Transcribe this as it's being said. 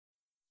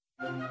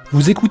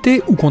Vous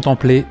écoutez ou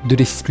contemplez De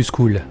D6 Plus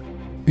Cool,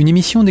 une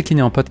émission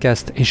déclinée en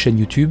podcast et chaîne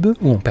YouTube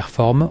où on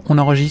performe, on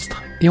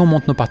enregistre et on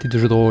monte nos parties de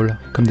jeux de rôle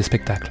comme des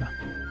spectacles.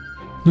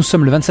 Nous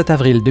sommes le 27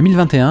 avril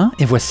 2021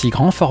 et voici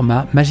grand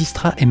format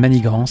Magistrat et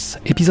Manigance,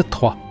 épisode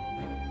 3.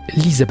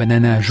 Lisa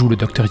Banana joue le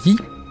Dr Yi,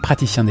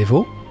 praticien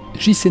dévot,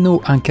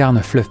 Jiseno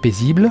incarne Fleuve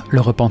paisible,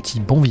 le repenti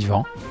bon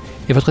vivant,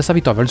 et votre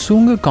serviteur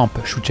Volsung campe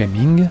Shu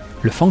Cheming,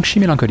 le Fangshi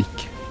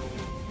mélancolique.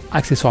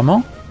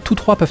 Accessoirement, tous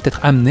trois peuvent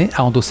être amenés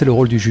à endosser le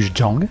rôle du juge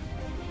Zhang,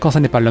 quand ce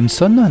n'est pas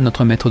Lumson,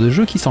 notre maître de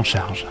jeu, qui s'en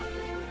charge.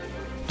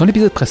 Dans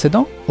l'épisode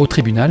précédent, au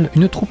tribunal,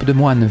 une troupe de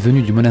moines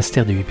venus du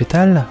monastère des 8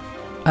 pétales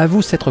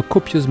avoue s'être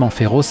copieusement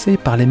fait rosser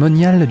par les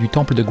moniales du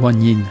temple de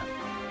Guanyin.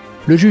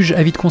 Le juge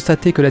a vite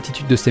constaté que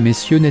l'attitude de ces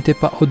messieurs n'était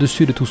pas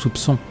au-dessus de tout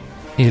soupçon,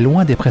 et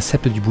loin des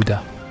préceptes du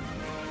Bouddha.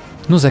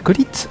 Nos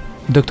acolytes,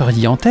 Dr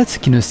Yi en tête,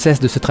 qui ne cesse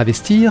de se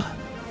travestir,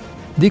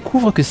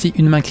 découvrent que si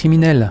une main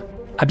criminelle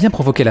a bien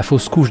provoqué la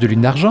fausse couche de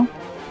Lune d'Argent,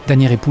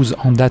 dernière épouse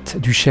en date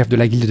du chef de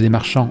la guilde des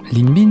marchands,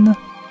 Lin Bin,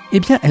 eh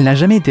bien elle n'a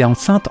jamais été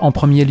enceinte en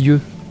premier lieu.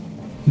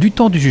 Du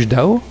temps du juge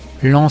Dao,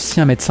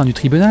 l'ancien médecin du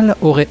tribunal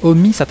aurait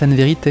omis certaines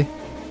vérités.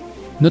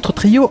 Notre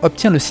trio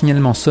obtient le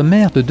signalement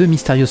sommaire de 2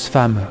 mystérieuses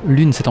femmes,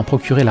 l'une s'étant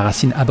procuré la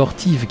racine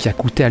abortive qui a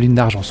coûté à Lune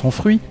d'Argent son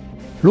fruit,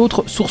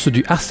 l'autre source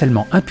du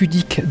harcèlement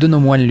impudique de nos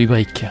moines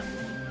lubriques.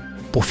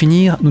 Pour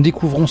finir, nous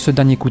découvrons ce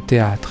dernier coup de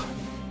théâtre.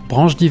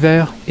 Branche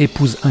d'hiver,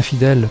 épouse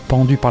infidèle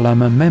pendue par la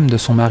main même de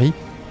son mari,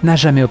 n'a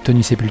jamais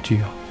obtenu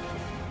sépulture.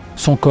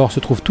 Son corps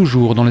se trouve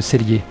toujours dans le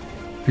cellier,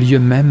 lieu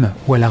même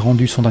où elle a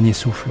rendu son dernier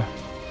souffle.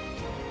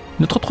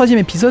 Notre 3e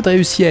épisode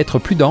réussit à être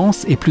plus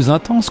dense et plus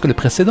intense que le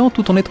précédent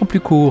tout en étant plus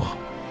court.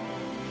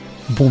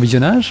 Bon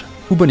visionnage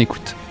ou bonne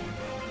écoute.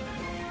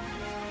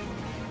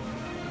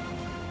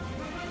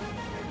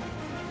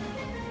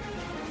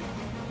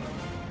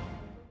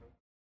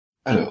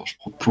 Alors, je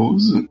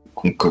propose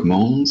qu'on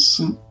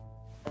commence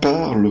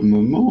par le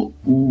moment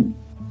où...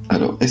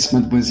 Alors, est-ce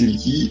Mademoiselle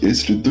Yi,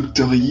 est-ce le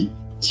Dr Yi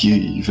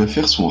qui va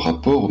faire son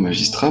rapport au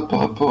magistrat par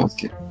rapport à ce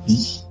qu'elle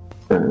dit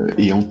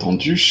et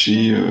entendu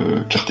chez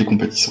Clarté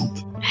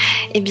Compatissante?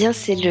 Eh bien,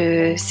 c'est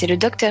le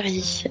Dr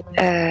Yi.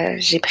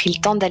 J'ai pris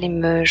le temps d'aller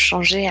me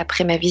changer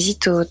après ma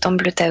visite au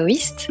temple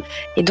taoïste,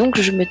 et donc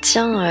je me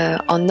tiens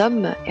en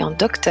homme et en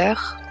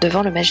docteur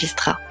devant le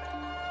magistrat.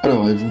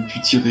 Alors, avez-vous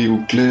pu tirer au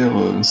clair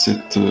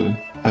cette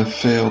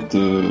affaire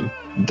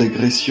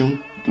d'agression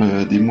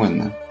des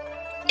moines?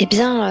 Eh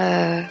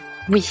bien,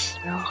 oui.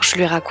 Alors, je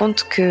lui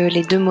raconte que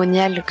les 2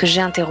 moniales que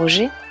j'ai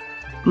interrogées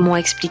m'ont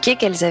expliqué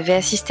qu'elles avaient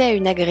assisté à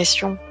une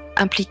agression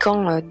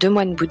impliquant 2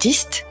 moines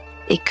bouddhistes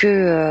et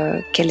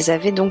qu'elles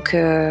avaient donc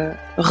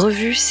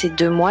revu ces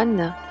 2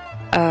 moines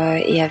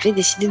et avaient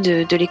décidé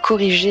de les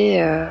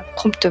corriger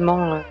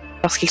promptement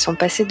lorsqu'ils sont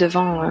passés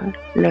devant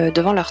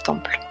leur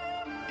temple.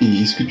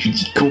 Et est-ce que tu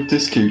dis quand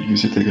est-ce qu'a eu lieu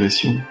cette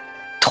agression?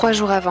 3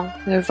 jours avant.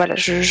 Voilà,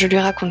 je lui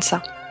raconte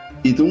ça.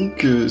 Et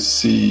donc,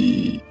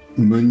 ces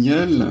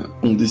moniales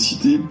ont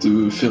décidé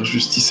de faire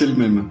justice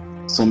elles-mêmes,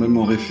 sans même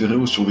en référer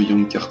aux surveillants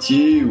de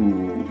quartier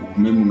ou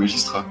même aux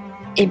magistrats.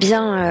 Eh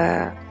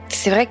bien,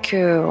 c'est vrai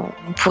qu'on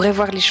pourrait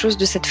voir les choses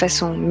de cette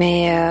façon,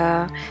 mais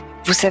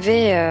vous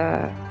savez,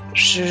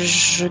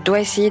 je dois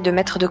essayer de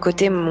mettre de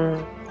côté mon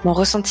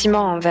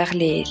ressentiment envers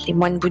les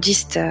moines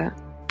bouddhistes.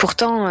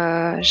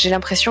 Pourtant, j'ai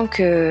l'impression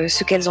que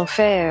ce qu'elles ont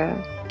fait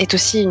est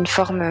aussi une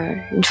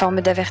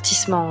forme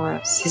d'avertissement.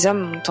 Ces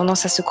hommes ont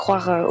tendance à se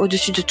croire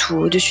au-dessus de tout,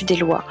 au-dessus des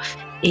lois.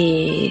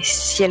 Et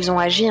si elles ont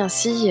agi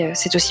ainsi,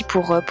 c'est aussi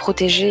pour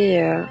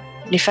protéger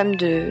les femmes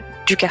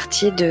du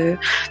quartier de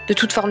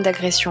toute forme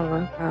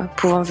d'agression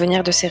pouvant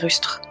venir de ces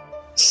rustres.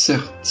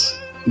 Certes,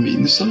 mais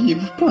ne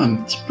seriez-vous pas un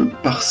petit peu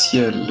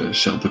partial,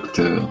 cher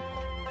docteur?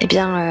 Eh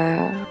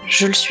bien,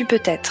 je le suis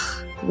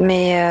peut-être.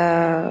 Mais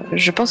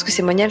je pense que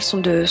ces moniales sont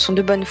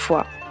de bonne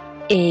foi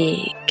et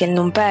qu'elles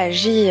n'ont pas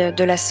agi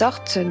de la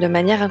sorte de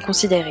manière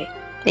inconsidérée.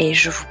 Et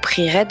je vous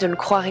prierai de le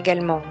croire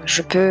également.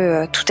 Je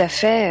peux tout à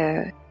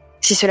fait,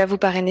 si cela vous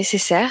paraît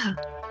nécessaire,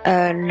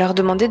 leur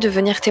demander de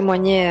venir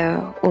témoigner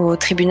au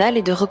tribunal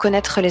et de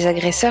reconnaître les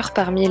agresseurs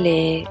parmi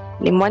les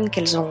moines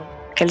qu'elles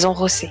ont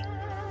rossés.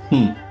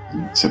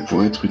 Ça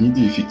pourrait être une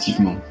idée,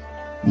 effectivement.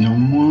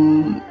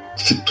 Néanmoins,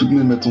 faites tout de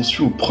même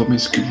attention aux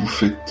promesses que vous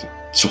faites.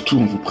 Surtout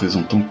en vous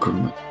présentant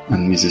comme un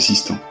de mes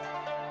assistants.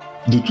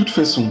 De toute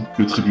façon,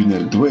 le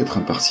tribunal doit être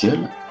impartial,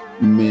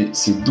 mais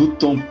c'est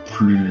d'autant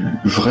plus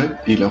vrai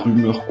et la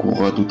rumeur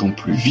courra d'autant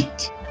plus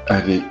vite,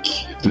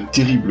 avec de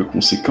terribles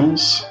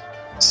conséquences,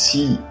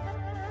 si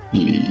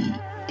les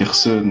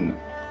personnes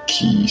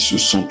qui se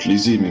sentent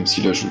lésées, même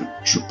si là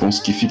je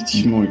pense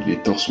qu'effectivement les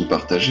torts sont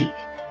partagés,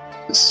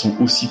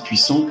 sont aussi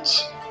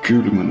puissantes que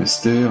le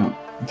monastère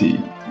des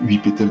 8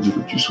 pétales de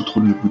lotus où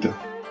trône le Bouddha.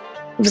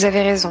 Vous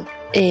avez raison.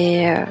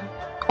 Et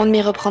on ne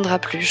m'y reprendra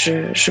plus,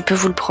 je peux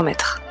vous le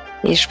promettre.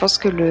 Et je pense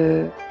que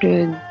le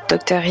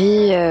Dr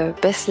Yi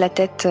baisse la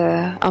tête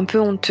un peu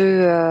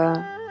honteux,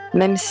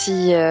 même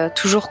si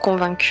toujours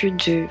convaincu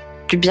du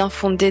bien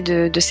fondé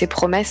de ses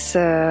promesses,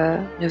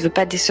 ne veut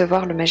pas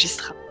décevoir le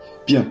magistrat.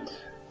 Bien.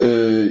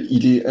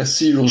 Il est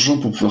assez urgent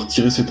pour pouvoir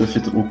tirer cette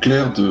affaire au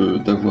clair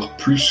d'avoir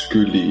plus que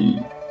les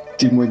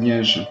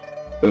témoignages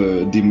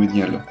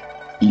démoniales.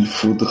 Il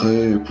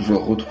faudrait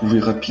pouvoir retrouver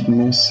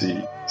rapidement ces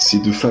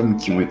 2 femmes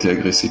qui ont été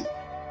agressées.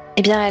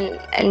 Eh bien,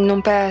 elles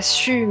n'ont pas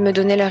su me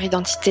donner leur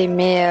identité,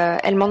 mais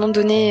elles m'en ont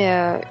donné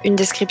une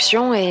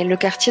description et le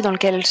quartier dans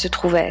lequel elles se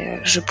trouvaient.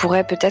 Je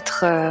pourrais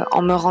peut-être,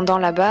 en me rendant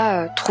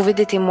là-bas, trouver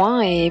des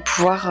témoins et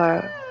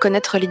pouvoir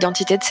connaître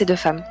l'identité de ces 2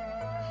 femmes.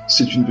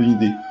 C'est une bonne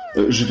idée.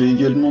 Je vais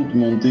également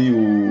demander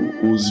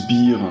aux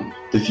sbires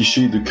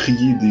d'afficher et de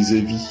crier des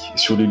avis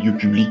sur les lieux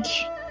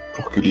publics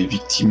pour que les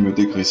victimes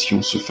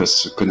d'agressions se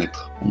fassent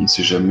connaître. On ne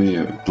sait jamais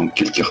dans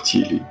quel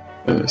quartier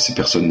ces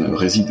personnes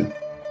résident.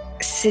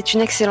 C'est une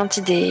excellente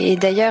idée et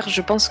d'ailleurs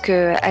je pense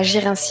que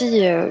agir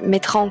ainsi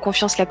mettra en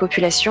confiance la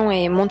population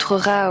et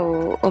montrera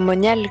au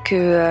monial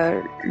que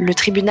le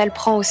tribunal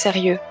prend au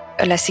sérieux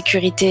la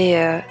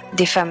sécurité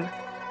des femmes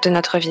de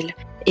notre ville.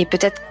 Et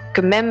peut-être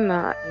que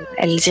même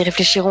elles y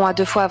réfléchiront à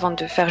 2 fois avant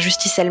de faire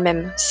justice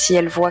elles-mêmes si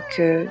elles voient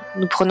que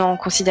nous prenons en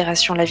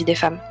considération la vie des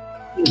femmes.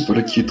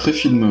 Voilà qui est très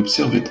finement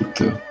observé,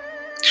 docteur.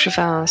 Je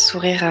fais un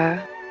sourire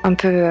un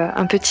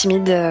peu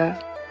timide,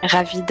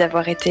 ravi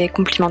d'avoir été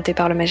complimenté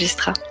par le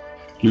magistrat.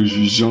 Le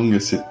juge Zhang a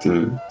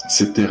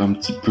cet air un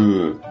petit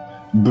peu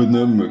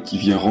bonhomme qui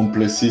vient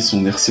remplacer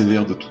son air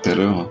sévère de tout à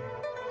l'heure.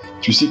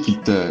 Tu sais qu'il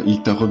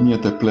t'a remis à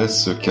ta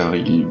place car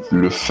il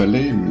le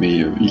fallait,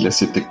 mais il a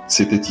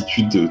cette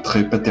attitude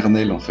très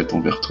paternelle en fait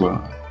envers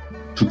toi.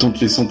 Tout en te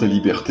laissant ta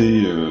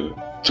liberté,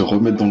 te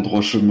remettre dans le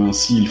droit chemin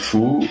s'il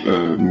faut,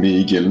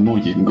 mais également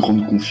il y a une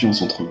grande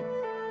confiance entre vous.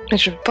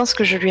 Je pense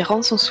que je lui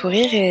rends son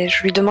sourire et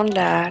je lui demande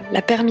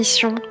la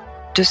permission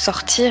de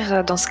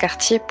sortir dans ce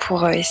quartier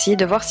pour essayer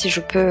de voir si je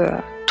peux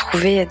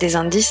trouver des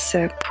indices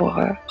pour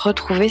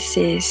retrouver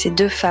ces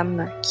 2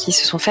 femmes qui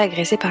se sont fait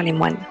agresser par les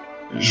moines.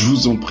 Je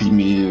vous en prie,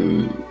 mais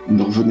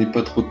ne revenez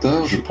pas trop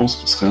tard. Je pense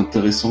qu'il serait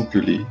intéressant que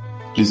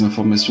les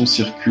informations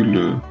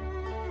circulent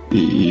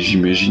et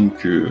j'imagine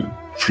que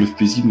Fleuve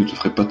Paisible ne te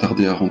ferait pas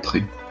tarder à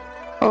rentrer.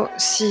 Oh,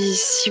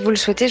 si vous le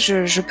souhaitez,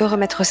 je peux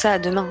remettre ça à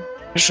demain.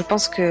 Je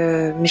pense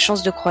que mes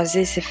chances de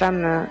croiser ces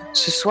femmes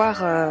ce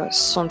soir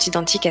sont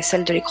identiques à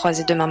celles de les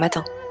croiser demain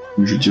matin.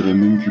 Je dirais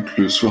même, vu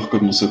que le soir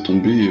commence à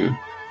tomber,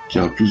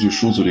 qu'il y aura plus de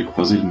chances de les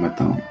croiser le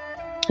matin.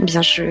 Eh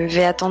bien, je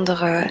vais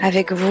attendre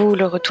avec vous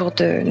le retour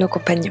de nos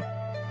compagnons.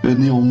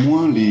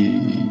 Néanmoins,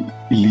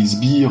 les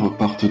sbires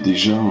partent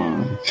déjà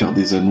faire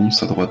des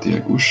annonces à droite et à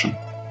gauche.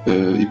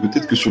 Et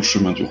peut-être que sur le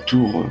chemin du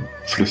retour,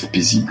 Fleuve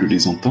Paisible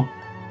les entend.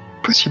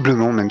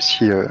 Possiblement, même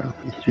si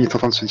il est en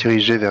train de se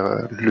diriger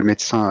vers le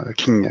médecin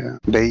King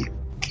Bay.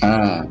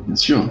 Ah, bien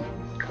sûr.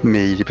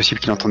 Mais il est possible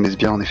qu'il entende les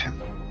sbires, en effet.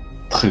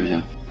 Très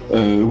bien.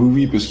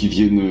 Oui, parce qu'ils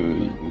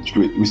viennent...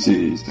 oui,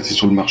 c'est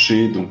sur le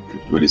marché, donc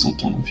tu dois les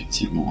entendre,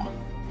 effectivement,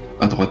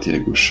 à droite et à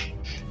gauche.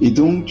 Et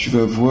donc, tu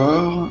vas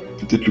voir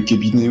peut-être le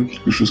cabinet ou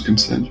quelque chose comme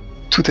ça.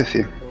 Tout à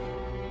fait.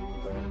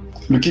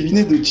 Le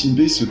cabinet de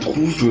Jinbei se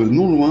trouve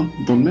non loin,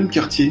 dans le même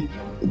quartier.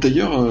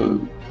 D'ailleurs,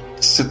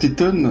 ça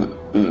t'étonne,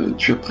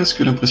 tu as presque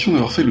l'impression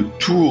d'avoir fait le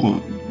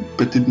tour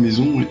pâté de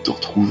maison et de te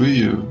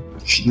retrouver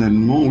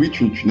finalement... Oui,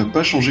 tu n'as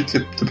pas changé de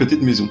ta pâté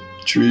de maison.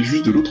 Tu es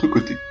juste de l'autre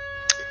côté.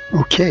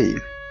 Ok.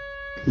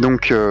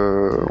 Donc,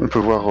 on peut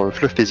voir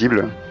Fleuve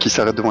Paisible qui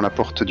s'arrête devant la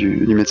porte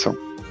du médecin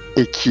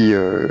et qui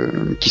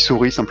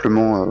sourit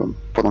simplement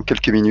pendant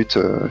quelques minutes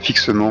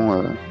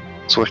fixement,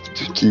 sourire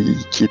qui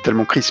est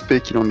tellement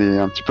crispé qu'il en est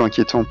un petit peu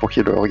inquiétant pour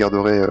qu'il le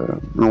regarderait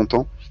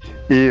longtemps.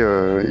 Et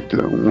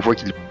on voit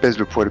qu'il pèse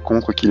le pour et le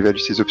contre, qu'il évalue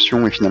ses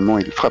options et finalement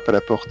il frappe à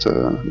la porte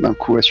d'un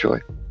coup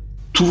assuré.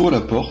 T'ouvres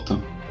la porte,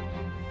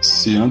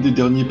 c'est un des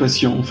derniers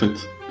patients en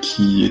fait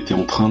qui était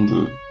en train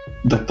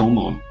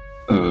d'attendre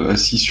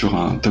assis sur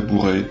un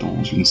tabouret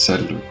dans une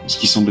salle, ce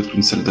qui semble être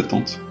une salle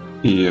d'attente.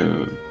 Et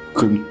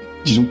comme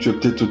disons que tu as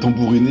peut-être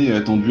tambouriné et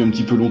attendu un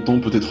petit peu longtemps,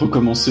 peut-être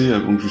recommencer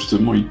avant que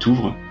justement il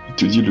t'ouvre, il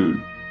te dit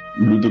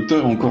le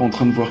docteur est encore en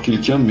train de voir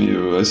quelqu'un, mais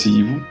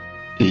asseyez-vous.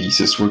 Et il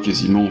s'assoit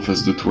quasiment en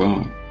face de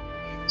toi.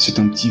 C'est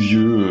un petit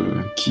vieux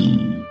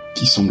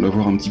qui semble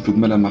avoir un petit peu de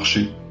mal à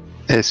marcher.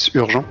 Est-ce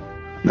urgent,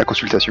 la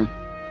consultation ?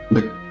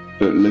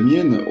 La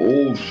mienne ?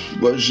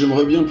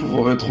 J'aimerais bien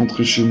pouvoir être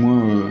rentré chez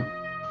moi.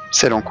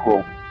 Celle en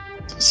cours.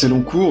 Celle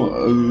en cours ?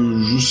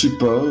 Je sais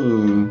pas.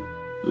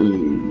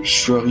 Je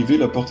suis arrivé,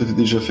 la porte était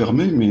déjà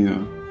fermée,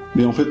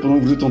 mais en fait, pendant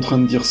que vous êtes en train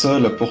de dire ça,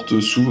 la porte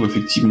s'ouvre,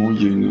 effectivement,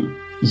 il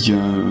y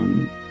a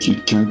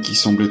quelqu'un qui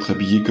semble être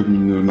habillé comme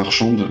une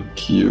marchande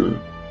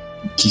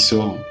qui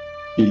sort,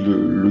 et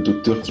le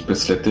docteur qui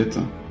passe la tête,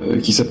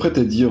 qui s'apprête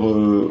à dire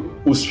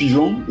au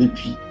suivant, et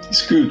puis,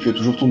 est-ce que tu as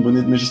toujours ton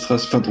bonnet de magistrat,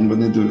 enfin ton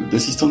bonnet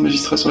d'assistant de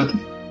magistrat sur la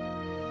tête ?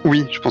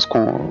 Oui, je pense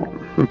qu'on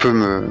peut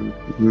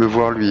me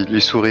voir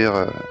lui sourire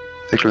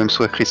avec le même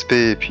sourire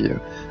crispé et puis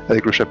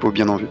avec le chapeau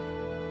bien en vue.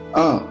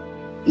 Ah,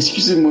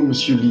 excusez-moi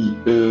monsieur Lee,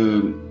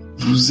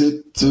 vous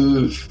êtes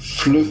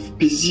Fleuve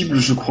Paisible,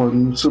 je crois.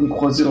 Nous nous sommes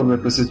croisés lors de la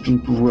passation de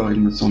pouvoir, il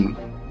me semble.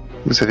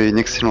 Vous avez une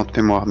excellente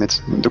mémoire,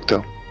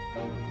 docteur.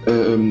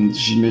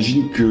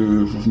 J'imagine que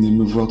vous venez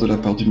me voir de la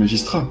part du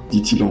magistrat,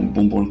 dit-il en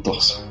bombant le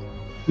torse.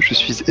 Je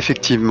suis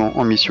effectivement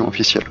en mission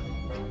officielle.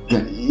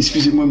 Bien,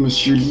 excusez-moi,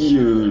 monsieur Lee,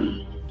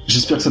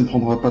 j'espère que ça ne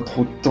prendra pas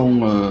trop de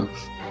temps.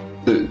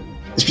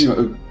 Excusez-moi,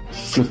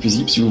 Fluff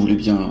Paisible, si vous voulez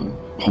bien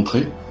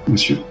rentrer,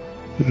 monsieur.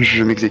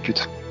 Je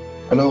m'exécute.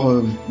 Alors,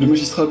 le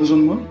magistrat a besoin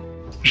de moi?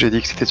 J'ai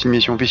dit que c'était une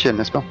mission officielle,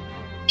 n'est-ce pas?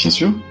 Bien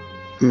sûr.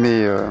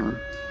 Mais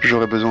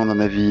j'aurais besoin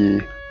d'un avis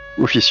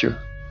officieux.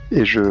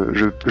 Et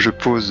je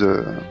pose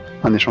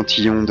un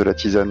échantillon de la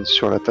tisane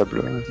sur la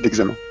table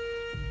d'examen.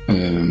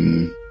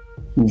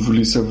 Vous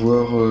voulez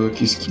savoir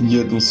qu'est-ce qu'il y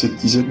a dans cette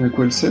tisane, à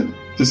quoi elle sert?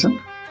 C'est ça?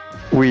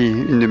 Oui,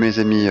 une de mes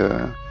amies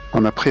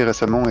en a pris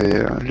récemment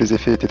et les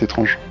effets étaient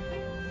étranges.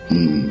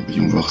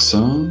 Voyons voir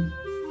ça.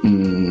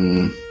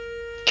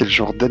 Quel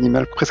genre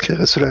d'animal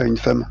prescrirait cela à une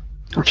femme?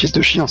 Un fils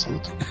de chien, sans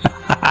doute.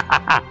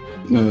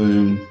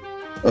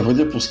 À vrai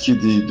dire, pour ce qui est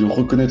de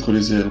reconnaître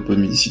les herbes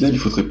médicinales, il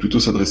faudrait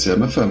plutôt s'adresser à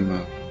ma femme.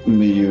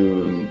 Mais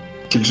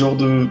quel genre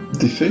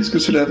d'effet est-ce que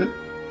cela avait?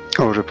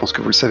 Oh, je pense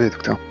que vous le savez,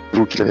 docteur.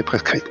 Vous qui l'avez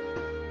prescrit.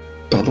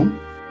 Pardon?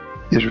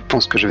 Et je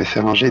pense que je vais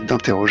faire un jet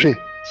d'interroger,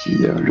 si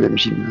le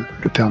MJ me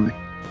le permet.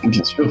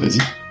 Bien sûr, vas-y.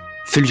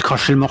 Fais-lui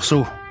cracher le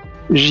morceau.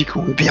 J'y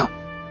compte bien.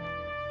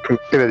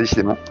 Et bah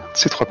décidément,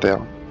 c'est 3 paires.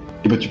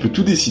 Et bah tu peux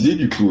tout décider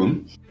du coup, hein.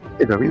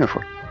 Et bah oui, ma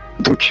foi.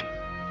 Donc,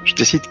 je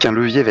décide qu'un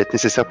levier va être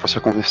nécessaire pour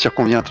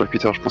circonvenir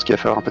l'interlocuteur. Je pense qu'il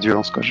va falloir un peu de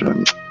violence, quoi. Je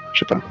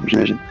sais pas,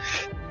 j'imagine.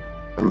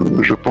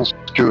 Je pense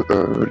que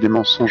les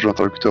mensonges de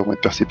l'interlocuteur vont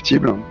être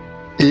perceptibles.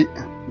 Et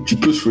tu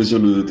peux choisir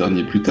le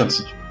dernier plus tard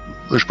si tu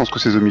veux. Je pense que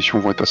ces omissions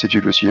vont être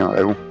perceptibles aussi. Hein.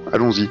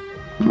 Allons-y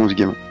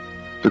gamin.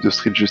 Un peu de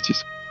street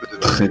justice.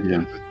 Très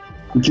bien.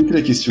 Quelle était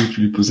la question que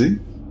tu lui posais?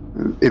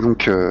 Et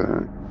donc,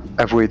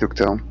 avouez,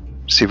 docteur,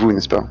 c'est vous,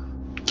 n'est-ce pas,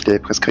 qui l'avez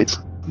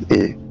prescrite,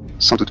 et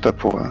sans doute pas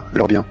pour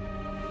leur bien.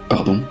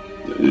 Pardon.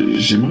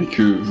 J'aimerais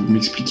que vous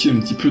m'expliquiez un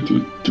petit peu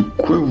de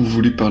quoi vous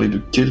voulez parler,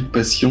 de quelle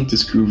patiente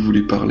est-ce que vous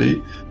voulez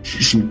parler.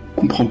 Je ne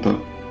comprends pas.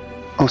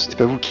 Oh, c'était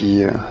pas vous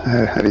qui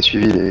avez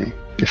suivi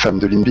les femmes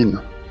de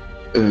Linbin?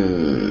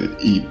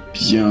 Eh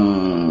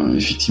bien,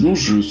 effectivement,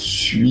 je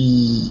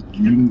suis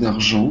Lune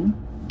d'Argent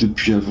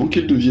depuis avant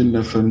qu'elle devienne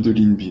la femme de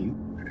Linbin.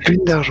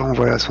 Lune d'Argent,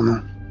 voilà son nom.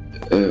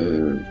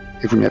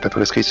 Et vous ne m'avez pas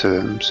prescrit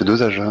ce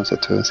dosage, hein,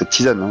 cette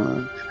tisane. Hein.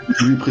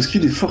 Je lui ai prescrit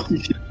des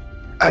fortifiants.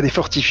 Ah, des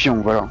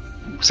fortifiants, voilà.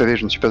 Vous savez,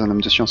 je ne suis pas un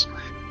homme de science.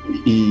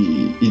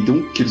 Et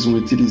donc, quels ont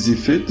été les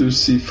effets de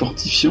ces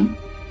fortifiants?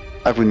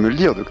 À vous de me le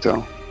dire,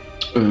 docteur.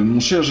 Mon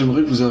cher,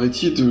 j'aimerais que vous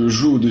arrêtiez de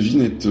jouer aux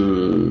devinettes.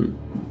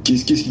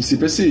 Qu'est-ce qu'il s'est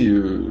passé?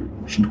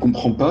 Je ne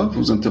comprends pas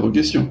vos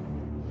interrogations.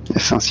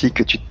 Est-ce ainsi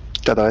que tu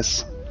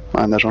t'adresses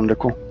à un agent de la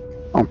cour?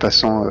 En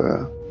passant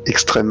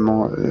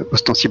extrêmement,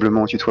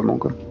 ostensiblement au tutoiement,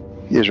 quoi.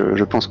 Et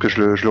je pense que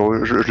je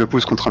le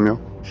pousse contre un mur.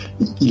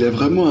 Il a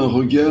vraiment un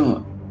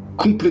regard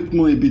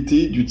complètement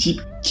hébété, du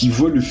type qui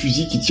voit le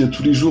fusil qui tient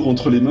tous les jours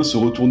entre les mains se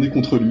retourner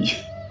contre lui.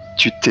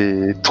 Tu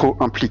t'es trop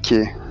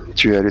impliqué,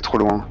 tu es allé trop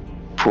loin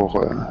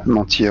pour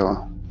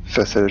mentir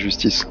face à la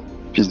justice,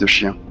 fils de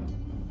chien.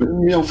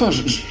 Mais enfin,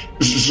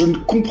 je ne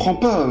comprends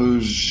pas.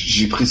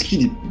 J'ai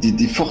prescrit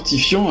des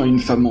fortifiants à une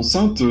femme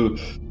enceinte.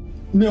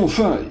 Mais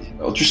enfin,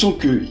 alors tu sens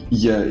que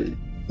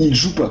il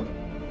joue pas.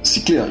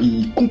 C'est clair,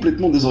 il est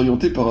complètement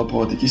désorienté par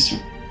rapport à tes questions.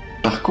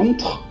 Par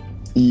contre,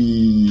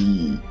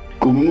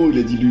 au moment où il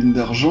a dit Lune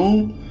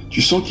d'Argent,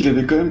 tu sens qu'il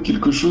avait quand même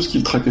quelque chose qui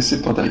le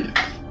tracassait par derrière.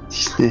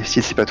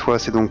 Si c'est pas toi,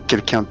 c'est donc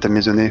quelqu'un de ta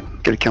maisonnée,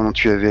 quelqu'un dont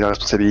tu avais la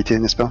responsabilité,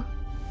 n'est-ce pas?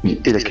 Oui.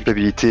 Et la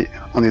culpabilité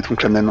en est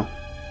donc la même.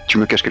 Tu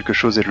me caches quelque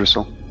chose et je le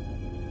sens.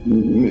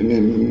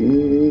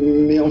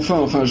 Mais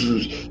enfin,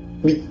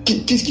 mais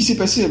qu'est-ce qui s'est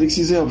passé avec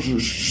ces herbes?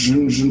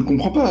 Je ne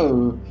comprends pas.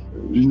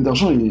 Lune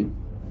d'Argent est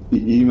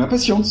ma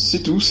patiente,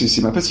 c'est tout,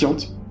 c'est ma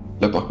patiente.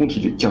 Là par contre,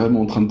 il est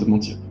carrément en train de te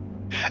mentir.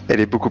 Elle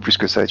est beaucoup plus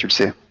que ça et tu le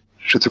sais.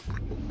 Je te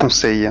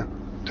conseille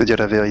de dire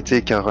la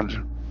vérité car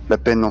la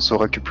peine n'en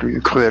sera que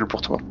plus cruelle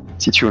pour toi,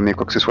 si tu omets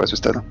quoi que ce soit à ce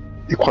stade.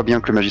 Et crois bien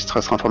que le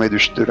magistrat sera informé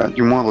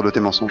du moindre de tes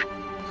mensonges.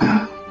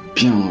 Ah,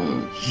 bien,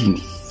 je ne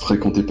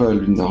fréquentais pas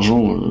Lune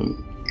d'Argent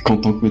qu'en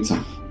tant que médecin.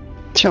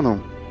 Tiens donc.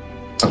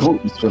 Avant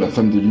qu'il soit la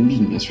femme de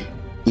Linbin, bien sûr.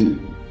 Et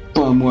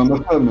pas un mot à ma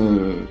femme,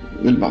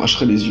 elle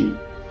m'arracherait les yeux.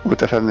 Oh,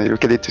 ta femme, et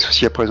quel est tes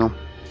soucis à présent?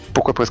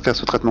 Pourquoi prescrire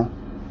ce traitement?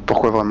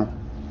 Pourquoi vraiment?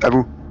 À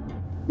vous.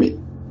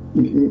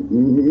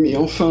 Mais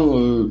enfin,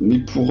 mais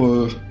pour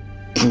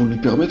lui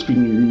permettre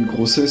une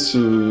grossesse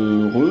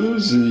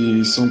heureuse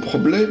et sans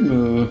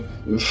problème,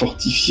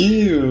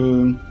 fortifiée,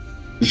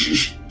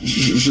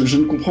 je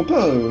ne comprends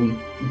pas.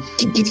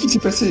 Qu'est-ce qui s'est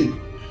passé?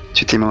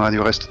 Tu témoigneras du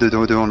reste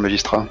devant le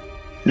magistrat.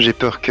 J'ai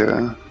peur que,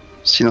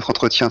 si notre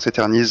entretien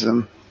s'éternise,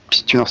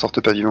 tu n'en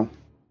sortes pas vivant.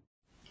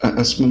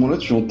 À ce moment-là,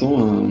 tu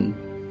entends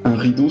un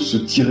rideau se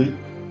tirer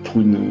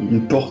pour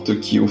une porte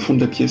qui est au fond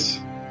de la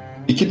pièce.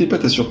 Et quelle n'est pas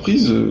ta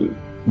surprise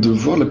de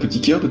voir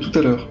l'apothicaire de tout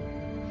à l'heure?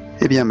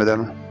 Eh bien,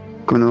 madame,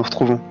 comme nous nous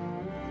retrouvons.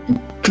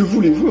 Que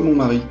voulez-vous à mon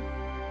mari?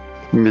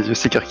 Mes yeux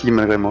s'écarquillent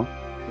malgré moi.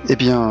 Eh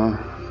bien,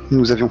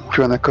 nous avions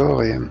conclu un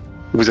accord et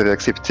vous avez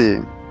accepté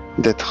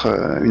d'être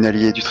une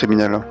alliée du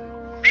tribunal.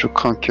 Je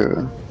crains que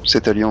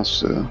cette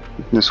alliance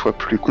ne soit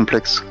plus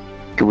complexe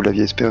que vous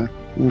l'aviez espéré.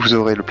 vous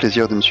aurez le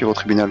plaisir de me suivre au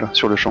tribunal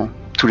sur le champ,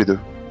 tous les deux.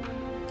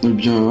 Eh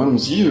bien,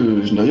 allons-y,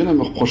 je n'ai rien à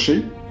me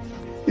reprocher.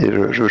 Et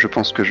je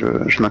pense que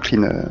je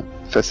m'incline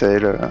face à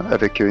elle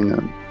avec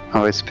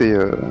un respect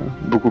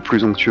beaucoup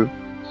plus onctueux,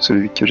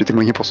 celui que j'ai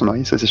témoigné pour son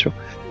mari, ça c'est sûr.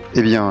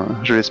 Eh bien,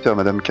 je l'espère,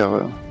 madame, car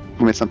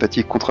vous m'êtes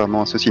sympathique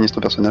contrairement à ce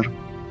sinistre personnage.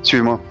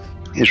 Suivez-moi.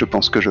 Et je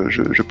pense que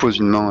je pose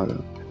une main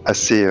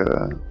assez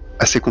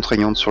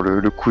contraignante sur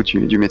le cou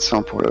du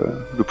médecin pour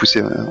le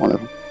pousser en avant.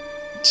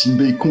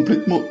 Tinbei est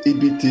complètement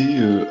hébété,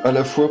 à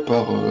la fois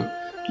par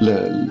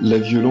la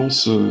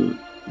violence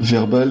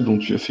verbale dont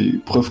tu as fait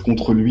preuve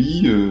contre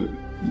lui,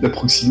 la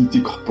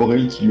proximité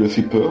corporelle qui lui a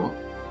fait peur,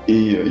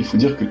 et il faut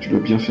dire que tu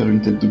dois bien faire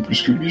une tête de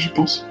plus que lui, je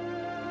pense.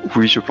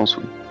 Oui, je pense,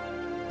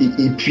 oui.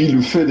 Et puis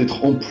le fait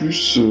d'être en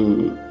plus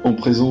en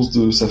présence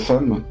de sa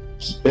femme,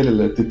 qui elle a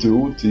la tête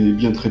haute et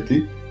bien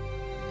traitée,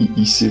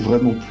 il sait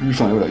vraiment plus,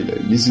 enfin voilà, il a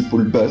les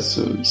épaules basses,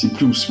 il sait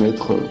plus où se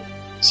mettre,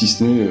 si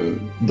ce n'est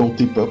dans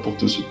tes pas pour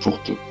te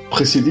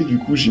précéder. Du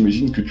coup,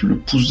 j'imagine que tu le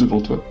pousses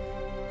devant toi.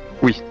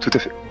 Oui, tout à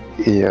fait.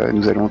 Et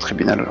nous allons au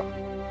tribunal alors.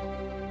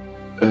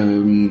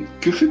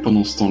 Que fait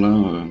pendant ce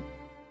temps-là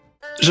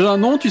J'ai un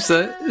nom, tu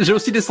sais. J'ai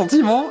aussi des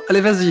sentiments.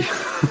 Allez, vas-y.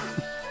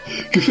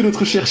 Que fait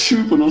notre cher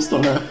Chou pendant ce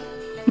temps-là?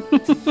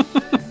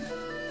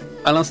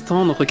 À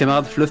l'instant, notre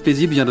camarade Fluff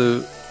Paisible vient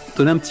de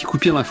donner un petit coup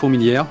de pied dans la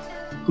fourmilière.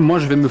 Moi,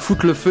 je vais me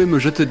foutre le feu et me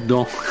jeter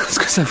dedans. Est-ce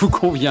que ça vous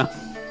convient?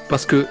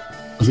 Parce que...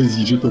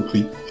 Vas-y, je t'en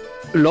prie.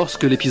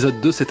 Lorsque l'épisode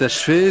 2 s'est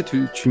achevé,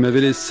 tu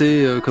m'avais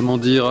laissé,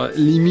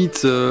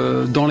 limite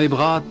dans les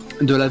bras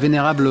de la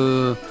vénérable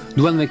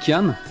Dwan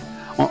Makian,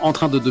 en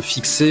train de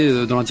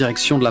fixer dans la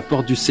direction de la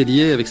porte du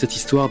cellier avec cette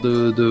histoire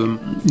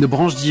de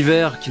branches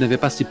d'hiver qui n'avaient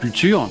pas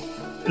sépulture.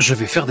 Je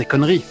vais faire des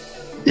conneries.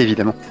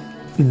 Évidemment.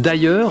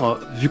 D'ailleurs,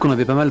 vu qu'on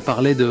avait pas mal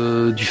parlé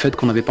du fait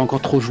qu'on n'avait pas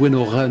encore trop joué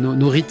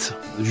nos rites,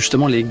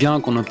 justement les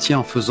gains qu'on obtient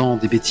en faisant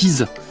des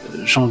bêtises,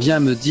 j'en viens à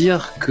me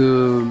dire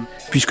que,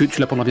 puisque tu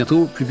l'apprendras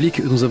bientôt,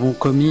 public, nous avons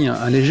commis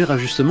un léger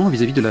ajustement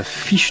vis-à-vis de la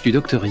fiche du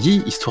docteur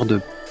Yi, histoire de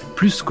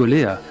plus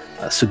coller à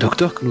ce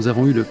docteur que nous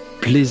avons eu le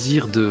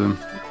plaisir de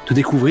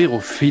découvrir au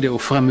fur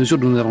et à mesure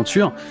de nos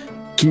aventures,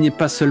 qu'il n'est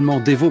pas seulement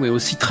dévot mais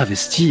aussi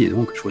travesti, et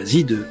donc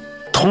choisi de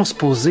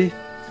transposer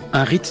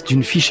un rite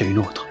d'une fiche à une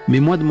autre. Mais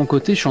moi, de mon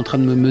côté, je suis en train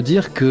de me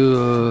dire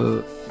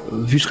que,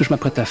 vu ce que je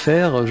m'apprête à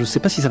faire, je sais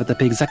pas si ça va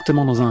taper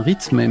exactement dans un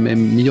rite, mais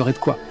il y aurait de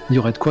quoi. Il y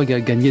aurait de quoi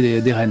gagner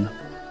des reines.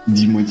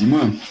 Dis-moi.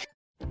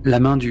 La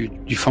main du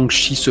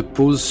Fangshi se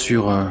pose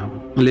sur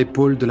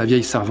l'épaule de la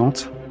vieille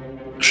servante.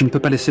 Je ne peux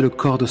pas laisser le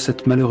corps de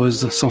cette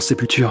malheureuse sans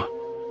sépulture.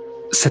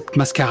 Cette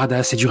mascarade a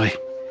assez duré.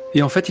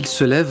 Et en fait, il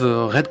se lève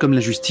raide comme la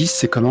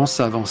justice et commence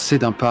à avancer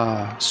d'un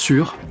pas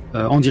sûr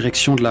en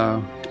direction de la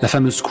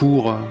fameuse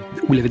cour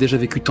où il avait déjà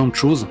vécu tant de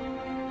choses.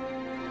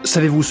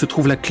 Savez-vous où se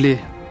trouve la clé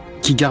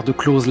qui garde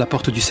close la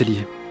porte du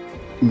cellier?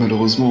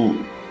 Malheureusement,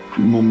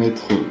 mon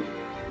maître,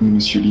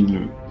 Monsieur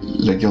Lin,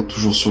 la garde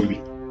toujours sur lui.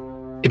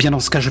 Eh bien,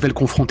 dans ce cas, je vais le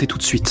confronter tout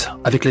de suite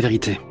avec la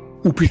vérité.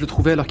 Où puis-je le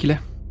trouver alors qu'il est?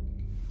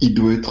 Il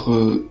doit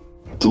être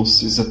dans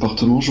ses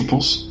appartements, je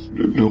pense.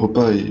 Le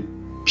repas est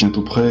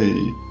bientôt prêt et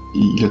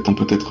il attend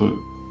peut-être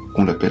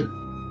qu'on l'appelle.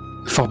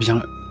 Fort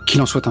bien,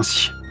 qu'il en soit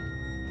ainsi.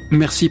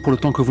 Merci pour le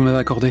temps que vous m'avez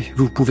accordé.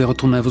 Vous pouvez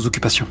retourner à vos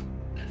occupations.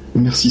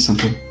 Merci,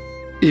 Saint-Homme.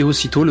 Et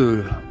aussitôt,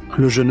 le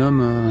jeune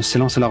homme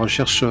s'élance à la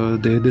recherche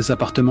des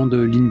appartements de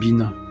Lin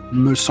Bin. Il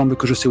me semble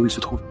que je sais où il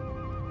se trouve.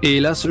 Et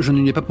hélas, je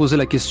ne lui ai pas posé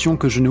la question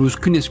que je n'ai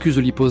aucune excuse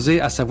de lui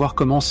poser, à savoir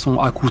comment sont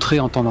accoutrées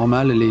en temps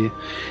normal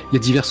les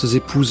diverses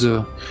épouses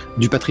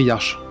du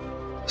patriarche.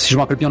 Si je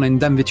me rappelle bien, on a une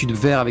dame vêtue de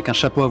vert avec un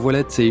chapeau à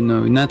voilette et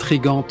une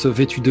intrigante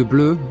vêtue de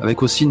bleu,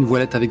 avec aussi une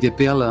voilette avec des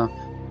perles.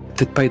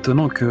 Peut-être pas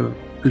étonnant que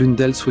l'une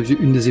d'elles soit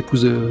une des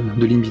épouses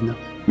de Lin Bin.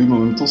 Oui, mais en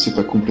même temps, c'est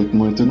pas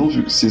complètement étonnant,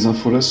 vu que ces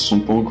infos-là se sont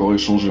pas encore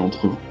échangées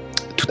entre vous.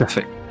 Tout à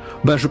fait.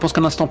 Je pense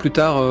qu'un instant plus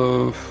tard,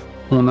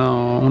 on a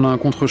un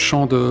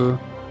contre-champ de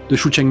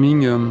Shu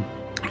Changming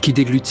qui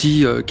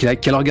déglutit, qui a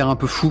le regard un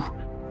peu fou,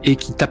 et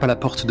qui tape à la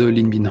porte de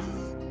Lin Bin.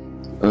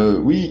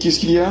 Oui, qu'est-ce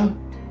qu'il y a?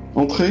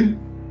 Entrez.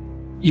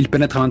 Il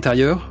pénètre à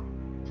l'intérieur.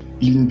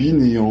 Lin Bin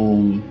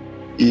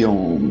est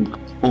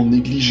en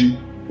négligé.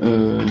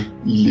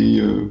 Il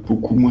est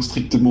beaucoup moins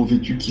strictement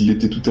vêtu qu'il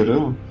l'était tout à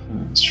l'heure.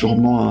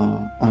 Sûrement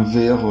un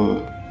verre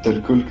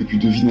d'alcool que tu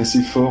devines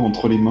assez fort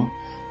entre les mains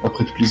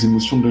après toutes les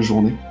émotions de la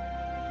journée.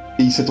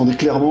 Et il s'attendait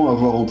clairement à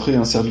voir entrer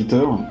un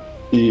serviteur.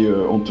 Et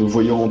en te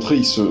voyant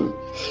entrer,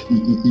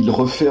 il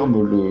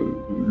referme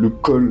le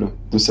col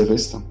de sa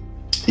veste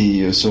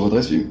et se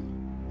redresse. Et...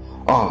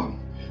 Ah,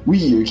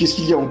 oui, qu'est-ce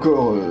qu'il y a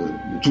encore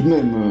tout de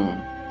même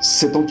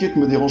cette enquête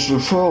me dérange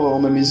fort en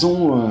ma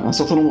maison un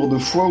certain nombre de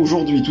fois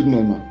aujourd'hui, tout de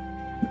même.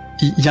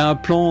 Il y a un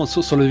plan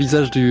sur le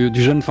visage du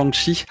jeune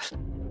Fangshi.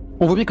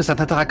 On voit bien que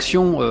cette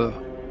interaction,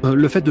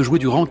 le fait de jouer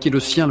du rang qui est le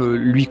sien,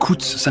 lui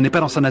coûte. Ça n'est pas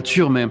dans sa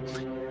nature, mais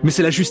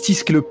c'est la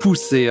justice qui le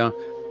pousse et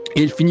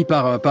il finit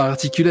par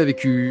articuler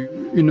avec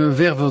une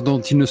verve dont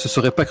il ne se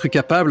serait pas cru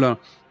capable.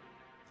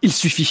 Il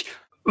suffit.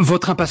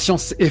 Votre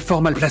impatience est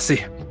fort mal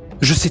placée.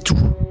 Je sais tout.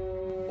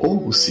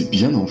 Oh, c'est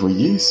bien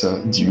envoyé, ça,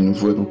 dit une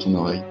voix dans ton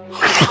oreille.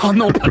 Oh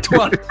non, pas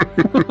toi.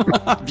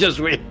 Bien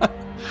joué.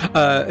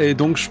 Et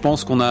donc, je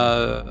pense qu'on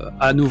a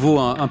à nouveau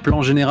un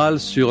plan général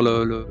sur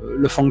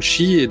le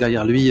Fangchi, et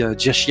derrière lui,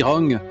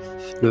 Jiashirong,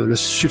 le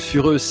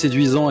sulfureux,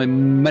 séduisant et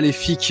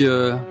maléfique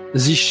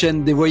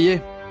Zishen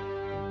dévoyé.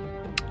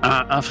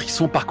 Un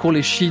frisson parcourt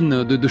les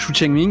chines de Shu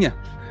Chengming.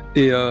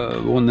 Et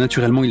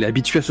naturellement, il est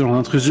habitué à ce genre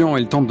d'intrusion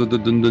et il tente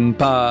de ne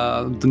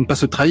pas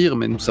se trahir,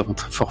 mais nous savons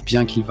fort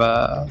bien qu'il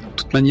va, de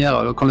toute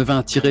manière, quand le vin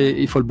a tiré,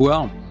 il faut le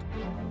boire.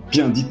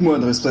 Bien, dites-moi,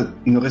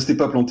 ne restez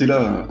pas planté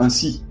là,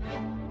 ainsi.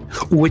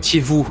 Où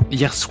étiez-vous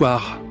hier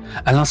soir,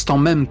 à l'instant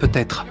même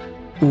peut-être,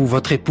 où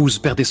votre épouse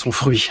perdait son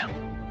fruit?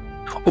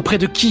 Auprès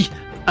de qui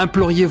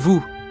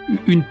imploriez-vous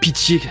une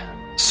pitié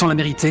sans la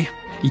mériter?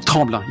 Il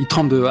tremble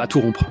à tout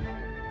rompre.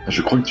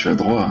 Je crois que tu as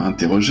droit à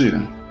interroger, là.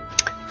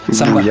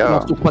 Ça me va,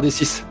 lance ton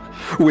 3d6.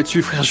 Où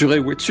es-tu, frère juré?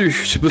 Où es-tu?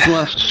 J'ai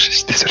besoin... Je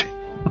suis désolé.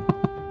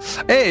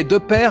 Eh, 2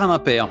 pairs, un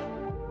impair.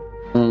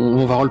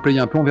 On va roleplayer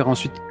un peu, on verra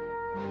ensuite.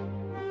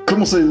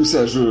 Comment savez-vous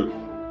ça?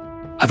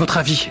 À votre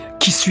avis,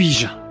 qui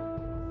suis-je?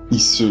 Il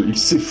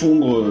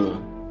s'effondre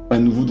à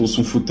nouveau dans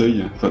son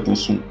fauteuil, enfin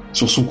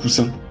sur son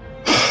coussin.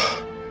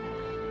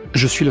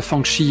 Je suis le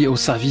Fangchi au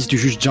service du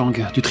juge Jiang,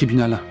 du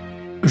tribunal.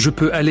 Je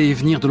peux aller et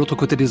venir de l'autre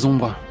côté des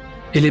ombres.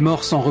 Et les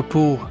morts sans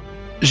repos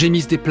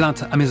gémissent des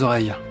plaintes à mes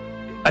oreilles.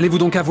 Allez-vous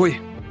donc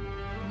avouer?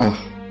 Ah,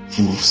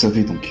 vous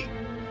savez donc.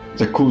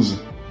 La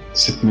cause,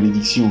 cette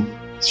malédiction,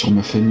 sur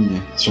ma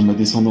famille, sur ma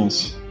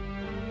descendance,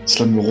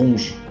 cela me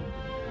ronge.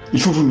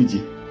 Il faut que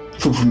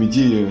vous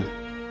m'aidiez.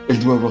 Elle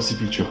doit avoir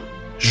sépulture.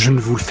 Je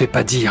ne vous le fais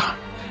pas dire.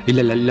 Il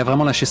a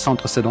vraiment lâché ça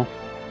entre ses dents.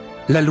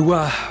 La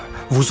loi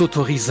vous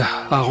autorise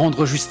à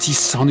rendre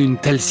justice en une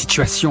telle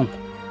situation.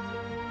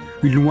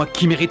 Une loi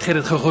qui mériterait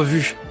d'être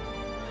revue.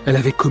 Elle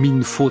avait commis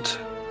une faute,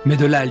 mais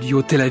de là à lui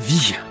ôter la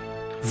vie,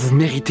 vous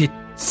méritez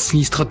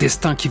sinistre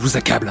destin qui vous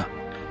accable.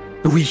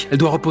 Oui, elle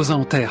doit reposer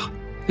en terre,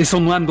 et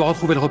son âme doit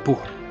retrouver le repos.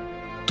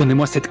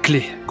 Donnez-moi cette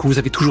clé que vous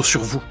avez toujours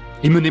sur vous,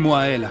 et menez-moi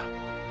à elle.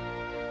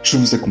 Je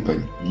vous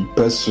accompagne. Il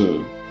passe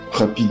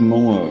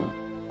rapidement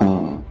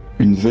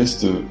une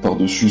veste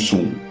par-dessus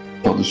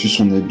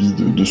son habit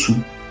de dessous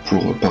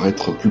pour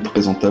paraître plus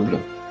présentable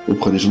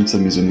auprès des gens de sa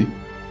maisonnée.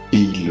 Et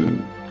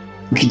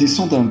il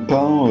descend d'un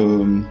pas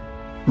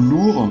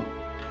lourd,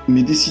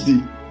 mais décidé.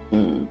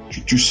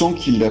 Tu sens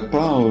qu'il n'a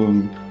pas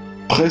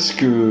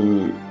presque...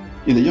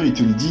 Et d'ailleurs, il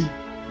te le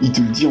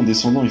dit en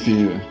descendant, il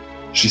fait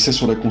j'ai ça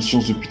sur la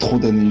conscience depuis trop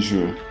d'années,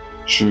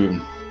 je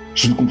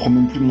ne comprends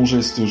même plus mon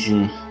geste,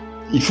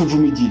 il faut que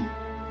vous m'aidiez.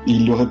 Et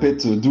il le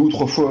répète 2 ou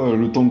 3 fois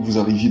le temps que vous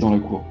arriviez dans la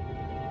cour.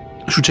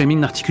 Shu Chengming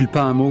n'articule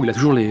pas un mot, il a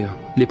toujours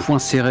les poings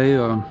serrés,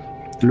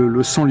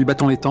 le sang lui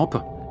battant les tempes.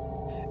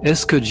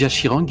 Est-ce que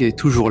Jiashirong est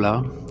toujours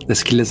là?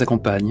 Est-ce qu'il les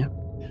accompagne?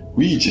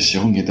 Oui,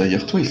 Jiashirong est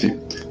derrière toi, il fait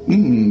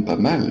pas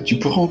mal, tu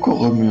pourras encore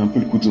remuer un peu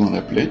le couteau dans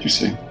la plaie, tu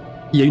sais.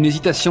 Il y a une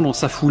hésitation dans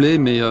sa foulée,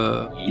 mais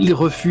il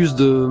refuse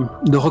de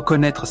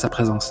reconnaître sa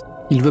présence.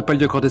 Il ne veut pas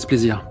lui accorder ce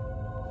plaisir.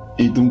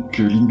 Et donc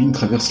Lin Bing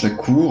traverse la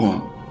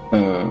cour.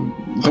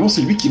 Vraiment,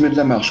 c'est lui qui mène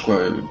la marche, quoi.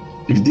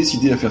 Il est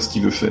décidé à faire ce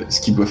qu'il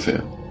doit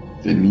faire.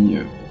 Il a mis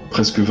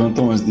presque 20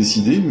 ans à se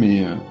décider,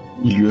 mais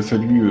il lui a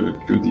fallu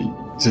que des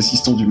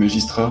assistants du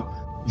magistrat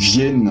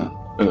viennent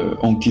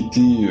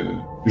enquêter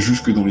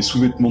jusque dans les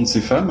sous-vêtements de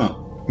ces femmes.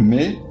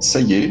 Mais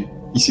ça y est,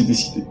 il s'est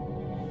décidé.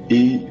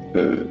 Et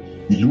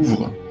il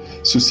ouvre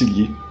ce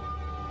cellier.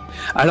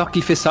 Alors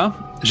qu'il fait ça,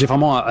 j'ai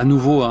vraiment à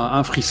nouveau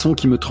un frisson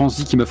qui me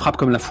transit, qui me frappe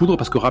comme la foudre,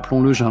 parce que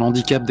rappelons-le, j'ai un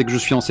handicap dès que je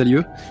suis en ces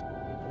lieux.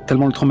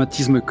 Tellement le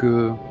traumatisme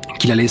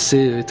qu'il a laissé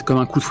est comme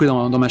un coup de fouet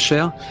dans ma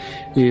chair.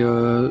 Et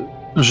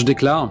je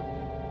déclare,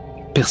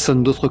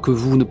 personne d'autre que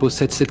vous ne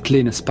possède cette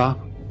clé, n'est-ce pas?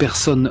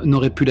 Personne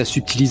n'aurait pu la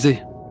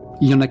subtiliser.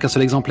 Il n'y en a qu'un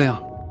seul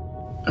exemplaire.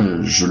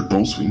 Je le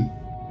pense, oui.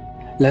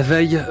 La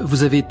veille,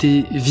 vous avez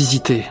été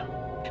visité.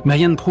 Mais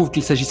rien ne prouve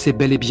qu'il s'agissait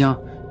bel et bien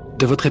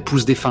de votre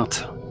épouse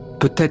défunte.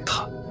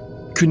 Peut-être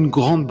qu'une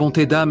grande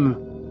bonté d'âme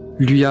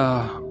lui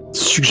a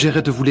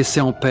suggéré de vous laisser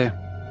en paix,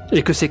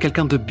 et que c'est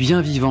quelqu'un de bien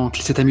vivant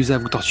qui s'est amusé à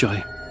vous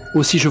torturer.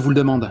 Aussi, je vous le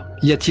demande,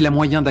 y a-t-il un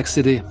moyen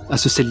d'accéder à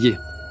ce cellier,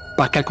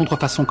 par quelle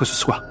contrefaçon que ce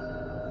soit?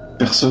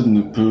 Personne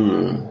ne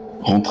peut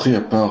rentrer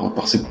à part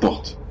par cette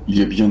porte. Il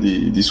y a bien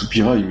des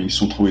soupirails, mais ils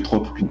sont trop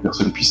étroits pour qu'une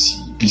personne puisse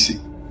y glisser.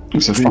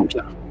 Vous savez,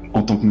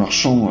 en tant que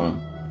marchand,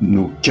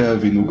 nos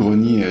caves et nos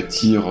greniers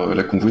attirent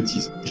la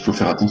convoitise. Il faut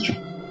faire attention.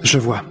 Je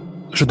vois.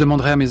 Je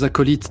demanderai à mes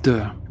acolytes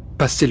de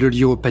passer le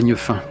lieu au peigne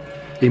fin.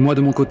 Et moi,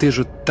 de mon côté,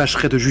 je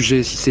tâcherai de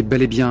juger si c'est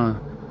bel et bien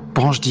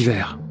Branche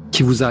d'Hiver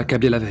qui vous a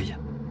accablé la veille.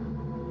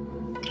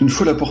 Une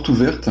fois la porte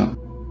ouverte,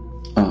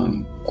 un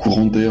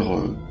courant d'air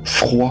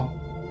froid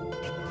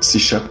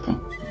s'échappe.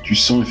 Tu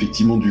sens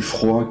effectivement du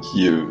froid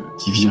qui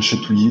vient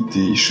chatouiller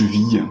tes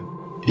chevilles.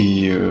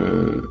 Et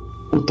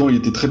autant il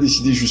était très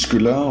décidé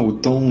jusque-là,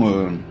 autant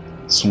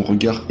son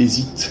regard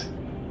hésite.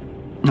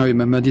 Oui,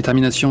 ma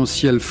détermination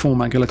aussi, elle fond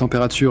malgré la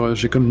température.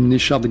 J'ai comme une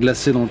écharpe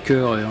glacée dans le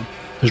cœur et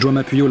je dois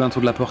m'appuyer au linteau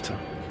de la porte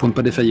pour ne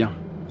pas défaillir.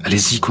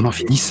 Allez-y, qu'on en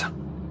finisse.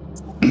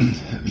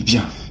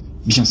 Bien.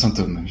 Bien, saint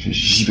homme,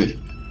 j'y vais.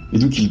 Et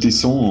donc il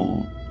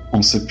descend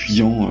en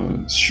s'appuyant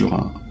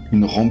sur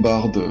une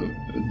rambarde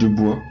de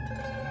bois.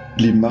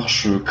 Les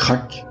marches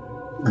craquent.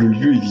 Le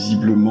lieu est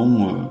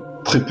visiblement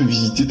très peu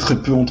visité,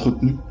 très peu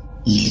entretenu.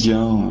 Il y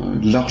a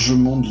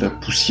largement de la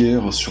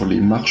poussière sur les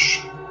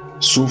marches,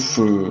 sauf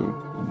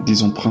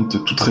des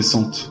empreintes toutes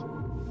récentes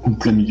en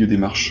plein milieu des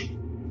marches.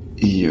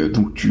 Et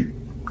donc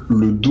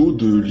le dos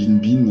de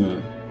Linbin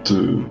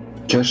te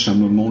cache un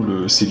moment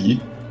le cellier,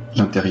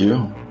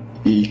 l'intérieur,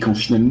 et quand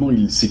finalement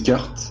il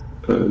s'écarte,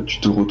 tu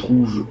te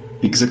retrouves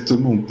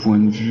exactement au point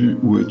de vue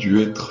où a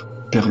dû être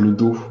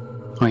Perledo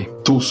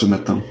tôt ce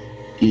matin.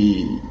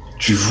 Et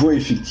tu vois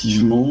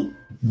effectivement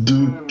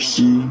 2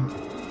 pieds,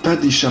 pas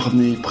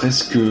décharnés,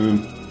 presque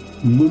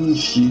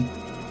momifiés.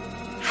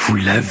 Vous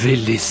l'avez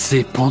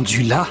laissée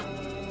pendue là ?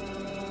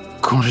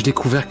 Quand j'ai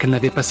découvert qu'elle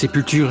n'avait pas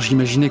sépulture,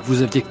 j'imaginais que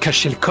vous aviez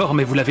caché le corps,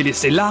 mais vous l'avez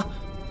laissée là ?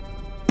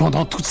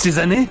 Pendant toutes ces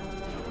années ?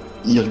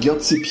 Il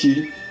regarde ses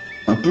pieds,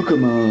 un peu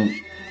comme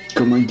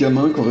un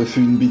gamin qui aurait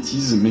fait une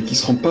bêtise, mais qui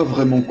se rend pas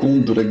vraiment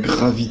compte de la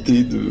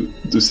gravité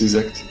de ses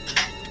actes.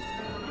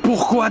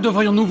 Pourquoi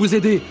devrions-nous vous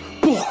aider ?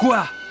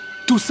 Pourquoi ?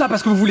 Tout ça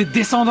parce que vous voulez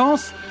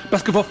descendance ?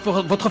 Parce que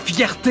votre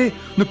fierté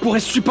ne pourrait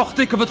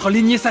supporter que votre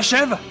lignée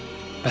s'achève ?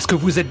 Parce que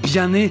vous êtes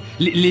bien nés,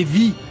 les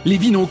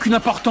vies n'ont aucune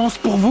importance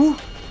pour vous ?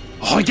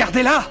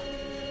 Regardez-la !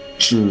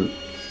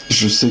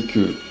 Je sais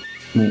que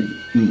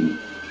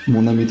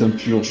mon âme est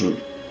impure,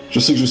 je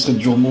sais que je serai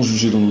durement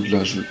jugé dans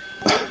l'au-delà,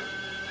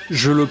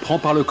 Je le prends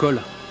par le col.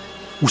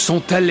 Où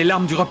sont-elles les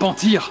larmes du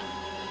repentir ?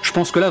 Je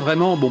pense que là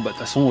vraiment, de toute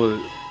façon,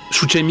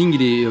 Shu Chengming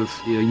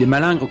il est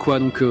malingre quoi,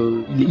 donc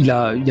il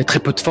a très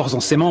peu de force dans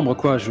ses membres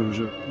quoi.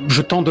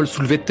 Je tente de le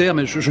soulever de terre,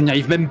 mais je n'y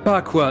arrive même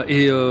pas quoi.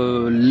 Et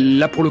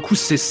là pour le coup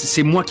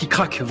c'est moi qui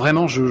craque.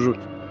 Vraiment,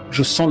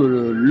 je sens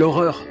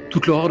l'horreur,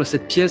 toute l'horreur de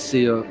cette pièce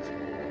et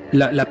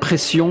la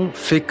pression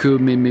fait que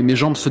mes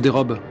jambes se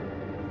dérobent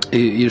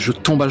et je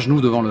tombe à genoux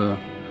devant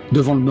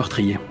le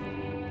meurtrier.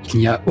 Il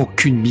n'y a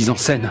aucune mise en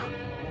scène.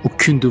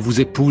 Aucune de vos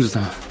épouses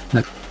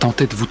n'a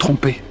tenté de vous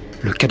tromper.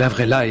 Le cadavre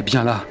est là et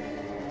bien là.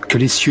 Que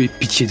les cieux aient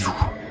pitié de vous.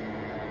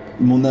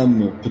 Mon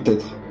âme,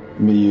 peut-être.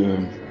 Mais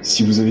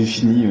si vous avez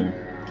fini,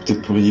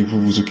 peut-être pourriez-vous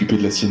vous occuper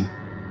de la sienne.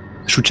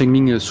 Shu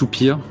Chengming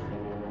soupire,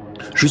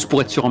 juste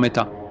pour être sûr en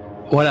méta.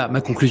 Voilà,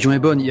 ma conclusion est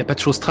bonne. Il n'y a pas de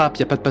chose trappe, il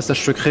n'y a pas de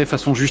passage secret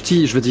façon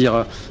Justi. Je veux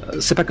dire,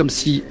 c'est pas comme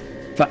si...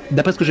 Enfin,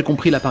 d'après ce que j'ai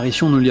compris,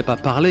 l'apparition ne lui a pas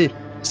parlé.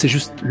 C'est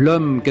juste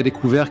l'homme qui a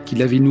découvert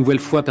qu'il avait une nouvelle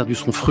fois perdu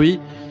son fruit.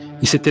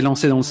 Il s'était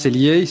lancé dans le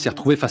cellier, il s'est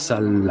retrouvé face à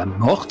la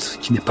morte,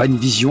 qui n'est pas une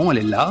vision, elle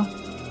est là.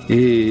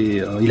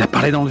 Et il a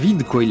parlé dans le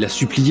vide, quoi. Il a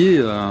supplié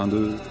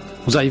de...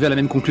 Vous arrivez à la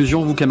même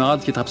conclusion, vous,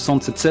 camarades, qui êtes absents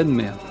de cette scène,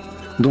 mais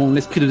dont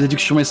l'esprit de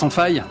déduction est sans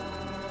faille.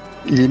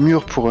 Il est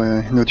mûr pour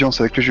une audience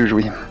avec le juge,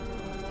 oui.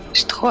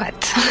 J'ai trop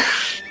hâte.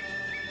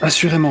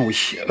 Assurément,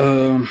 oui.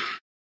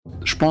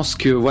 Je pense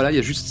que, voilà, il y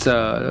a juste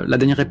la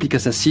dernière réplique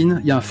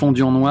assassine. Il y a un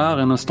fondu en noir,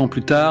 et un instant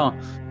plus tard,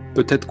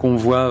 peut-être qu'on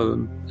voit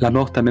la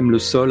morte à même le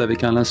sol,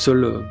 avec un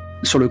linceul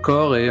sur le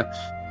corps, et...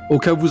 Au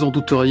cas où vous en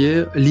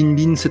douteriez,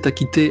 Linbin s'est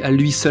acquitté à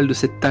lui seul de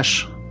cette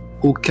tâche.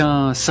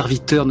 Aucun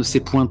serviteur ne s'est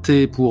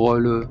pointé pour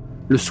le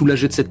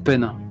soulager de cette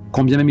peine,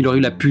 quand bien même il aurait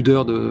eu la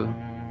pudeur de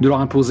leur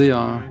imposer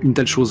une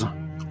telle chose.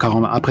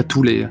 Car après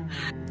tout, les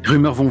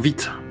rumeurs vont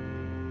vite.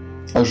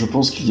 Ah, je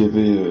pense qu'il y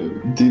avait,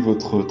 dès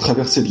votre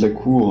traversée de la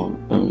cour,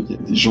 il y a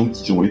des gens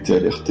qui ont été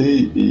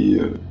alertés,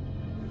 et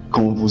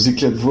quand vos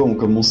éclats de voix ont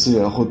commencé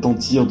à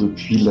retentir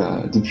depuis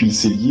le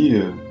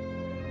cellier...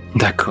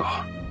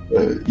 D'accord.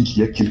 Il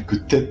y a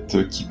quelques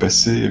têtes qui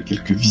passaient,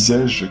 quelques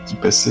visages qui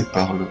passaient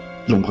par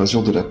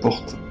l'embrasure de la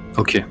porte.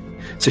 Ok,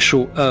 c'est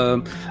chaud.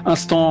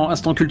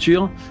 Instant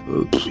culture,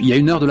 il y a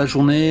une heure de la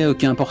journée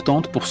qui est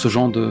importante pour ce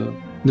genre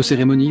de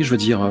cérémonie. Je veux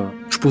dire,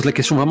 je pose la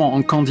question vraiment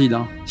en candide.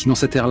 Hein. Sinon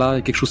cette ère-là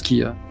est quelque chose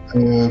qui...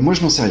 Moi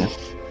je n'en sais rien.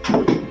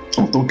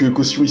 En tant que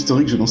caution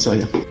historique, je n'en sais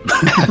rien.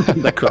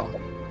 D'accord.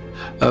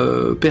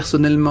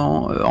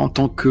 Personnellement, en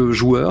tant que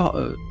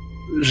joueur,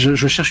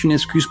 je cherche une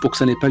excuse pour que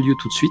ça n'ait pas lieu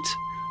tout de suite.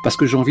 Parce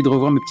que j'ai envie de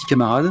revoir mes petits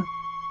camarades.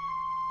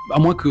 À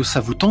moins que ça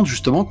vous tente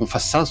justement qu'on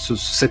fasse ça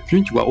cette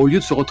nuit, tu vois, au lieu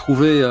de se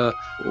retrouver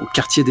au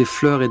quartier des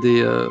fleurs et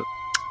des...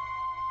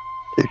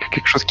 Il y a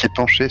quelque chose qui est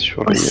penché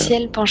sur le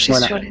ciel penché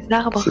sur les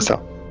arbres. C'est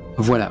ça.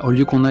 Voilà, au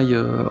lieu qu'on aille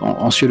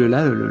en ciel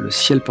là, le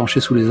ciel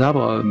penché sous les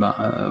arbres,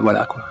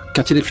 voilà quoi.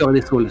 Quartier des fleurs et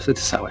des saules, c'était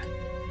ça, ouais.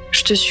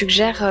 Je te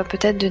suggère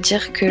peut-être de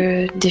dire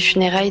que des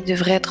funérailles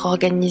devraient être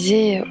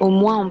organisées au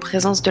moins en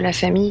présence de la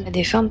famille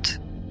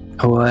défunte.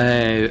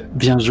 Ouais,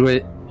 bien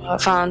joué.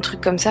 Enfin, un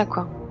truc comme ça,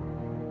 quoi.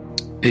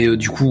 Et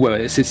du coup,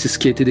 ouais, c'est ce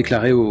qui a été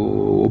déclaré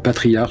au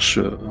patriarche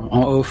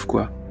en off,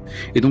 quoi.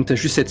 Et donc, t'as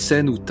juste cette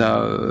scène où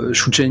t'as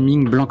Shu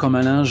Chengming, blanc comme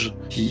un linge,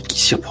 qui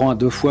s'y reprend à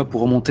 2 fois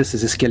pour remonter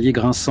ses escaliers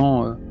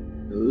grinçants,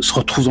 se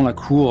retrouve dans la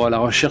cour à la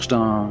recherche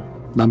d'un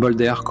bol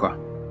d'air, quoi.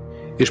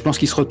 Et je pense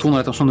qu'il se retourne à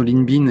l'attention de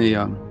Linbin et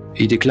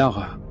il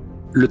déclare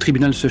 « Le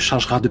tribunal se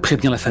chargera de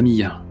prévenir la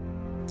famille,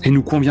 et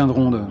nous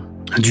conviendrons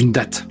d'une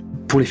date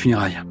pour les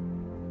funérailles. »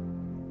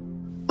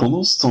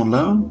 Pendant ce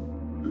temps-là,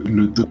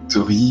 le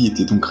Dr. Yi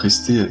était donc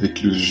resté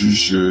avec le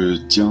juge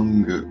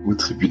Jiang au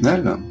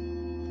tribunal,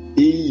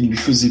 et il lui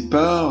faisait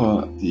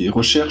part des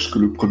recherches que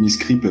le premier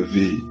scribe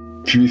avait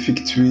pu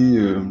effectuer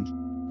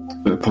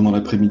pendant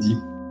l'après-midi.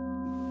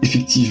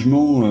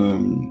 Effectivement,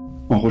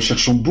 en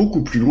recherchant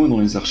beaucoup plus loin dans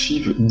les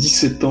archives,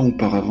 17 ans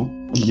auparavant,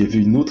 il y avait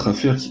une autre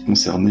affaire qui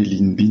concernait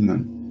Lin Bin,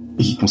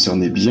 et qui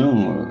concernait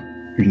bien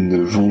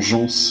une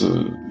vengeance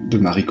de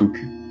Marikoku.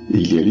 Et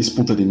il est allé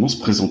spontanément se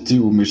présenter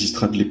au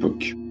magistrat de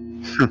l'époque.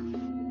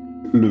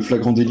 Le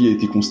flagrant délit a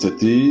été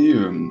constaté,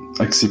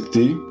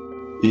 accepté,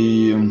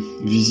 et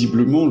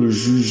visiblement le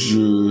juge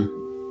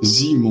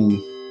Zi, mon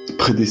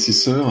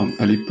prédécesseur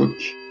à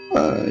l'époque,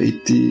 a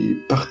été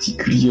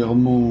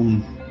particulièrement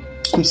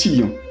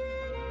conciliant.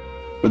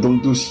 Dans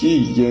le dossier,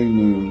 il y a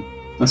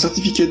un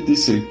certificat de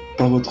décès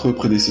par votre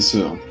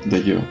prédécesseur,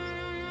 d'ailleurs,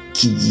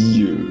 qui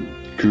dit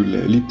que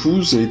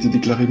l'épouse a été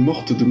déclarée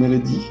morte de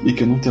maladie et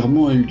qu'un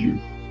enterrement a eu lieu.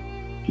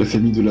 La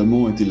famille de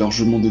l'amant a été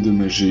largement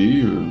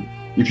dédommagée,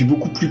 et puis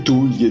beaucoup plus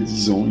tôt, il y a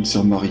 10 ans, il s'est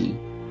remarié.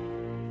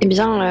 Eh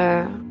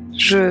bien,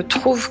 je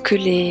trouve que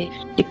les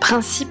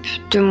principes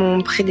de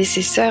mon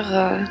prédécesseur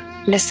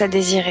laissent à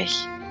désirer.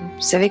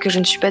 Vous savez que je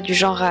ne suis pas du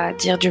genre à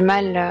dire du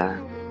mal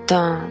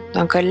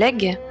d'un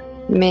collègue,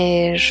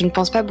 mais je ne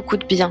pense pas beaucoup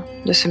de bien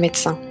de ce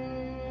médecin.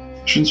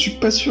 Je ne suis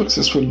pas sûr que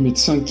ce soit le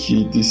médecin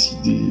qui ait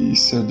décidé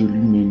ça de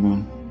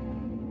lui-même.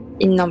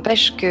 Il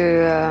n'empêche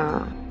que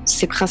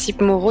ses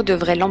principes moraux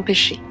devraient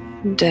l'empêcher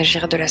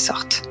d'agir de la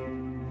sorte.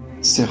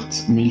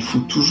 Certes, mais il faut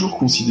toujours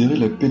considérer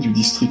la paix du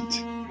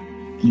district.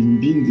 Lin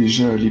Bin,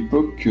 déjà à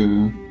l'époque,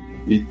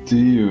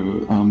 était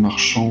un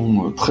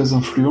marchand très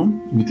influent.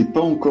 Il n'était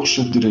pas encore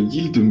chef de la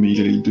guilde, mais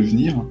il allait le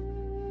devenir.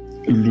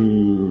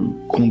 Le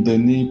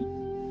condamner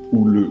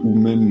ou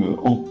même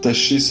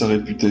entacher sa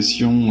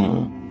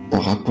réputation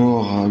par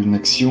rapport à une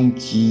action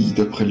qui,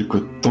 d'après le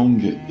code Tang,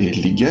 est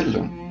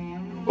légale,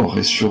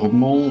 aurait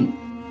sûrement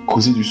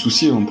causé du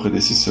souci à mon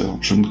prédécesseur.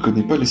 Je ne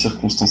connais pas les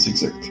circonstances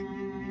exactes.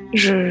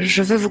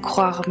 Je veux vous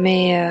croire,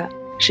 mais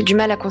j'ai du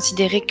mal à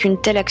considérer qu'une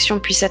telle action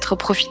puisse être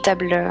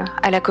profitable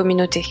à la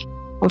communauté.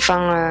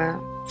 Enfin,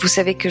 vous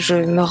savez que je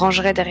me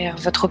rangerai derrière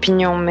votre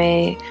opinion,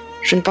 mais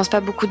je ne pense pas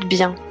beaucoup de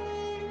bien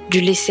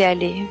du laisser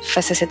aller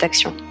face à cette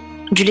action.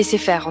 Du laisser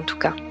faire, en tout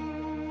cas.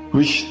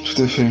 Oui,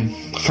 tout à fait.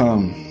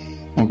 Enfin,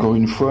 encore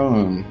une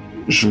fois,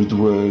 je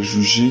dois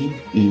juger,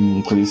 et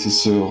mon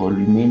prédécesseur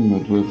lui-même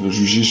doit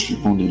juger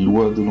suivant les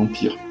lois de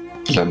l'Empire.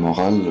 La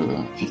morale,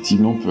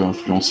 effectivement, peut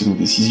influencer nos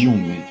décisions,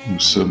 mais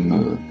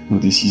nos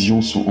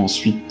décisions sont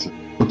ensuite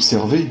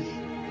observées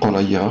par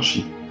la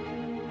hiérarchie.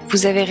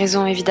 Vous avez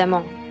raison,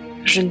 évidemment.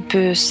 Je ne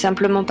peux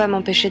simplement pas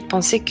m'empêcher de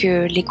penser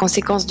que les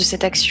conséquences de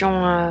cette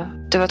action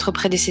de votre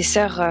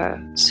prédécesseur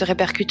se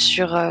répercutent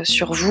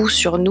sur vous,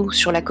 sur nous,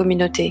 sur la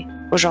communauté,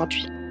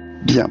 aujourd'hui.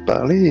 Bien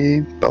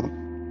parlé, pardon.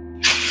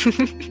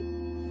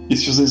 Et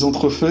sur ces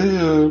entrefaits,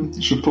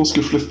 je pense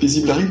que Fluff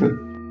Paisible arrive.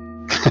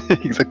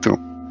 Exactement.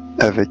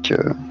 Avec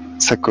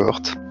sa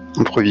cohorte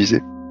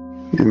improvisée.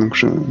 Et donc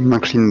je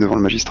m'incline devant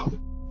le magistrat.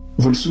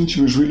 Volsung,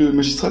 tu veux jouer le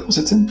magistrat pour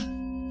cette scène ?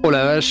 Oh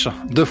la vache,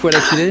 2 fois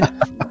l'affilée.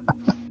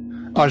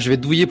 Ah, je vais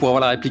te douiller pour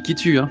avoir la réplique qui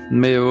tue, hein.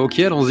 Mais ok,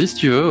 allons-y si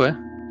tu veux, ouais.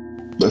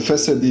 Bah,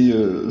 face à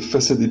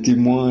des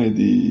témoins et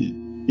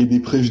des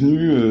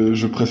prévenus,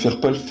 je préfère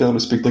pas faire le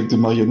spectacle de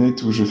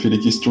marionnettes où je fais les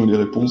questions et les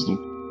réponses, donc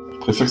je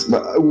préfère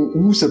que...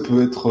 ou ça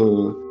peut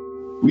être...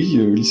 Oui,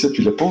 Lisa,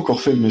 tu l'as pas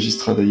encore fait le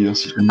magistrat d'ailleurs,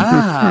 si je me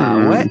Ah,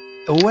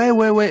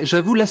 ouais,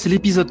 j'avoue, là c'est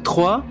l'épisode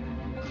 3.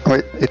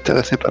 Ouais,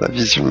 intéressé par la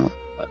vision.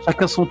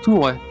 Chacun son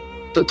tour, ouais.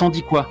 T'en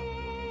dis quoi ?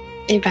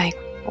 Eh ben,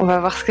 on va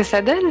voir ce que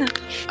ça donne.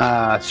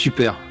 Ah,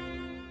 super.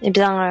 Eh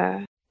bien,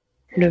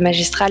 le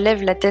magistrat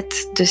lève la tête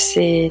de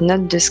ses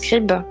notes de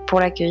scribe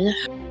pour l'accueillir.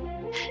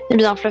 Eh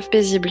bien, Fluff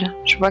Paisible,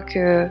 je vois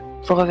que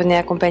vous revenez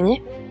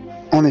accompagné.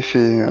 En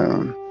effet,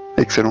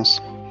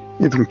 Excellence.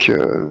 Et donc,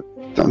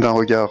 d'un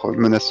regard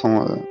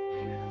menaçant,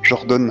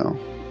 j'ordonne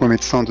au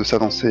médecin de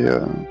s'avancer,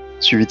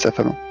 suivi de sa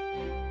femme.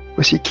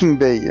 Voici King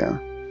Bei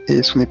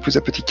et son épouse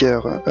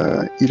apothicaire.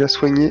 Il a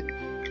soigné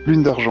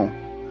Lune d'Argent,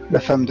 la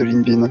femme de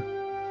Lin Bin.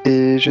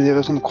 Et j'ai des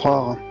raisons de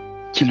croire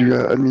qu'il lui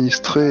a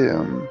administré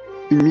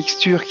une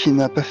mixture qui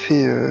n'a pas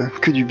fait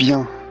que du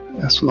bien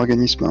à son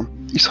organisme.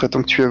 Il serait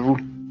temps que tu avoues,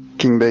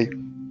 King Bei.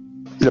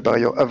 Il a par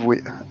ailleurs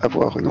avoué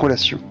avoir une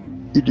relation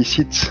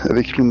illicite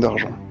avec Lune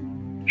d'Argent.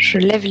 Je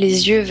lève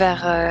les yeux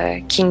vers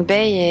King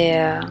Bei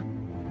et...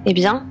 Eh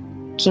bien,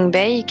 King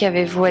Bei,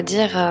 qu'avez-vous à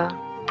dire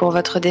pour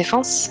votre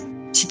défense,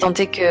 si tant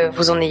est que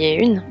vous en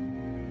ayez une ?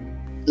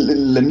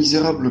 La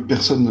misérable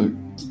personne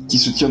qui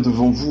se tient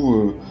devant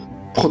vous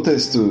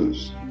proteste.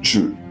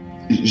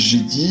 J'ai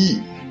dit...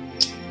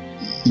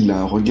 Il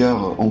a un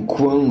regard en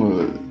coin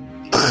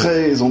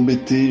très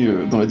embêté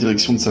dans la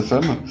direction de sa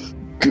femme,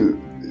 que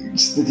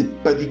ce n'était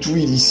pas du tout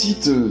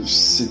illicite,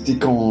 c'était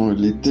quand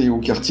elle était au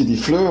quartier des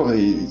Fleurs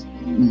et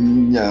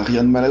il n'y a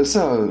rien de mal à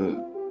ça.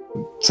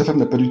 Sa femme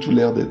n'a pas du tout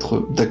l'air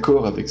d'être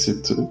d'accord avec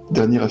cette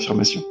dernière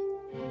affirmation.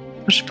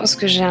 Je pense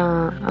que j'ai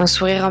un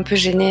sourire un peu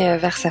gêné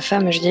vers sa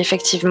femme. Je dis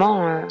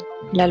effectivement,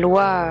 la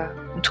loi,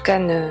 en tout cas,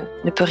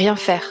 ne peut rien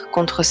faire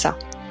contre ça.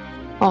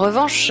 En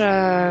revanche,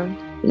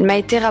 il m'a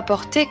été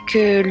rapporté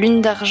que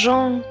Lune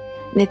d'Argent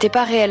n'était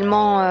pas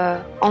réellement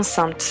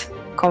enceinte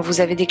quand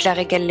vous avez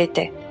déclaré qu'elle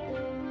l'était.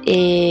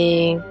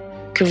 Et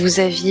que vous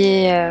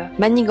aviez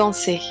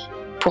manigancé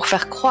pour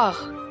faire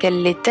croire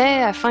qu'elle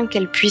l'était afin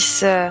qu'elle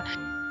puisse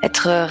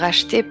être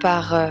rachetée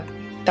par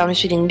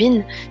Monsieur Lin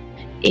Bin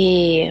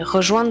et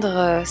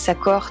rejoindre sa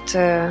cohorte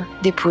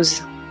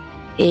d'épouses.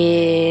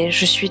 Et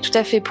je suis tout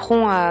à fait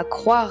prompt à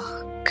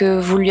croire que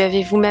vous lui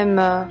avez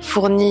vous-même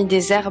fourni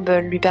des herbes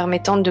lui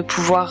permettant de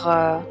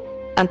pouvoir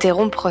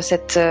interrompre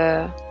cette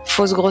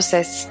fausse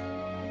grossesse.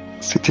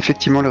 C'est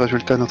effectivement le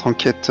résultat de notre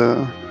enquête,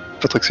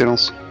 Votre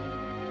Excellence.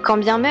 Quand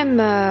bien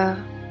même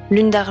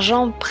Lune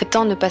d'Argent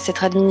prétend ne pas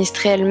s'être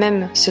administrée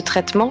elle-même ce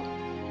traitement,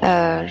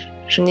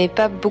 je n'ai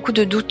pas beaucoup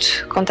de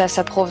doutes quant à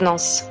sa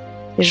provenance.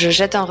 Je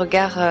jette un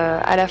regard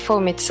à la fois au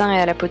médecin et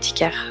à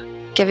l'apothicaire.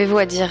 Qu'avez-vous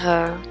à dire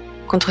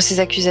contre ces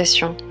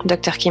accusations,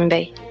 Dr.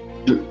 Kimbay?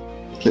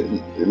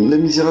 La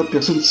misérable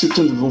personne qui se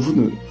tient devant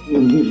vous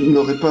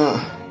n'aurait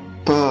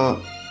pas...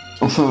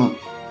 Enfin...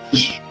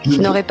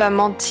 N'aurait pas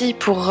menti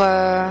pour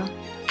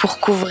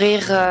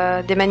couvrir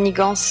des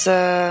manigances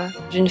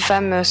d'une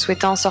femme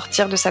souhaitant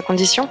sortir de sa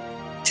condition?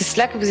 C'est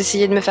cela que vous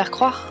essayez de me faire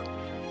croire?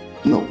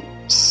 Non,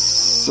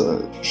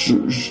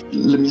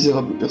 la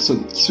misérable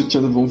personne qui se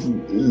tient devant vous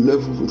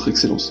l'avoue, Votre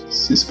Excellence.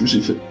 C'est ce que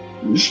j'ai fait.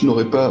 Je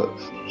n'aurais pas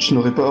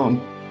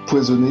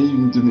empoisonné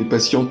une de mes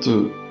patientes,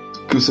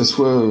 que ça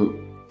soit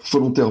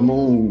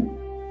volontairement ou...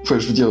 Enfin,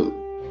 je veux dire,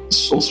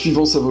 en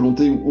suivant sa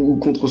volonté ou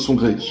contre son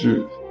gré.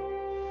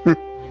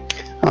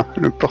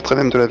 Le portrait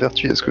même de la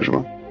vertu, est-ce que je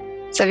vois?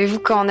 Savez-vous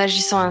qu'en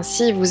agissant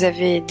ainsi, vous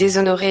avez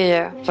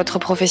déshonoré votre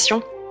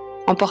profession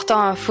en portant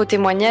un faux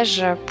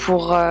témoignage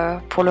pour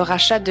le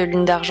rachat de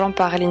Lune d'Argent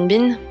par Lin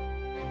Bin?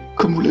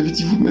 Comme vous l'avez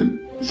dit vous-même,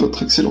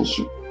 Votre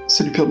Excellence,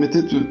 ça lui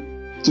permettait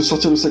de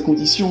sortir de sa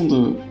condition,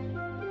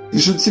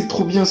 Je ne sais que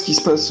trop bien ce qui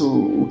se passe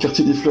au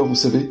quartier des Fleurs, vous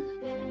savez.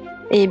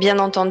 Et bien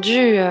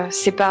entendu,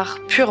 c'est par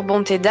pure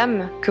bonté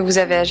d'âme que vous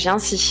avez agi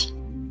ainsi.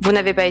 Vous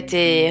n'avez pas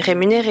été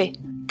rémunéré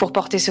pour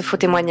porter ce faux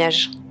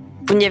témoignage.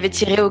 Vous n'y avez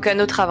tiré aucun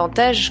autre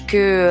avantage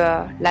que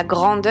la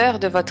grandeur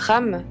de votre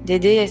âme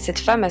d'aider cette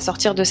femme à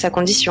sortir de sa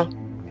condition.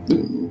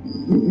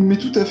 Mais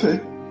tout à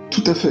fait.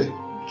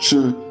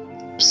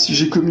 Si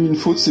j'ai commis une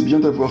faute, c'est bien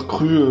d'avoir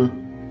cru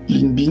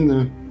Lin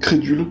Bin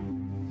crédule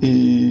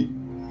et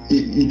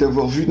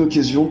d'avoir vu une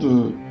occasion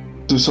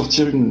de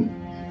sortir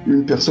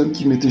une personne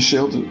qui m'était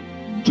chère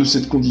de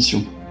cette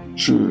condition.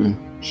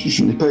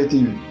 Je n'ai pas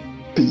été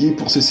payé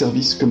pour ces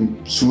services, comme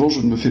souvent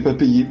je ne me fais pas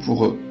payer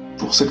pour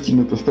celles qui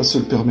ne peuvent pas se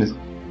le permettre,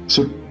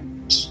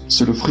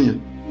 se l'offrir.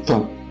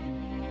 Enfin...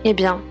 Eh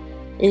bien,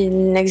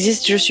 il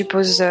n'existe, je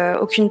suppose,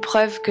 aucune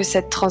preuve que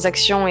cette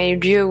transaction ait eu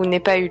lieu ou n'ait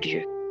pas eu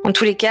lieu. En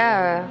tous les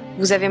cas,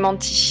 vous avez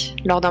menti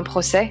lors d'un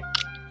procès,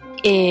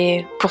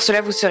 et pour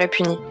cela vous serez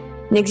puni.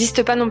 Il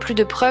n'existe pas non plus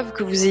de preuve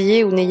que vous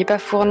ayez ou n'ayez pas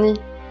fourni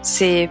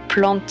ces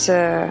plantes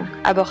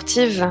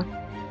abortives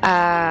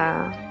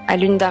à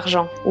Lune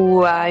d'Argent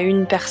ou à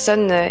une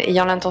personne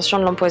ayant l'intention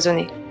de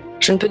l'empoisonner.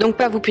 Je ne peux donc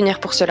pas vous punir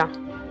pour cela.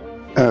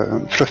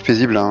 Fleuve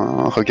Paisible a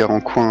un regard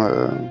en coin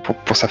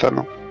pour sa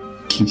femme.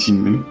 Qui me signe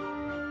même.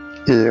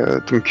 Et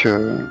donc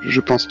je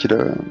pense qu'il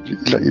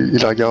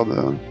la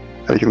regarde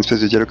avec une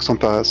espèce de dialogue sans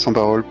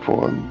parole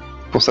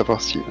pour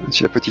savoir si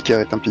l'apothicaire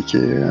est impliqué,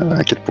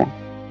 à quel point.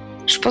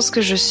 Je pense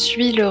que je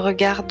suis le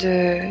regard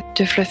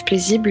de Fleuve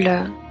Paisible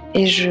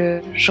et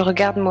je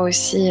regarde moi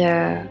aussi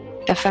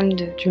la femme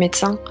du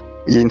médecin.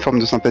 Il y a une forme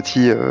de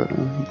sympathie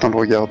dans le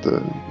regard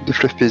de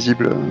Fleuve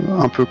Paisible,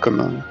 un peu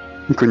comme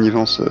une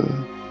connivence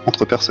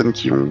entre personnes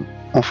qui ont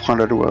enfreint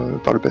la loi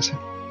par le passé.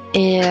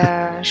 Et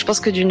je pense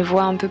que d'une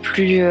voix un peu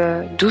plus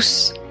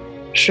douce,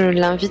 je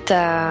l'invite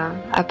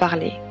à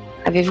parler.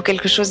 Avez-vous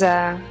quelque chose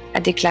à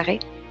déclarer?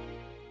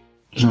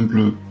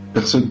 L'humble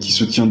personne qui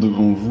se tient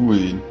devant vous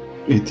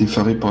est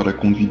effarée par la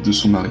conduite de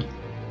son mari.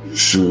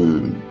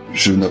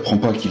 Je n'apprends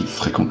pas qu'il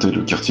fréquentait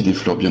le quartier des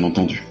Fleurs, bien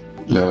entendu.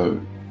 Là,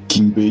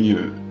 Kimbay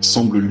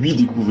semble lui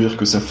découvrir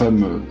que sa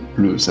femme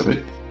le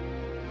savait.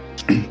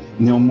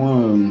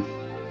 Néanmoins,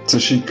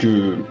 sachez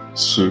que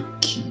ce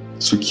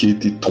qui a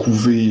été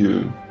trouvé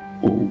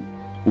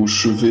au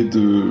chevet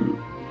de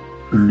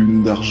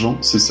Lune d'Argent,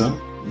 c'est ça?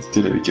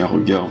 Dit-elle avec un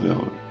regard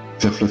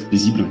vers Fleuve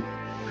Paisible.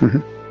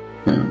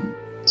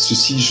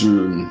 Ceci,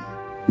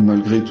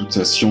 malgré toute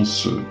sa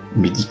science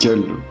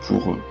médicale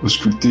pour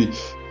ausculter,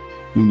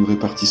 nous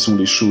répartissons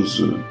les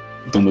choses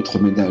dans notre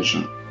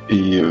ménage.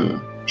 Et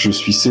je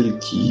suis celle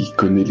qui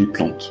connaît les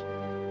plantes.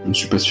 Je ne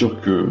suis pas sûr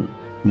que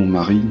mon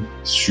mari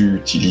sut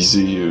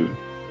utiliser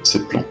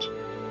cette plante.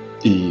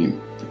 Et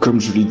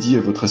comme je l'ai dit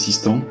à votre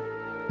assistant,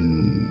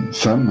 une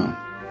femme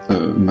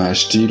m'a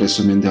acheté la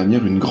semaine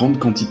dernière une grande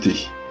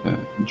quantité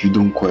du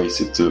dongquai,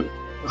 cette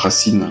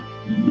racine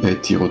qui a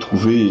été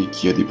retrouvée et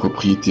qui a des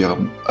propriétés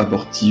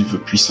abortives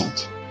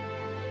puissantes.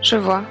 Je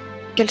vois.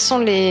 Quelles sont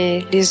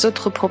les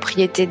autres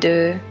propriétés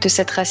de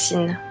cette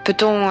racine?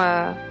 Peut-on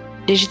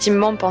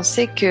légitimement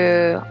penser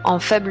que, en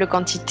faible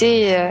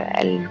quantité,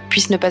 elle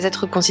puisse ne pas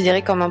être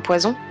considérée comme un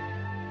poison?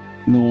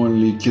 Non,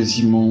 elle est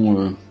quasiment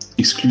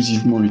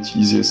exclusivement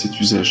utilisée à cet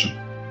usage.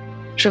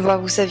 Je vois,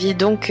 vous saviez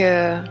donc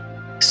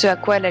ce à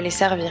quoi elle allait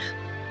servir.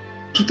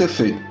 Tout à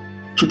fait.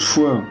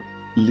 Toutefois,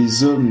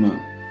 les hommes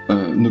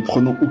ne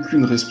prenant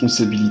aucune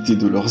responsabilité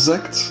de leurs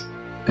actes,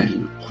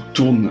 elle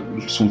retourne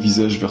son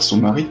visage vers son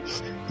mari,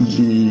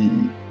 il est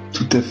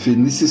tout à fait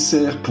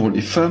nécessaire pour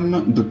les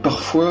femmes de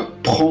parfois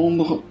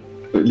prendre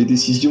les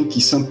décisions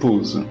qui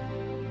s'imposent.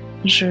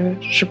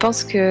 Je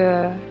pense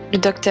que le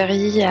docteur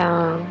Y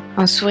a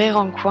un sourire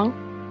en coin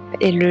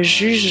et le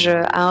juge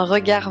a un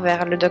regard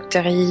vers le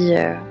docteur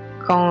Y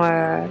quand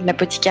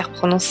l'apothicaire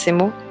prononce ces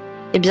mots.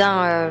 Eh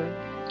bien,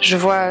 je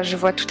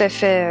vois tout à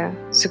fait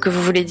ce que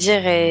vous voulez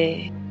dire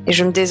et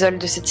je me désole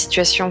de cette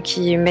situation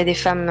qui met des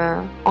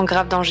femmes en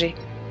grave danger.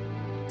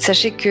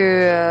 Sachez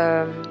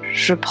que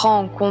je prends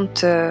en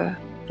compte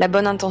la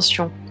bonne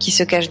intention qui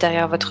se cache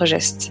derrière votre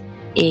geste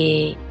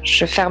et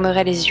je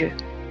fermerai les yeux.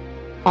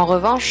 En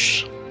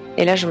revanche,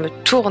 et là je me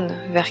tourne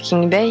vers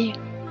King Bay,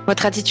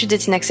 votre attitude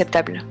est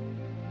inacceptable.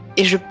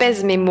 Et je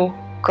pèse mes mots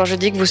quand je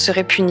dis que vous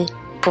serez puni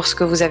pour ce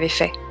que vous avez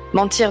fait.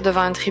 Mentir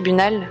devant un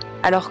tribunal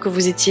alors que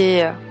vous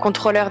étiez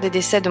contrôleur des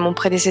décès de mon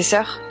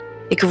prédécesseur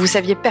et que vous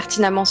saviez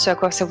pertinemment ce à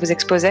quoi ça vous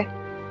exposait,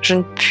 je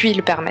ne puis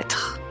le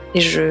permettre.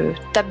 Et je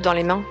tape dans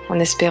les mains en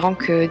espérant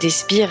que des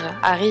sbires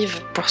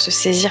arrivent pour se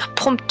saisir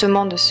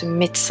promptement de ce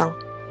médecin.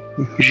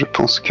 Je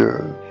pense que,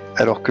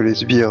 alors que les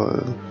sbires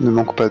ne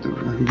manquent pas de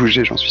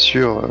bouger, j'en suis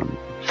sûr,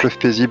 Fluff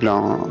Paisible a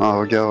un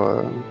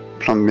regard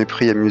plein de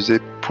mépris amusé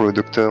pour le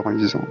docteur en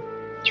lui disant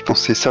 « Tu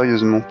pensais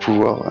sérieusement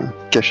pouvoir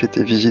cacher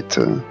tes visites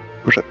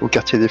au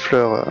quartier des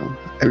fleurs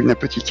à une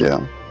apothicaire,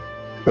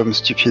 homme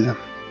stupide.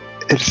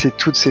 Elle sait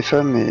toutes ces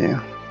femmes et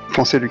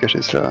penser lui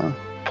cacher cela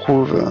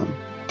prouve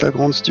ta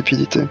grande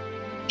stupidité.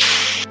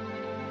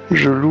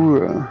 Je loue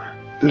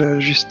la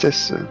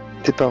justesse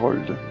des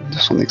paroles de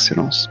son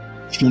excellence. »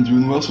 Fondu au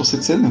noir sur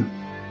cette scène ?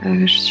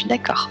 Je suis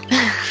d'accord.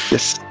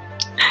 Yes.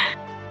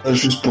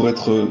 Juste pour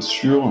être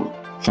sûr,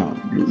 enfin,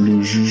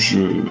 le juge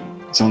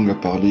Zhang a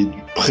parlé du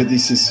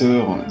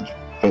prédécesseur,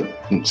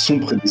 donc son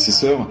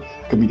prédécesseur,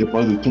 comme il a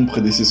parlé de ton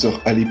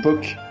prédécesseur à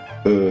l'époque,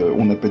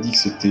 on n'a pas dit que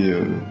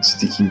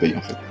c'était King Bay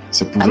en fait.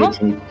 Ça pouvait être,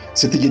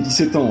 c'était il y a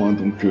 17 ans, hein,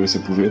 donc ça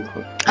pouvait être...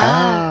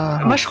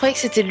 Moi je croyais que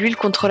c'était lui le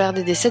contrôleur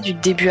des décès du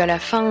début à la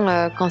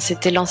fin, quand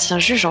c'était l'ancien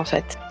juge en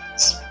fait.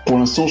 Pour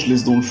l'instant, je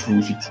laisse dans le flou,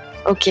 effectivement.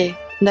 Ok,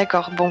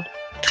 d'accord, bon,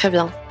 très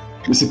bien.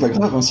 Mais c'est pas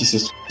grave, hein, si ça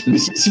se trouve. Mais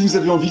si vous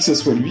avez envie que ça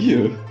soit lui,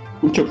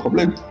 aucun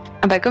problème.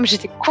 Ah bah comme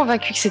j'étais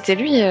convaincue que c'était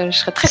lui, je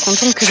serais très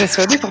contente que ça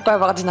soit lui pour pas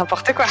avoir dit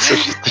n'importe quoi. Ça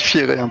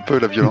justifierait un peu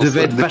la violence. Il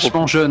devait être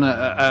vachement jeune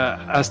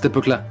à cette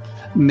époque-là.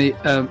 Mais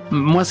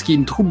moi, ce qui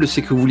me trouble,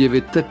 c'est que vous lui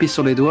avez tapé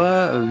sur les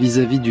doigts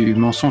vis-à-vis du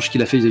mensonge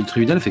qu'il a fait vis-à-vis du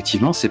tribunal.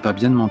 Effectivement, c'est pas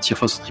bien de mentir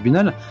face au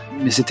tribunal,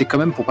 mais c'était quand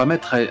même pour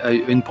permettre à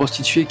une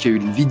prostituée qui a eu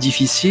une vie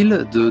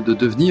difficile de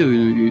devenir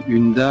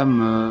une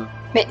dame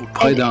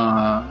auprès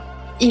d'un...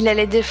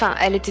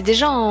 Elle était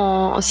déjà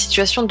en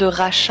situation de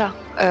rachat.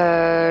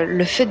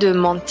 Le fait de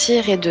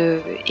mentir et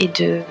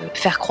de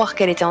faire croire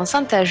qu'elle était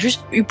enceinte a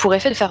juste eu pour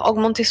effet de faire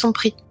augmenter son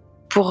prix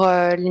pour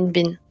Lin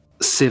Bin.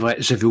 C'est vrai,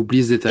 j'avais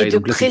oublié ce détail. Et de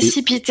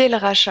précipiter le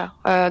rachat.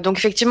 Donc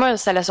effectivement,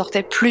 ça la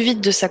sortait plus vite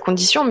de sa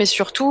condition, mais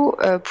surtout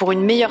pour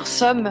une meilleure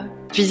somme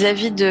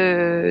vis-à-vis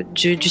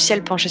du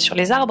ciel penché sur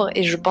les arbres.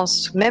 Et je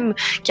pense même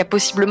qu'il y a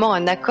possiblement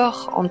un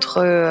accord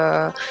entre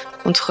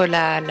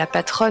la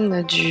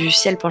patronne du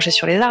ciel penché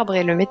sur les arbres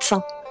et le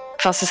médecin.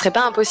 Enfin, ce serait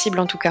pas impossible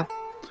en tout cas.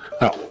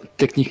 Alors,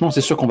 techniquement,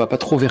 c'est sûr qu'on va pas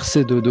trop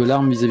verser de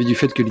larmes vis-à-vis du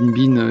fait que Lin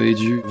Bin ait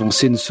dû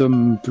avancer une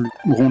somme plus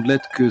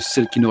rondelette que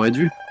celle qu'il n'aurait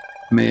dû.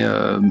 Mais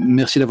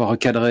merci d'avoir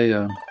recadré.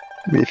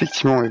 Mais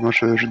effectivement, et moi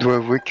je dois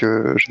avouer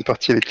que j'étais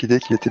parti avec l'idée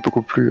qu'il était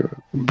beaucoup plus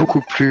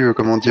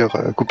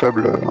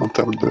coupable en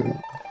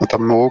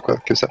termes moraux quoi,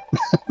 que ça.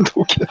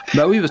 Donc...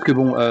 Bah oui, parce que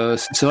bon,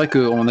 c'est vrai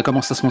qu'on a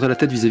commencé à se monter la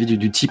tête vis-à-vis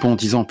du type en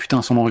disant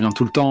putain son nom revient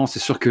tout le temps. C'est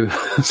sûr que.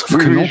 Sauf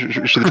oui, que non.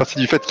 J'étais parti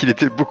du fait qu'il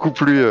était beaucoup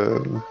plus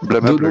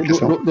blâmable que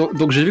ça.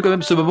 Donc j'ai vu quand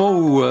même ce moment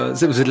où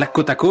vous êtes là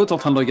côte à côte en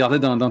train de regarder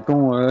d'un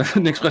ton,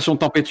 une expression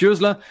tempétueuse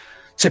là.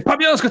 C'est pas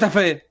bien ce que t'as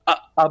fait.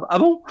 Ah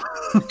bon?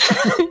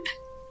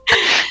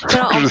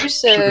 Alors, en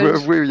plus, je dois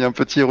avouer, il y a un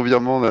petit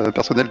revirement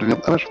personnel de dire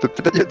ah je t'ai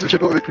peut-être pas dit être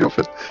violent avec lui en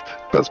fait.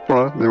 Pas à ce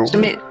point-là, mais bon.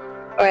 Mais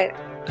ouais.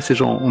 C'est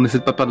genre on essaie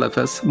de pas perdre la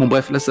face. Bon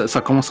bref, là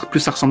ça commence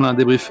plus à ressembler à un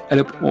débrief.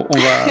 Allez, on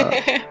va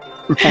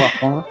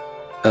reprendre.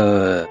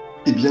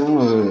 Eh bien,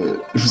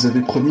 je vous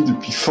avais promis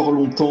depuis fort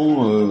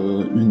longtemps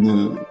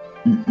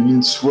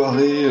une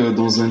soirée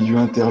dans un lieu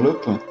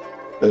interlope.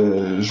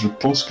 Je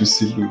pense que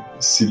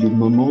c'est le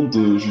moment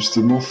de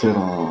justement faire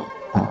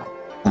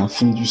un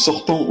fondu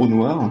sortant au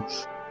noir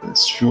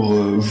sur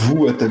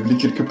vous attablé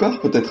quelque part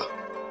peut-être.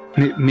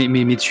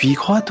 Mais tu y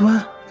crois toi?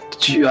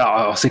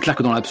 Alors c'est clair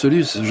que dans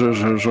l'absolu,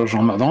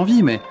 j'en meurs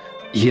d'envie, mais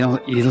il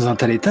est dans un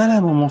tel état là,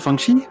 mon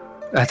Fang-Chi?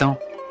 Attends,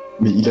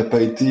 Mais il n'a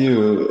pas été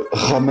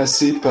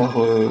ramassé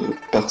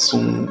par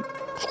son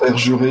frère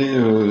juré.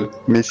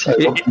 Mais si.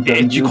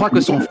 Et tu crois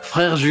que son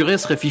frère juré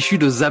serait fichu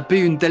de zapper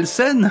une telle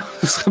scène ?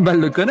 Ce serait mal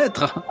le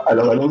connaître.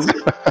 Alors allons-y.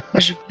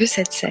 Je veux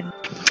cette scène.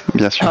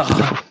 Bien sûr, il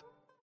le faut.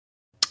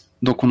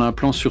 Donc on a un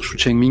plan sur Xu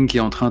Chengming qui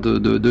est en train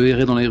de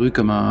errer dans les rues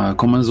comme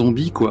un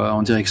zombie, quoi,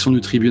 en direction du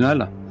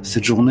tribunal.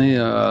 Cette journée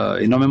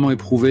énormément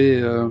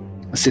éprouvée,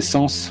 ses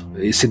sens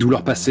et ses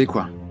douleurs passées,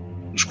 quoi.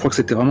 Je crois que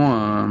c'était vraiment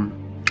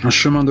un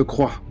chemin de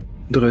croix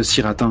de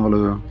réussir à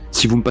atteindre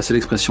si vous me passez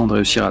l'expression, de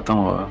réussir à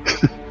atteindre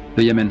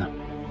le Yémen.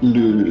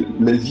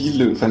 La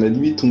ville, la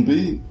nuit est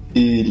tombée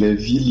et la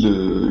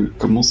ville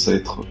commence à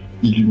être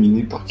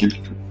illuminée par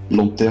quelques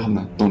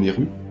lanternes dans les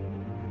rues.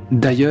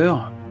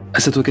 D'ailleurs, à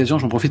cette occasion,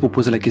 j'en profite pour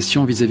poser la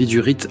question vis-à-vis du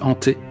rite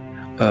hanté.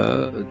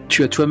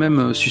 Tu as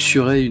toi-même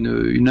susurré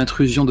une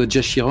intrusion de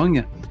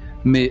Jashirong,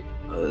 mais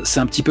c'est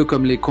un petit peu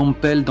comme les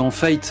compels dans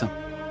Fate.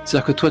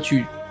 C'est-à-dire que toi,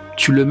 tu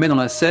le mets dans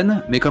la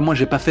scène, mais comme moi,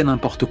 j'ai pas fait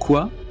n'importe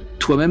quoi,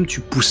 toi-même, tu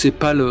poussais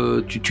pas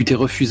tu t'es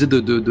refusé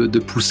de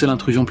pousser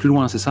l'intrusion plus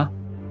loin, c'est ça ?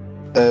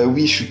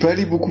 Oui, je suis pas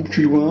allé beaucoup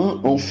plus loin.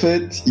 En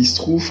fait, il se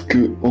trouve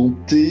que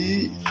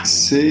hanté,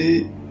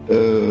 c'est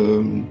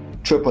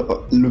tu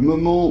vois, le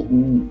moment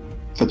où,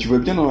 tu vois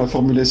bien dans la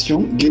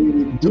formulation,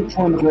 gagner 2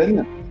 points de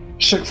reine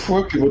chaque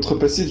fois que votre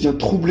passé vient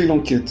troubler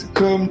l'enquête.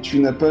 Comme tu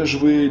n'as pas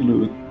joué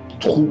le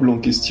trouble en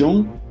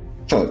question,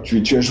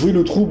 tu as joué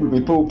le trouble,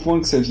 mais pas au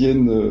point que ça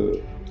vienne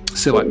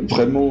c'est vrai.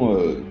 Vraiment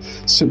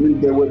semer le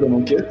dawa dans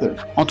l'enquête.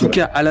 En tout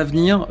cas, à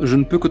l'avenir, je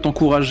ne peux que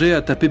t'encourager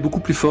à taper beaucoup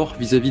plus fort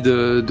vis-à-vis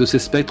de ces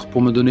spectres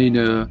pour me donner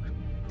une...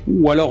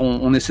 Ou alors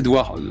on essaie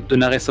de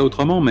narrer ça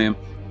autrement, mais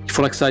il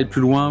faudra que ça aille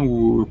plus loin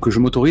ou que je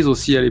m'autorise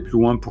aussi à aller plus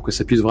loin pour que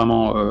ça puisse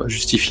vraiment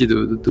justifier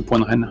de points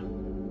de reine.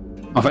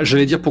 Enfin,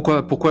 j'allais dire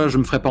pourquoi je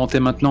me ferais pas hanter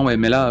maintenant,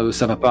 mais là,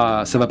 ça va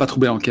pas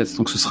troubler l'enquête,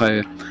 donc ce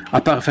serait... À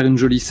part faire une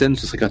jolie scène,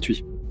 ce serait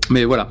gratuit.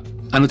 Mais voilà,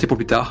 à noter pour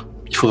plus tard,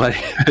 il faudrait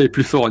aller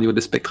plus fort au niveau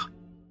des spectres.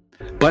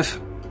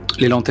 Bref,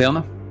 les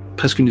lanternes,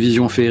 presque une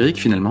vision féerique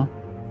finalement.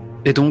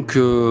 Et donc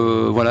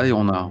voilà, et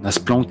on a ce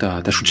plan où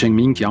t'as Xu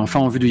Chengming qui est enfin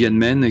en vue du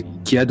Yanmen,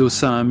 qui est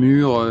adossé à un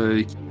mur,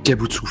 qui est à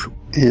bout de souffle.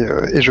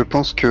 Et je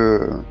pense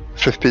que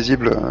Fleuve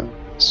Paisible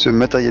se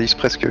matérialise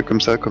presque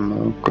comme ça,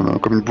 comme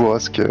une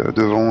bourrasque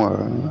devant,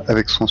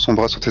 avec son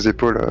bras sur tes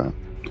épaules.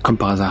 Comme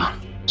par hasard.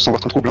 Sans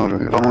voir ton trouble, hein,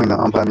 vraiment il a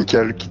un bras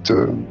amical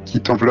qui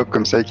t'enveloppe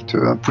comme ça et qui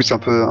te pousse un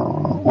peu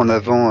en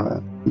avant.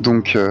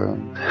 Donc,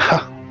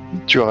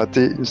 tu as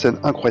raté une scène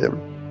incroyable.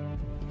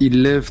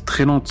 Il lève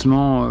très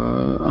lentement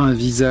un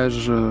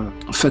visage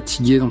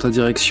fatigué dans ta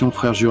direction,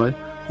 frère juré,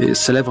 et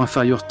sa lèvre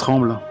inférieure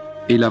tremble,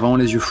 et il a vraiment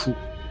les yeux fous.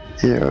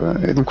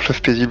 Et donc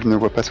Fleuve Paisible ne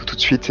voit pas ça tout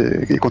de suite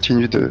et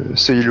continue de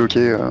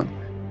soliloquer.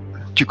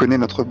 Tu connais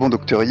notre bon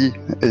docteur Yi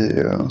et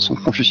son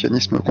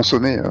confucianisme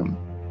consommé.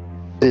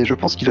 Et je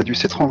pense qu'il a dû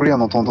s'étrangler en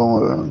entendant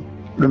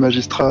le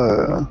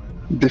magistrat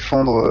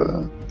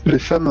défendre les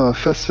femmes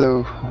face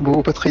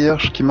aux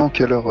patriarches qui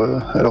manquent à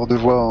leur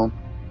devoir.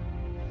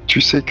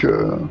 Tu sais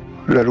que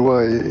la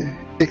loi est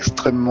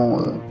extrêmement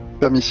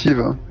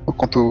permissive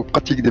quant aux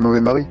pratiques des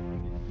mauvais maris.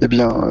 Eh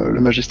bien, le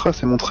magistrat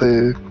s'est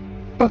montré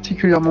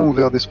particulièrement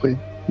ouvert d'esprit,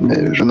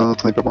 mais je n'en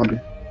entendais pas moins de lui.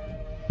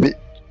 Mais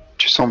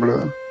tu sembles...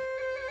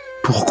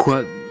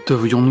 Pourquoi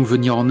devrions-nous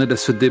venir en aide à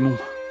ce démon ?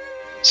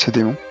 Ce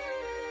démon ?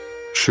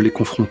 Je l'ai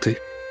confronté,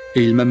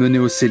 et il m'a mené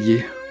au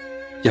cellier.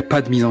 Il n'y a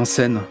pas de mise en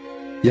scène.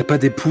 Il n'y a pas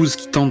d'épouse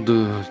qui tente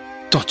de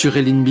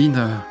torturer Lin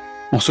Bin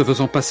en se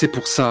faisant passer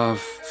pour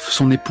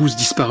son épouse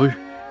disparue.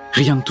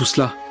 Rien de tout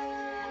cela.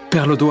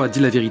 Père Lodo a dit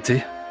la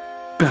vérité.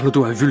 Père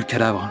Lodo a vu le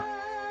cadavre.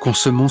 Quand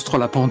ce monstre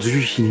l'a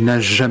pendue, il n'a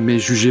jamais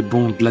jugé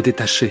bon de la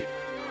détacher.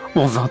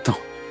 En 20 ans,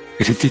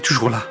 elle était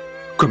toujours là,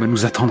 comme à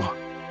nous attendre.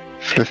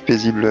 Fleuve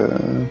Paisible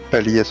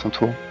pâlit à son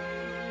tour.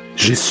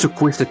 J'ai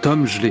secoué cet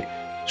homme,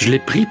 je l'ai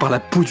pris par la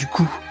peau du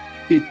cou.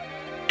 Et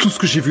tout ce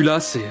que j'ai vu là,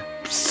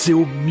 c'est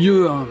au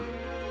mieux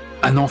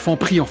un enfant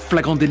pris en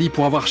flagrant délit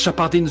pour avoir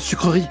chapardé une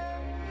sucrerie.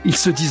 Il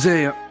se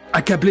disait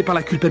accablé par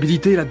la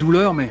culpabilité et la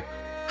douleur, mais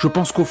je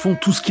pense qu'au fond,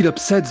 tout ce qui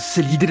l'obsède,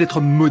 c'est l'idée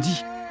d'être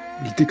maudit.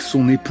 L'idée que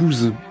son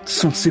épouse,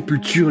 sans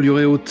sépulture, lui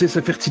aurait ôté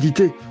sa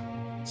fertilité.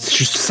 C'est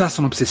juste ça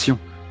son obsession.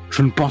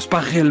 Je ne pense pas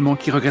réellement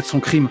qu'il regrette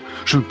son crime.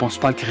 Je ne pense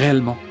pas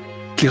réellement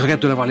qu'il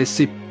regrette de l'avoir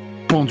laissé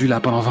pendu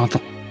là pendant 20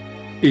 ans.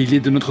 Et il est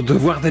de notre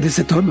devoir d'aider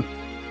cet homme.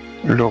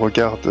 Le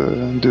regard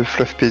de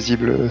Fleuve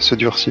Paisible se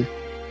durcit.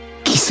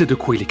 Qui sait de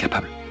quoi il est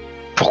capable ?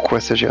 Pourquoi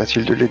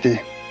s'agirait-il de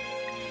l'aider ?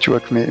 Tu vois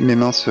que mes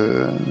mains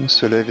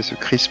se lèvent et se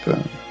crispent.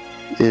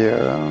 Et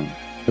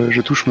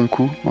je touche mon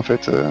cou, en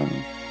fait.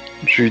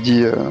 Je lui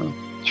dis,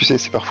 tu sais,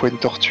 c'est parfois une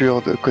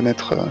torture de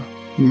connaître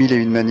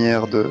 1001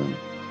 manières de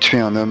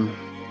tuer un homme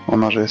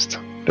en un geste.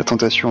 La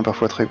tentation est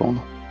parfois très grande.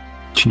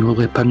 Tu ne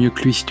vaudrais pas mieux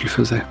que lui si tu le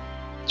faisais.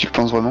 Tu le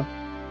penses vraiment ?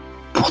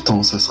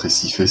 Pourtant, ça serait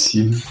si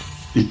facile.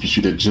 Et puis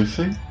tu l'as déjà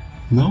fait,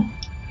 non ?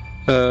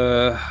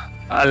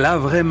 Là,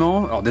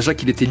 vraiment... Alors déjà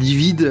qu'il était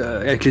livide,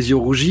 avec les yeux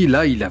rougis,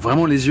 là, il a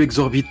vraiment les yeux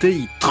exorbités,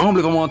 il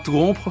tremble vraiment à tout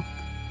rompre.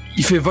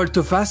 Il fait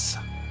volte-face.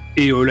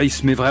 Et là, il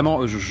se met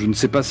vraiment... Je ne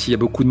sais pas s'il y a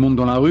beaucoup de monde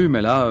dans la rue,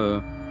 mais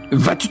là,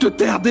 Vas-tu te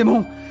taire,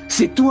 démon?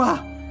 C'est toi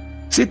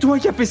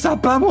qui as fait ça,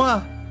 pas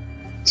moi!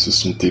 Ce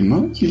sont tes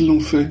mains qui l'ont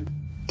fait.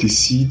 Tes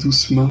si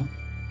douces mains.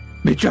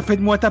 Mais tu as fait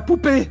de moi ta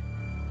poupée!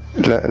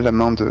 La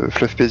main de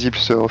Fluff Paisible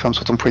se referme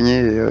sur ton poignet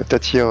et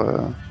t'attire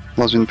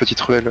dans une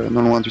petite ruelle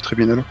non loin du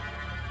tribunal.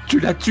 Tu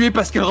l'as tuée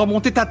parce qu'elle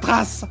remontait ta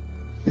trace!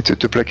 Et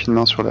te plaque une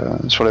main sur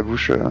la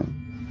bouche,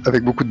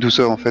 avec beaucoup de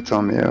douceur en fait,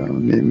 hein,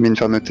 mais une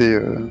fermeté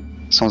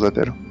sans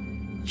appel.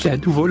 Il est à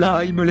nouveau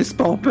là, il me laisse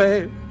pas en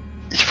paix!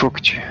 Il faut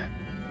que tu...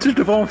 Je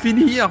devrais en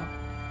finir!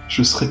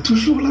 Je serai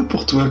toujours là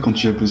pour toi quand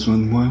tu as besoin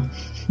de moi.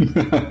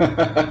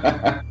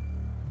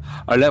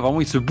 Ah là,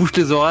 vraiment, il se bouche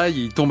les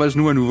oreilles, il tombe à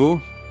genoux à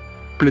nouveau.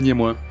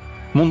 Plaignez-moi.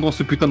 Monte dans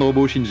ce putain de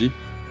robot, Shinji.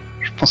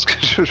 Je pense que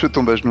je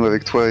tombe à genoux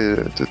avec toi et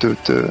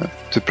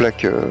te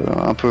plaque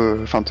un peu,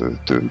 enfin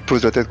te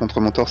pose la tête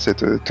contre mon torse et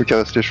te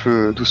caresse les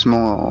cheveux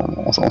doucement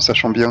en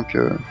sachant bien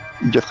que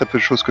il y a très peu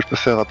de choses que je peux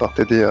faire à part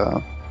t'aider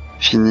à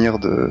finir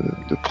de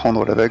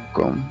prendre la vague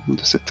quoi,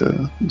 de cette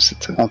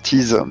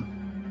hantise.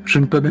 Je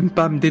ne peux même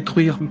pas me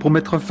détruire pour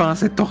mettre fin à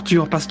cette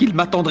torture parce qu'il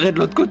m'attendrait de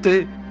l'autre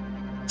côté.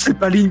 C'est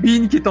pas Lin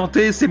Bin qui est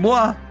tenté, c'est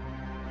moi.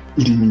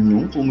 Il est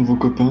mignon, ton nouveau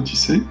copain, tu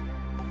sais.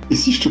 Et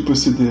si je te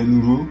possédais à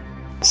nouveau,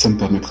 ça me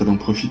permettrait d'en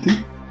profiter.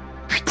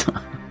 Putain.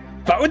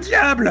 Pas au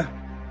diable!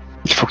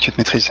 Il faut que tu te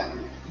maîtrises.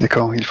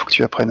 D'accord, il faut que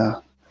tu apprennes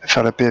à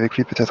faire la paix avec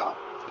lui peut-être.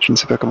 Je ne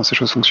sais pas comment ces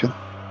choses fonctionnent.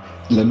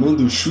 La main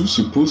de Chou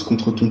se pose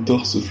contre ton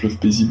torse, Fluff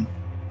Paisible.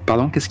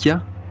 Pardon, qu'est-ce qu'il y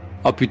a?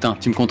 Oh putain,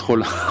 tu me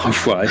contrôles.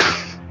 Enfoiré.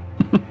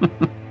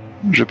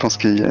 Je pense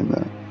qu'il y a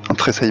un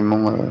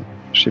tressaillement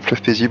chez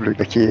Fluff Paisible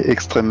qui est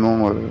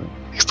extrêmement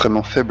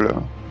faible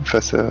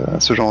face à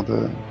ce genre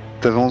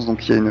d'avance.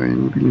 Donc il y a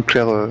une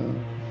claire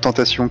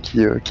tentation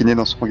qui naît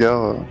dans son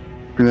regard.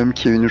 Lui-même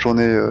qui a une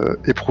journée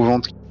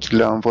éprouvante, qui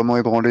l'a vraiment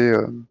ébranlé.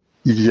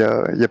 Il y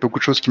a beaucoup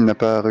de choses qu'il n'a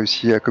pas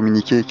réussi à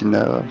communiquer, qu'il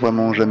n'a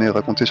vraiment jamais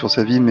raconté sur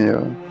sa vie, mais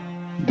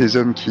des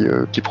hommes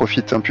qui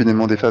profitent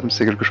impunément des femmes,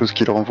 c'est quelque chose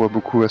qui le renvoie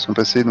beaucoup à son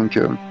passé. Donc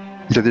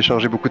il a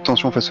déchargé beaucoup de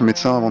tension face au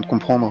médecin avant de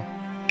comprendre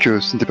que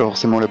ce n'était pas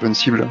forcément la bonne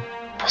cible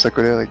pour sa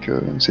colère et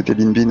que c'était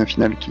Lin Bin au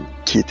final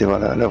qui était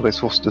voilà, la vraie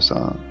source de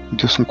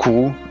son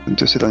courroux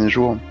de ces derniers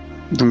jours.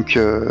 Donc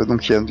il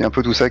y a un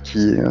peu tout ça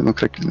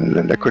donc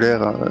la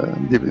colère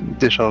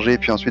déchargée et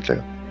puis ensuite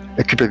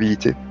la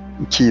culpabilité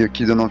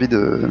qui donne envie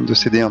de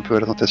céder un peu à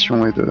la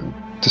tentation et de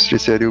se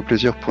laisser aller au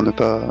plaisir pour ne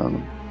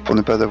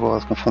pas avoir à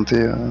se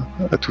confronter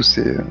à tous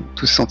ces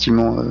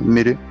sentiments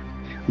mêlés.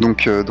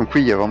 Donc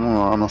oui, il y a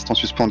vraiment un instant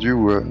suspendu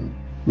où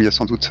il y a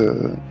sans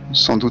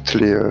doute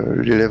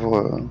les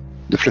lèvres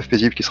de Fluff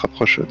Paisible qui se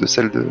rapprochent de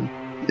celles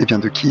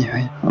de qui,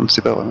 oui, on ne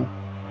sait pas vraiment.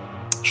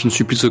 Je ne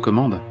suis plus aux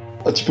commandes.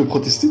 Ah, tu peux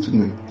protester tout de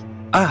même.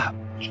 Ah!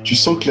 Tu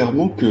sens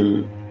clairement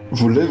que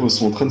vos lèvres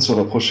sont en train de se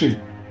rapprocher.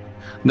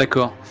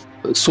 D'accord.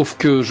 Sauf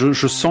que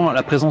je sens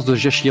la présence de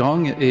Jia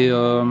Shirang et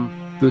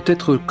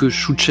peut-être que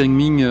Shu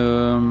Chengming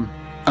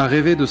a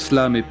rêvé de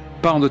cela, mais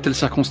pas en de telles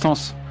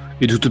circonstances.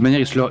 Et de toute manière,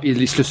 il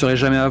se le serait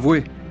jamais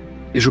avoué.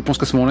 Et je pense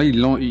qu'à ce moment-là,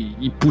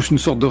 il pousse une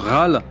sorte de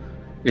râle.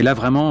 Et là,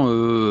 vraiment,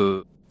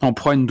 en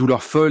proie à une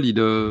douleur folle,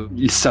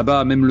 il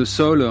s'abat même le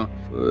sol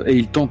et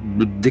il tente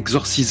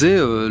d'exorciser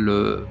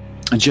le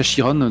Jia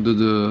Shirang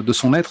de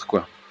son être,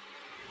 quoi.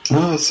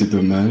 Ah, c'est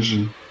dommage.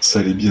 Ça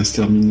allait bien se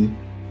terminer.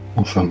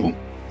 Enfin bon,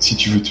 si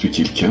tu veux tuer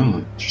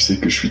quelqu'un, tu sais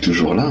que je suis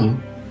toujours là, hein.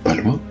 Pas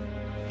loin.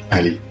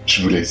 Allez,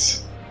 je vous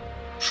laisse.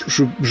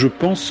 Je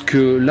pense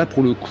que là,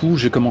 pour le coup,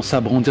 j'ai commencé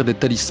à brandir des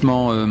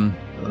talismans,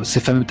 ces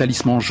fameux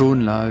talismans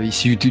jaunes, là,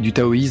 issus du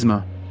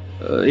taoïsme,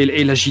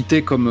 et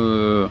l'agiter comme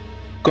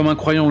un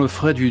croyant le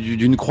ferait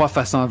d'une croix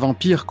face à un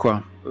vampire,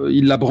 quoi.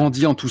 Il l'a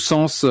brandi en tous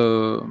sens.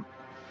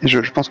 Et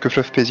je pense que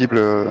Fluff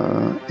Paisible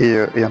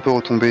est un peu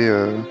retombé.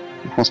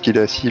 Je pense qu'il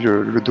est assis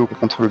le dos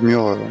contre le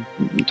mur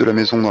de la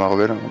maison dans la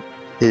ruelle.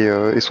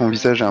 Et son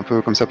visage est un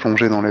peu comme ça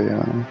plongé dans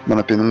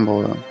la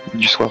pénombre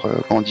du soir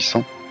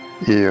grandissant.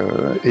 Et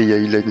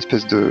il a une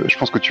espèce de... Je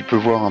pense que tu peux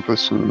voir un peu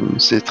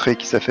ses traits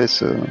qui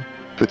s'affaissent,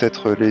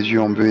 peut-être les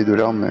yeux embués de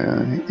larmes,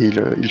 et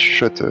il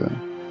chuchote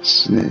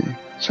ce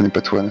n'est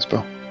pas toi, n'est-ce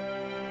pas?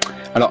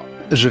 Alors,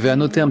 je vais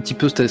annoter un petit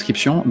peu ta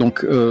description.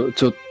 Donc,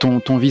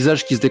 ton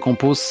visage qui se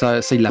décompose, ça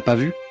il l'a pas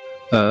vu.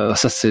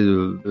 Ça, c'est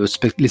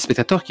les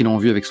spectateurs qui l'ont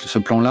vu avec ce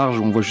plan large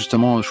où on voit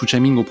justement Shu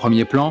Chengming au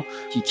premier plan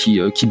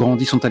qui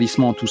brandit son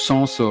talisman en tous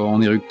sens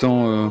en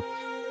éructant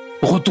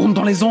retourne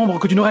dans les ombres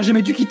que tu n'aurais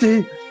jamais dû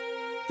quitter.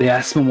 Et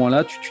à ce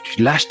moment-là,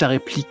 tu lâches ta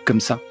réplique comme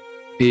ça.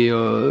 Et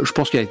je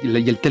pense qu'il y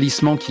a le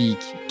talisman qui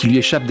lui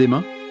échappe des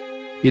mains.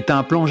 Et t'as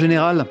un plan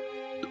général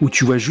où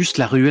tu vois juste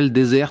la ruelle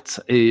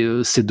déserte et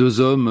ces deux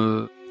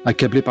hommes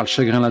accablés par le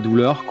chagrin et la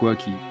douleur, quoi,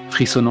 qui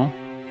frissonnant.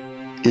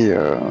 Et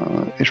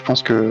je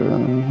pense que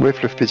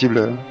Fluff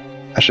Paisible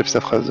achève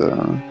sa phrase.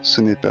 Ce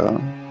n'est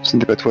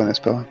pas toi,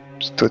 n'est-ce pas?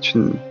 Toi, tu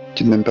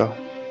ne m'aimes pas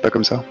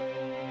comme ça.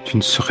 Tu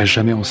ne serais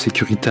jamais en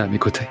sécurité à mes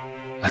côtés.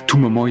 À tout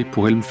moment, il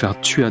pourrait me faire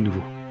tuer à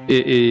nouveau.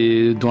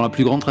 Et dans la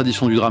plus grande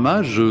tradition du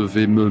drama, je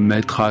vais me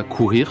mettre à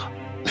courir,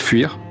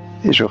 fuir.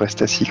 Et je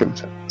reste assis comme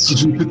ça.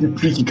 C'est une petite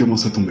pluie qui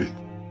commence à tomber.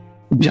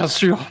 Bien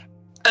sûr.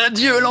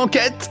 Adieu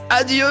l'enquête,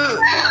 adieu.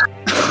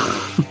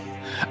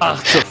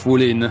 Heart of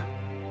Wulin.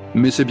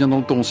 Mais c'est bien dans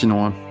le ton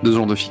sinon, hein, de ce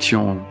genre de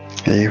fiction.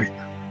 Eh oui.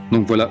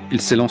 Donc voilà, il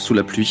s'élance sous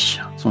la pluie.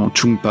 Son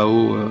Chung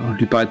Pao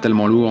lui paraît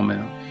tellement lourd, mais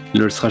il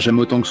ne le sera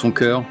jamais autant que son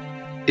cœur.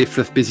 Et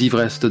Fluff Paisible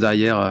reste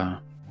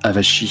derrière,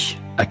 avachi,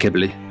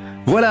 accablé.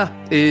 Voilà,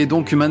 et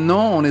donc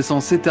maintenant, on est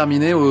censé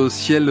terminer au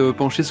ciel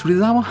penché sous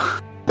les arbres.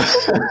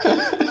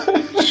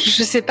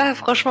 Je sais pas,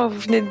 franchement, vous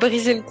venez de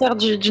briser le cœur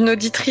d'une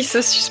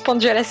auditrice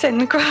suspendue à la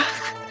scène, quoi.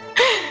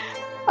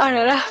 Oh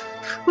là là.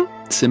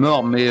 C'est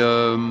mort, mais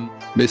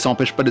ça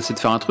n'empêche pas d'essayer de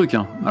faire un truc.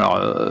 Hein. Alors,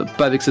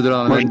 pas avec ces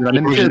dollars de la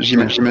même pièce.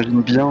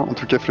 J'imagine bien, en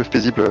tout cas, Fluff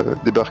Paisible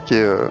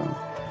débarquer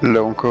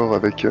là encore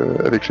avec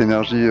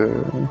l'énergie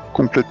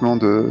complètement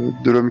de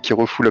l'homme qui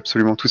refoule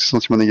absolument tous ses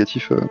sentiments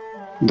négatifs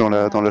dans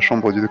la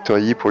chambre du Dr.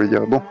 Yi pour lui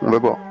dire bon, on va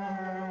boire.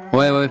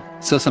 Ouais,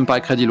 ça me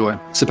paraît crédible, ouais.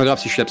 C'est pas grave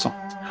si je suis absent.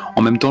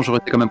 En même temps, j'aurais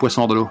été comme un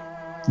poisson hors de l'eau.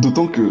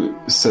 D'autant que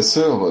sa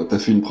sœur t'a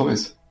fait une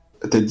promesse.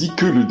 T'as dit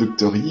que le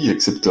Dr. Yi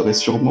accepterait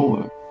sûrement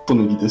ton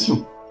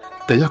invitation.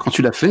 D'ailleurs, quand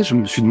tu l'as fait, je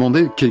me suis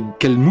demandé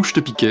quelle mouche te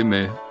piquait,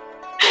 mais...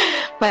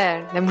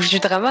 Ouais, la mouche du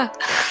drama.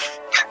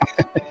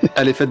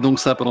 Allez, faites donc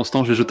ça. Pendant ce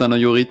temps, je vais jeter un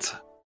œil au rite.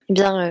 Eh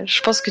bien,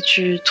 je pense que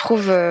tu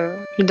trouves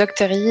le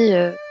Dr. Yi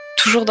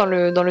toujours dans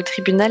le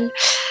tribunal.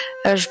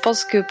 Je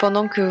pense que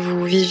pendant que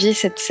vous viviez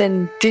cette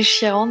scène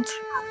déchirante,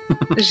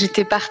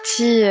 j'étais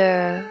partie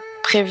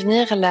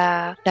prévenir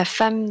la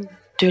femme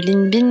de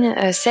Lin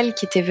Bin, celle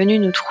qui était venue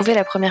nous trouver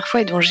la première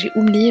fois et dont j'ai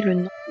oublié le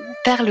nom.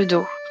 Perle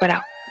d'eau,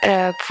 voilà.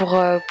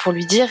 Pour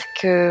lui dire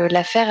que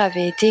l'affaire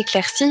avait été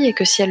éclaircie et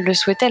que si elle le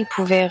souhaitait, elle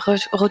pouvait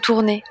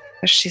retourner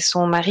chez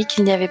son mari,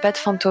 qu'il n'y avait pas de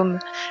fantôme.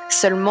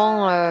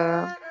 Seulement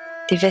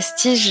des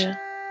vestiges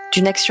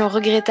d'une action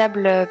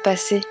regrettable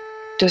passée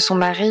de son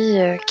mari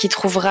qui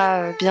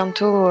trouvera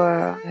bientôt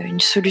une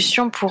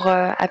solution pour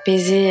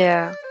apaiser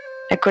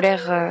la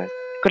colère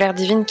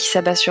divine qui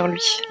s'abat sur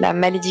lui. La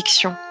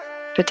malédiction,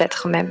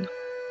 peut-être même.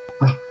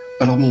 Ah,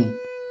 alors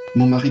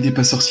mon mari n'est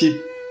pas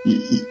sorcier.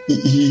 Il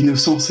est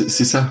innocent, c'est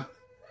ça.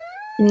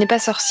 Il n'est pas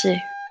sorcier.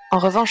 En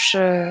revanche,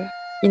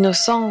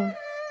 innocent,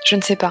 je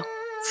ne sais pas.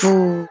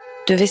 Vous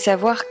devez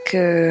savoir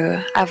que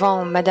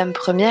avant Madame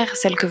Première,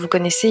 celle que vous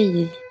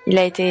connaissez, il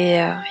a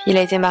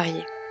été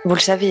marié. Vous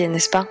le savez,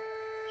 n'est-ce pas?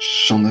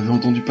 J'en avais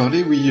entendu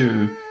parler, oui.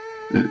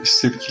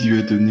 Celle qui lui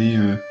a donné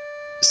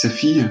sa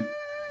fille,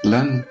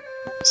 Lan,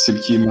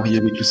 celle qui est mariée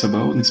avec le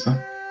Sabao, n'est-ce pas?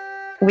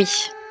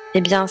 Oui. Eh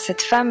bien,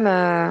 cette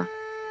femme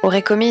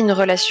aurait commis une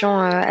relation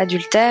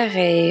adultère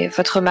et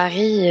votre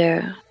mari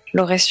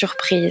l'aurait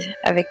surprise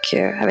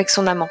avec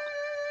son amant.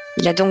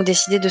 Il a donc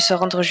décidé de se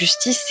rendre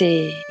justice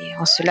et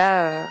en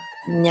cela,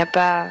 il n'y a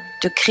pas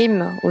de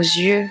crime aux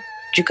yeux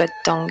du God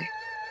Tang.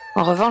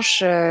 En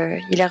revanche,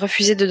 il a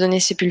refusé de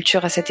donner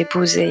sépulture à cette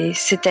épouse et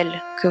c'est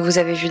elle que vous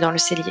avez vue dans le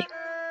cellier.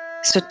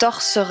 Ce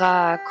tort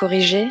sera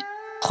corrigé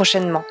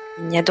prochainement.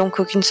 Il n'y a donc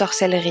aucune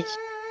sorcellerie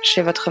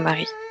chez votre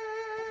mari.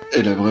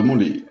 Elle a vraiment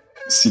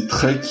ces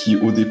traits qui,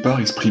 au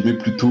départ, exprimaient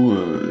plutôt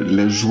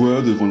la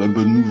joie devant la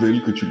bonne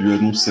nouvelle que tu lui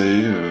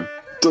annonçais,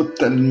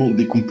 totalement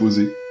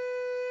décomposée.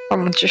 Oh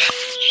mon Dieu,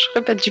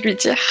 j'aurais pas dû lui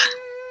dire.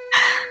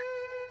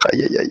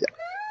 Aïe aïe aïe.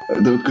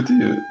 D'un autre côté,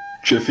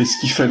 tu as fait ce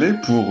qu'il fallait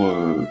pour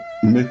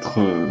mettre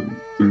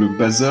le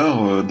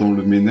bazar dans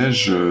le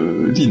ménage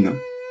Lin.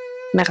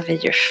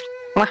 Merveilleux.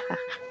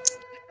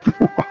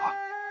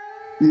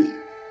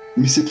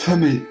 mais cette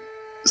femme est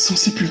sans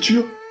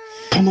sépulture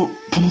pendant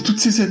toutes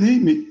ces années,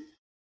 mais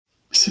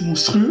c'est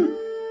monstrueux.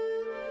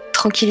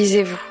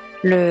 Tranquillisez-vous.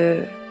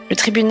 Le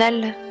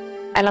tribunal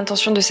a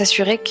l'intention de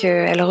s'assurer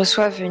qu'elle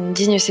reçoive une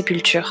digne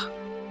sépulture.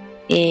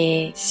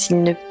 Et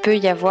s'il ne peut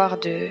y avoir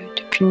de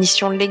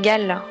punition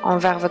légale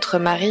envers votre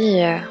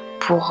mari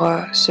pour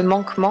ce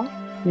manquement,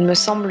 il me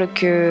semble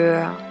que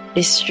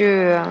les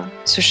cieux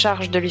se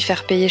chargent de lui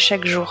faire payer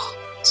chaque jour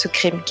ce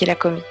crime qu'il a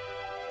commis.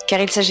 Car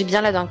il s'agit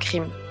bien là d'un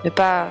crime. Ne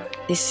pas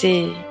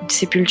laisser une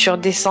sépulture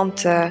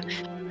décente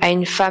à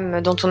une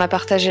femme dont on a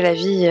partagé la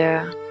vie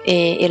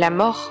et la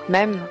mort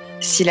même.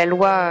 Si la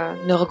loi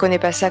ne reconnaît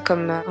pas ça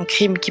comme un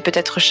crime qui peut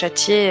être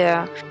châtié,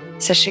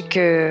 sachez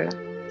que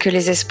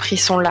les esprits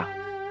sont là.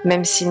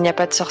 Même s'il n'y a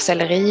pas de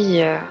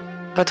sorcellerie,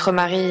 votre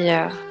mari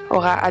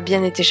a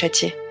bien été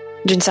châtié,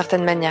 d'une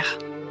certaine manière.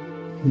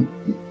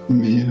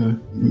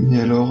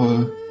 Mais alors,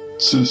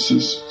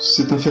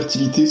 cette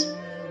infertilité,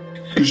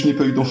 que je n'ai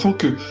pas eu d'enfant,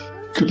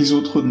 que les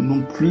autres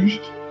non plus,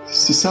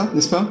 c'est ça,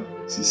 n'est-ce pas?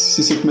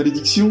 C'est cette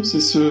malédiction,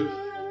 c'est ce...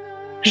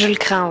 Je le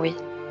crains, oui.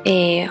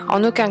 Et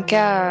en aucun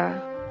cas,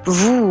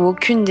 vous ou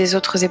aucune des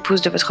autres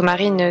épouses de votre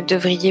mari ne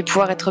devriez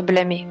pouvoir être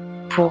blâmés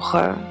pour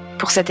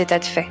cet état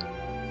de fait.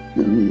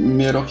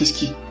 Mais alors, qu'est-ce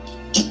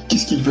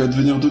qu'il va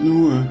advenir de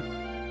nous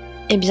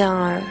Eh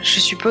bien, je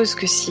suppose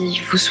que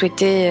si vous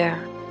souhaitez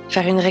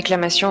faire une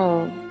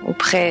réclamation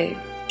auprès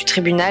du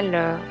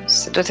tribunal,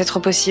 ça doit être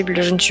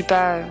possible. Je ne suis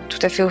pas tout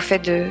à fait au fait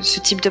de ce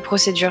type de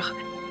procédure.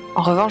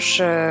 En revanche,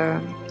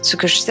 ce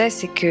que je sais,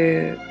 c'est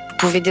que vous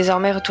pouvez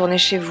désormais retourner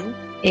chez vous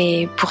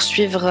et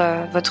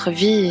poursuivre votre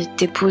vie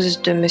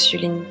d'épouse de Monsieur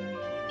Lin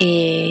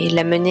et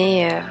la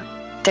mener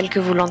telle que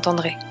vous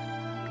l'entendrez.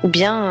 ou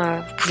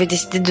bien vous pouvez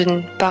décider de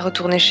ne pas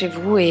retourner chez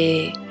vous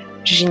et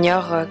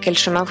j'ignore quel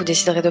chemin vous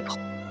déciderez de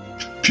prendre.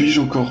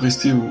 Puis-je encore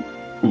rester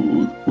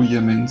au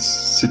Yamen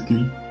cette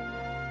nuit?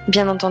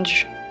 Bien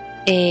entendu.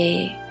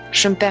 Et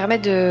je me permets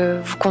de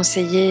vous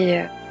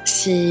conseiller,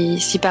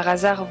 si par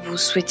hasard vous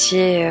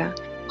souhaitiez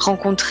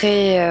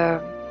rencontrer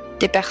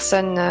des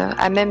personnes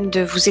à même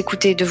de vous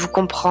écouter, de vous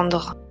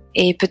comprendre,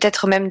 et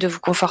peut-être même de vous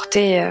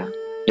conforter,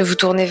 de vous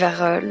tourner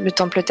vers le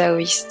temple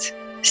taoïste.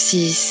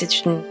 Si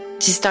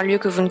c'est un lieu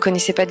que vous ne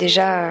connaissez pas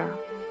déjà,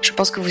 je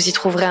pense que vous y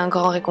trouverez un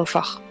grand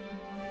réconfort.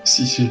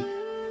 Si.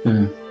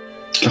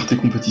 Clarté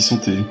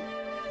compatissante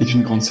est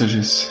d'une grande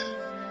sagesse.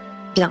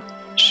 Bien,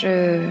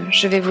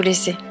 je vais vous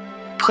laisser.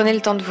 Prenez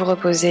le temps de vous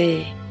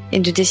reposer et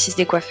de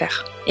décider quoi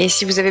faire. Et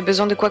si vous avez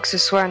besoin de quoi que ce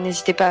soit,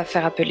 n'hésitez pas à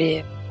faire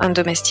appeler un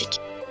domestique.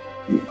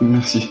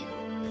 Merci.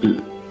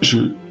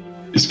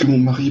 Est-ce que mon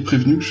mari est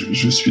prévenu que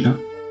je suis là?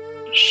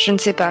 Je ne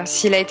sais pas.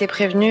 S'il a été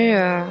prévenu,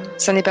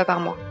 ça n'est pas par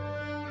moi.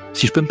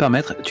 Si je peux me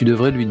permettre, tu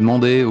devrais lui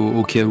demander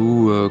au cas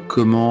où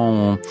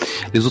comment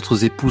les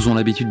autres épouses ont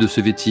l'habitude de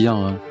se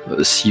vêtir,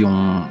 si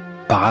on,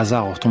 par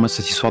hasard, on retombe à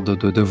cette histoire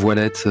de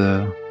voilette.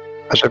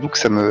 J'avoue que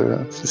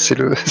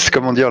c'est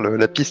comment dire,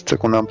 la piste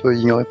qu'on a un peu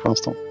ignorée pour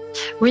l'instant.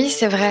 Oui,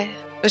 c'est vrai.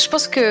 Je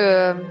pense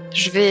que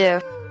je vais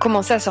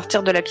commencer à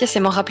sortir de la pièce et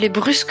m'en rappeler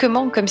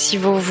brusquement, comme si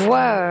vos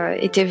voix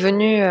étaient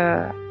venues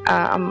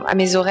à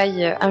mes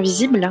oreilles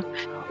invisibles.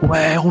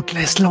 Ouais, on te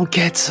laisse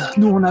l'enquête,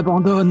 nous on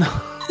abandonne.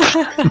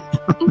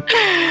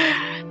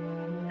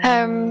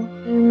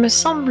 Il me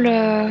semble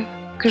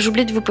que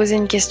j'oublie de vous poser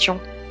une question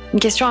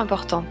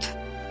importante.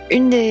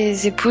 Une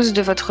des épouses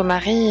de votre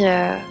mari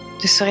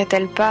ne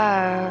serait-elle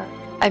pas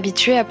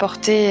habituée à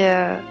porter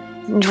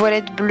une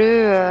voilette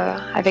bleue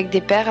avec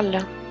des perles,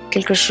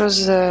 quelque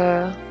chose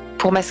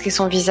pour masquer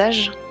son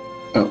visage?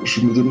 Alors,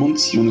 je me demande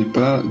si on n'est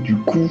pas, du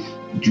coup,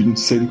 d'une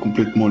scène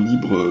complètement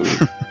libre,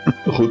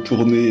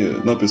 retournée...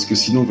 non, parce que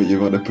sinon, il va y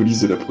avoir la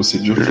police de la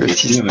procédure. Le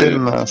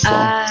système, la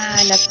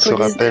se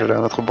police rappelle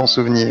notre bon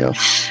souvenir.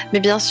 Mais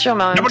bien sûr,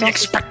 mais en même temps,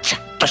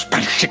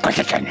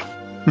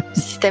 le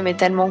système est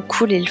tellement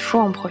cool, il faut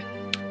en profiter.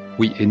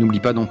 Oui, et n'oublie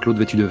pas donc l'autre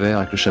vêtu de vert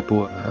avec le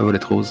chapeau à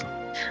voilette rose.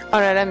 Oh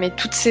là là, mais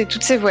toutes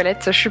ces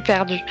voilettes, je suis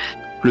perdue.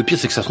 Le pire,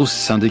 c'est que ça se trouve,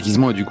 c'est un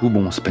déguisement, et du coup,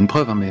 bon, c'est pas une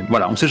preuve, hein, mais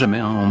voilà, on sait jamais,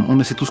 hein, on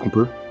essaie tout ce qu'on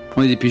peut.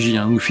 On est des PJ,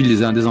 hein, on nous file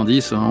des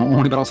indices,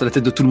 on les balance à la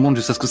tête de tout le monde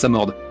jusqu'à ce que ça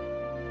morde.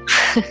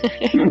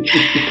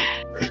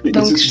 Et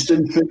ce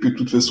système fait que, de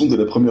toute façon, de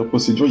la première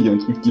procédure, il y a un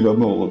truc qui va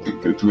mordre,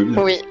 donc tout va bien.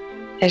 Oui,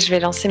 et je vais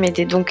lancer mes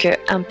dés. Donc,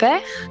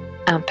 impair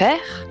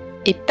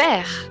et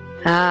pair.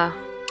 Ah,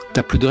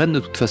 T'as plus de reine de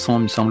toute façon,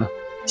 il me semble.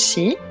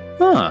 si,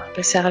 Ah,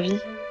 pas servi.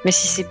 Mais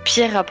si c'est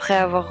pire après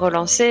avoir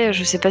relancé,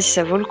 je sais pas si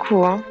ça vaut le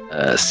coup, hein.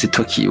 c'est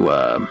toi qui...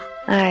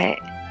 Ouais.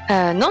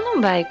 Non,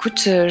 bah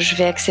écoute, je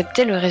vais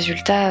accepter le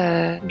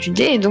résultat du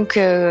dé et donc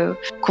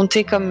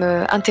compter comme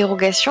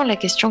interrogation la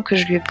question que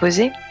je lui ai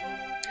posée.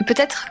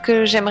 Peut-être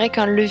que j'aimerais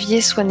qu'un levier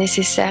soit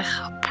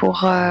nécessaire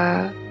pour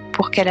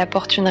qu'elle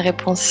apporte une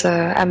réponse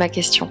à ma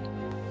question.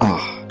 Ah,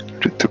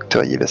 Le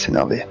docteur va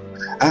s'énerver.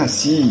 ah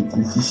si.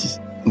 Donc,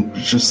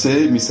 je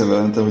sais, mais ça va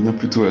intervenir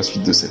plutôt à la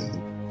suite de scène.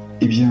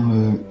 Eh bien,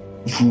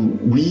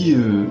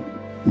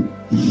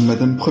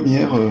 Madame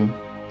Première,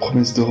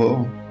 promesse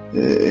d'aurore,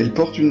 elle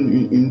porte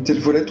une telle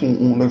voilette,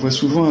 on la voit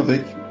souvent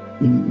avec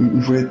une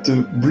voilette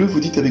bleue,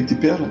 vous dites, avec des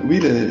perles?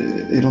 Oui,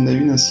 elle en a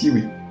une ainsi,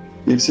 oui.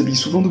 Et elle s'habille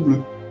souvent de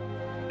bleu.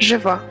 Je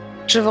vois,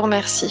 je vous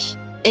remercie.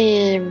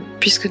 Et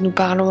puisque nous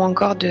parlons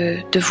encore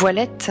de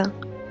voilette,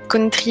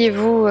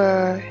 connaîtriez-vous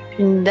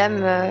une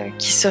dame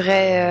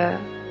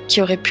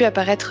qui aurait pu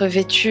apparaître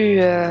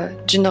vêtue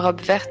d'une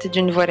robe verte et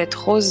d'une voilette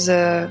rose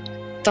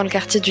dans le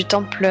quartier du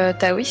temple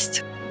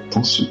taoïste?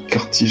 Dans ce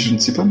quartier, je ne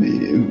sais pas, mais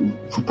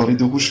vous parlez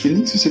de Rouge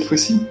Phénix cette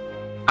fois-ci?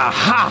 Ah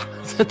ah,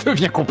 ça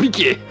devient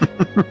compliqué.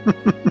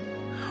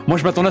 Moi,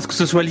 je m'attendais à ce que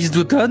ce soit Lys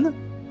d'automne.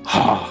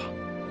 Ah.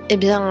 Eh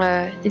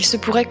bien, il se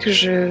pourrait que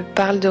je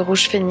parle de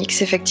Rouge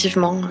Phénix,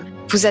 effectivement.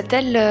 Vous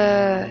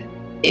a-t-elle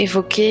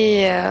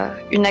évoqué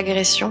une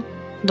agression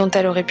dont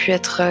elle aurait pu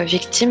être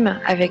victime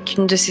avec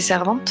une de ses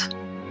servantes?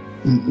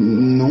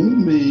 Non,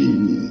 mais...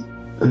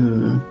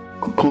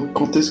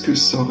 quand est-ce que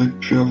ça aurait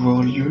pu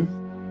avoir lieu?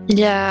 Il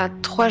y a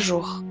 3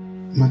 jours.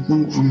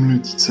 Maintenant que vous me le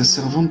dites, sa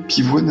servante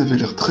Pivoine avait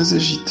l'air très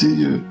agitée.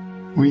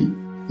 Oui,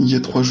 il y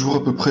a 3 jours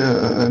à peu près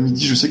à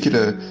midi. Je sais qu'elle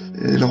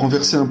a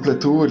renversé un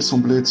plateau, elle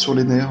semblait être sur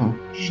les nerfs.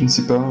 Je ne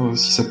sais pas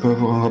si ça peut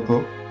avoir un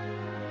rapport.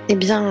 Eh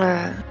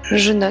bien,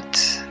 je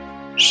note.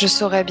 Je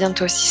saurai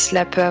bientôt si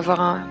cela peut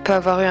avoir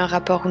eu un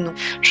rapport ou non.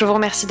 Je vous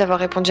remercie d'avoir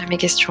répondu à mes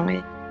questions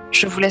et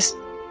je vous laisse.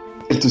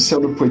 Elle te serre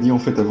le poignet en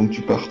fait avant que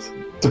tu partes.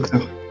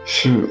 Docteur,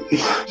 je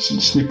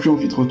n'ai plus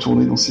envie de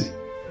retourner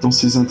dans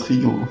ces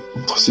intrigues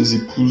entre ces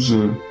épouses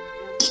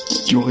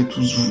qui auraient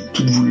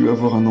toutes voulu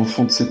avoir un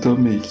enfant de cet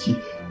homme et qui...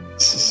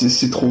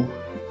 C'est trop.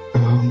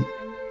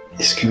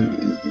 Est-ce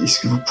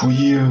que vous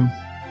pourriez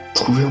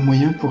trouver un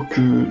moyen pour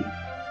que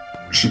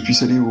je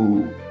puisse aller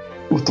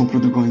au temple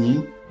de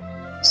Guanyin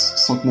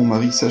sans que mon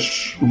mari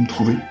sache où me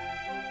trouver?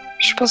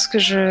 Je pense que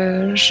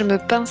je me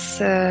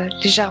pince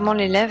légèrement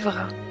les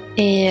lèvres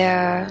et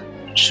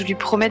je lui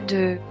promets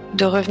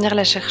de revenir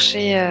la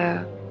chercher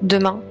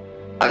demain.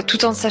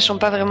 Tout en ne sachant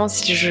pas vraiment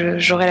si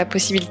j'aurai la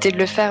possibilité de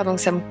le faire, donc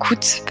ça me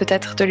coûte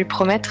peut-être de lui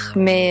promettre,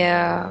 mais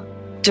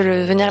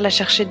venir la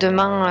chercher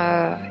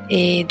demain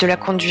et de la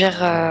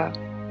conduire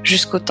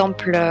jusqu'au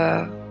temple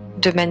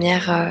de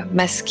manière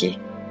masquée.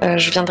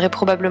 Je viendrai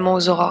probablement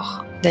aux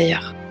aurores,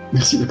 d'ailleurs.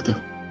 Merci, docteur.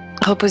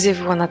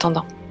 Reposez-vous en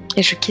attendant.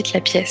 Et je quitte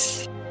la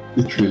pièce.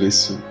 Et tu la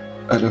laisses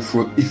à la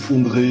fois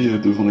effondrée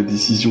devant la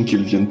décision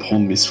qu'elle vient de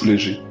prendre, mais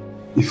soulagée.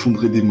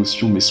 Effondrée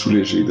d'émotion, mais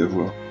soulagée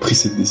d'avoir pris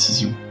cette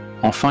décision.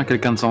 Enfin,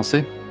 quelqu'un de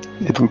sensé.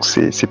 Et donc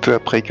c'est peu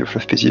après que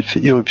Fleuve Paisible fait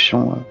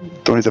irruption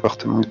dans les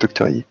appartements du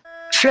docteur Yi.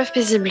 Fleuve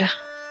Paisible.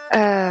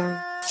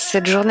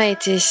 Cette journée a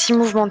été si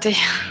mouvementée.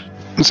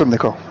 Nous sommes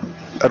d'accord.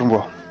 Allons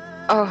voir.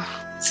 Oh,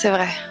 c'est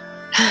vrai.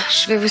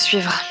 Je vais vous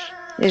suivre.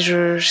 Et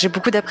j'ai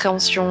beaucoup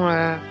d'appréhension,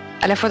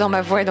 à la fois dans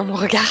ma voix et dans mon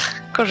regard,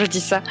 quand je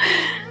dis ça.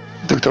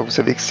 Docteur, vous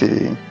savez que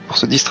c'est pour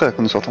se distraire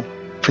que nous sortons.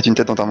 Faites une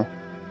tête d'enterrement.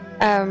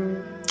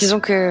 Disons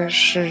que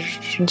je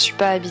ne suis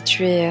pas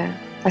habituée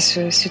à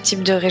ce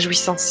type de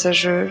réjouissance.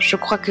 Je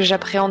crois que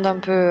j'appréhende un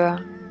peu,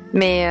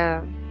 mais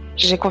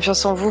j'ai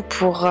confiance en vous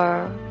pour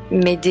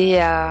m'aider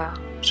à,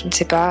 je ne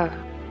sais pas,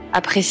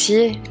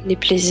 apprécier les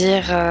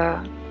plaisirs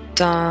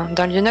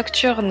d'un lieu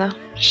nocturne,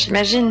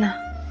 j'imagine.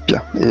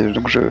 Bien, et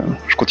donc je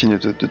continue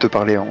de te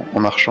parler en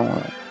marchant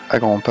à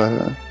grands pas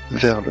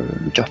vers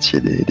le quartier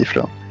des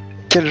fleurs.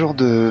 Quel genre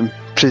de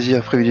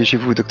plaisir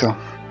privilégiez-vous, docteur ?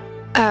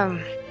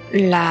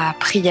 La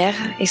prière,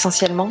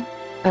 essentiellement.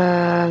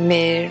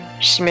 Mais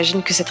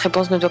j'imagine que cette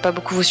réponse ne doit pas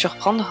beaucoup vous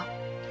surprendre.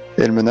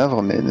 Elle me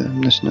navre, mais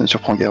ne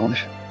surprend guère, en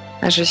effet.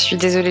 Je suis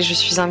désolée, je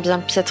suis un bien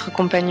piètre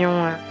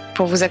compagnon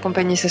pour vous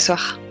accompagner ce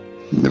soir.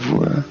 Ne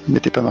vous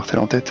mettez pas Martel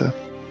en tête.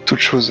 Toute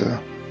chose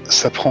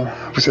s'apprend,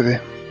 vous savez.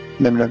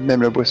 Même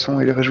la boisson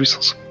et les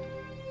réjouissances.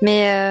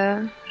 Mais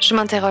je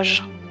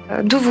m'interroge.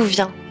 D'où vous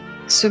vient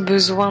ce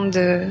besoin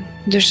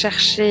de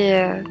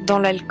chercher dans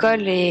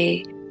l'alcool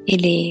et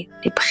les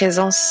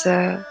présences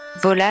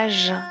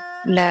volages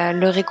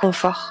le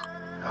réconfort?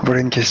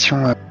 Voilà une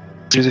question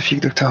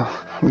philosophique,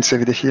 docteur. Vous ne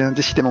savez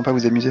décidément pas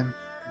vous amuser.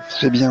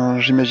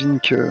 J'imagine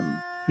que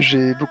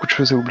j'ai beaucoup de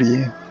choses à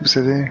oublier. Vous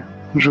savez,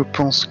 je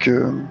pense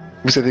que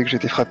vous savez que j'ai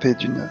été frappé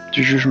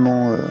du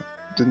jugement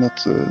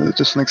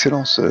de son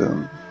excellence.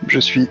 Je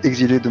suis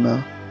exilé de ma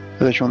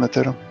région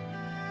natale.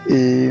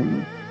 Et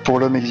pour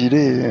l'homme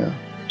exilé,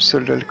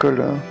 seul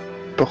l'alcool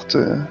porte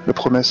la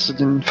promesse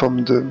d'une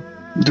forme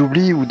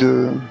d'oubli ou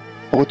de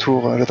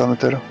retour à la terre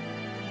natale.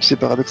 C'est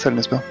paradoxal,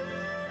 n'est-ce pas ?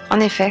 En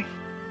effet,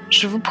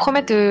 je vous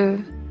promets de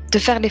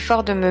faire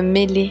l'effort de me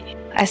mêler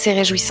à ces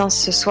réjouissances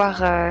ce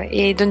soir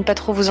et de ne pas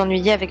trop vous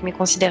ennuyer avec mes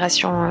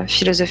considérations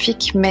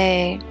philosophiques,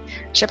 mais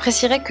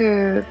j'apprécierais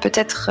que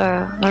peut-être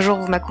un jour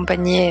vous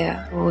m'accompagniez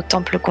au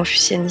temple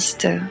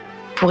confucianiste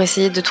pour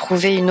essayer de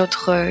trouver une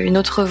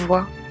autre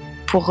voie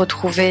pour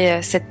retrouver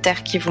cette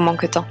terre qui vous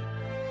manque tant.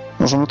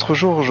 Dans un autre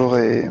jour,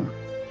 j'aurais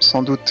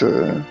sans doute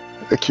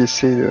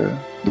acquiescé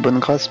de bonne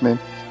grâce, mais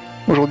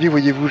aujourd'hui,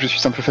 voyez-vous, je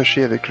suis un peu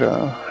fâché avec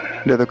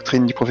la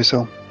doctrine du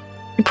professeur.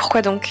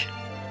 Pourquoi donc ?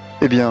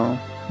 Eh bien,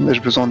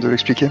 ai-je besoin de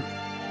l'expliquer ?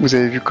 Vous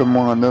avez vu comme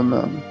moi un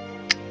homme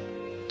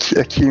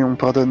à qui on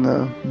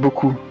pardonne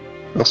beaucoup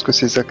lorsque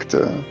ses actes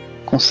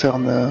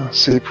concernent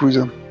ses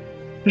épouses.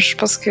 Je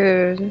pense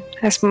que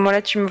à ce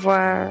moment-là, tu me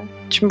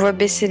vois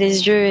baisser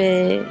les yeux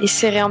et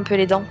serrer un peu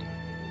les dents.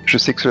 Je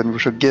sais que cela ne vous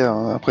choque guère.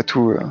 Après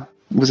tout,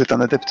 vous êtes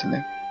un adepte, mais...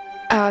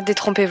 Ah,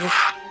 détrompez-vous.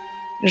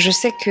 Je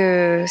sais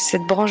que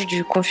cette branche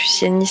du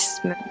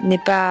confucianisme n'est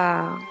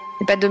pas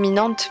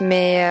dominante,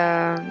 mais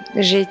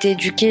j'ai été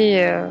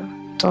éduquée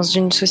dans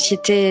une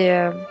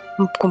société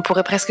qu'on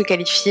pourrait presque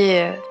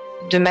qualifier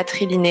de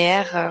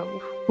matrilinéaire,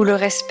 où le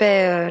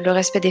respect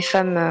des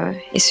femmes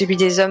et celui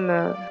des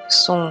hommes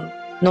sont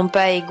non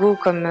pas égaux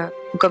comme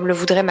le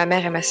voudraient ma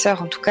mère et ma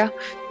sœur en tout cas,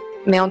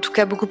 mais en tout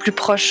cas beaucoup plus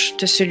proches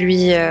de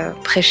celui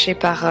prêché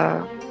par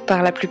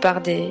la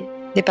plupart des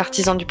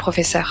partisans du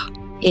professeur.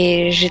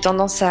 Et j'ai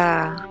tendance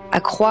à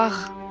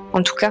croire,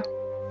 en tout cas,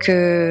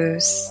 que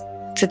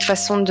cette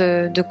façon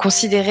de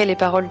considérer les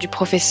paroles du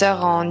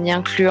professeur en y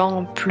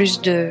incluant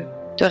plus de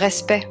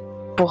respect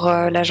pour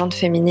la gente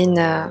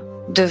féminine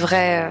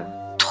devrait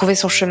trouver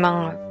son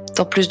chemin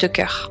dans plus de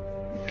cœur.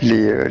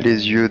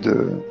 Les yeux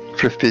de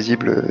Fleuve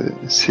Paisible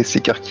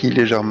s'écarquillent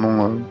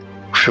légèrement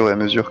au fur et à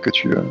mesure que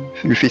tu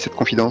lui fais cette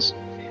confidence.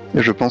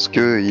 Et je pense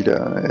que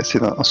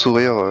c'est un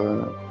sourire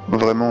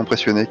vraiment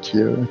impressionné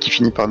qui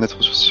finit par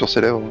naître sur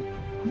ses lèvres.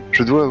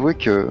 Je dois avouer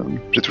que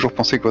j'ai toujours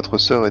pensé que votre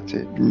sœur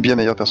était une bien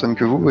meilleure personne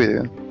que vous et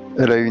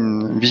elle a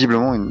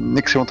visiblement une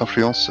excellente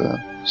influence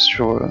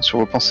sur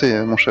vos pensées,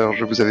 mon cher.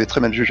 Je vous avais très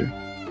mal jugé.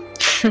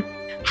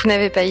 Vous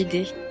n'avez pas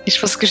idée. Et je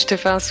pense que je te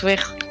fais un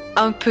sourire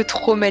un peu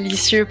trop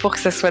malicieux pour que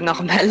ça soit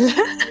normal.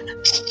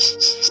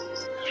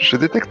 Je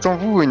détecte en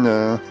vous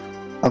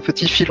un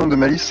petit filon de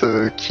malice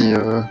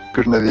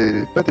que je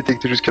n'avais pas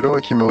détecté jusqu'alors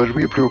et qui me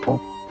réjouit au plus haut point.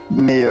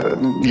 Mais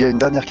il y a une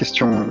dernière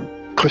question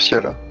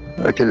cruciale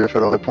à laquelle il va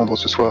falloir répondre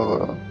ce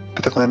soir,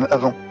 peut-être même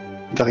avant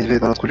d'arriver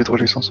dans notre lieu de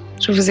réjouissance.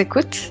 Je vous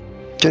écoute.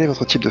 Quel est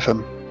votre type de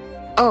femme?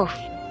 Oh,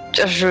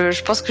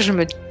 je pense que je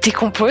me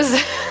décompose.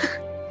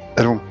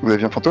 Allons, vous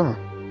aviez un fantôme?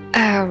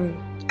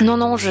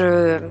 Non,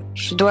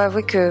 je dois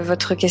avouer que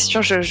votre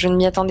question, je ne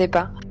m'y attendais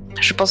pas.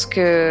 Je pense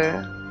que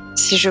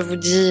si je vous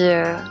dis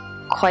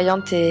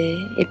croyante et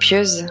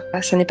pieuse,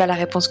 ça n'est pas la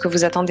réponse que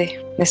vous attendez,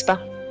 n'est-ce pas?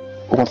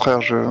 Au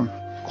contraire, je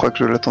crois que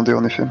je l'attendais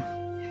en effet.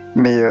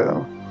 Mais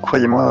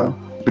croyez-moi,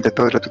 vous n'êtes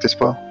pas au-delà de tout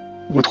espoir.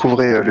 Vous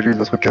trouverez l'élu de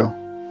votre cœur.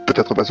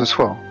 Peut-être pas ce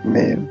soir,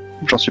 mais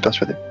j'en suis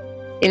persuadé.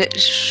 Et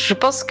je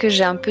pense que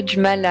j'ai un peu du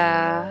mal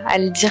à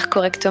le dire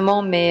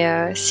correctement,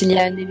 mais s'il y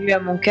a un élu à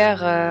mon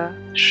cœur,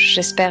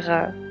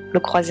 j'espère le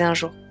croiser un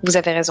jour. Vous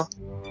avez raison.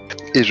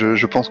 Et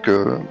je pense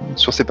que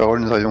sur ces paroles,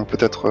 nous arrivons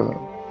peut-être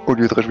au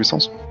lieu de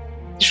réjouissance.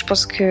 Je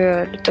pense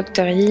que le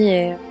Dr. Yi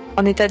est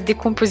en état de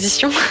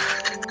décomposition.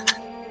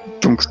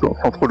 Donc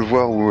sans trop le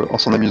voir ou en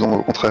s'en amusant,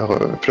 au contraire,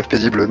 Fleuve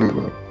Paisible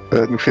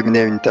nous fait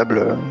mener à une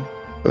table.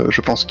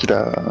 Je pense qu'il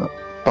a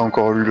pas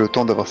encore eu le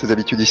temps d'avoir ses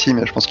habitudes ici,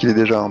 mais je pense qu'il est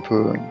déjà un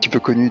petit peu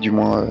connu, du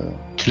moins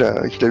qu'il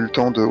a eu le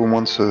temps au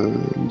moins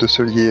de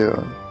se lier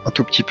un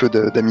tout petit peu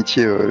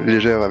d'amitié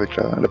légère avec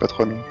la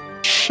patronne.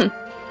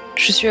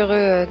 Je suis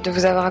heureux de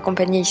vous avoir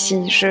accompagné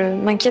ici. Je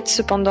m'inquiète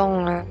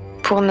cependant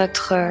pour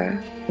notre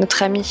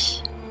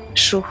ami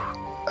Chou.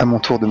 À mon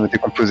tour de me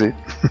décomposer.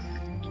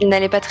 Il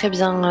n'allait pas très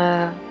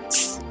bien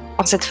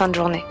en cette fin de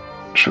journée.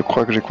 Je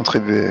crois que j'ai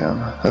contribué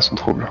à son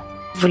trouble.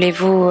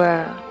 Voulez-vous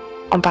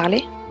en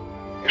parler?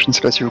 Je ne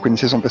sais pas si vous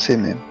connaissez son passé,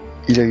 mais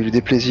il a eu le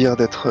déplaisir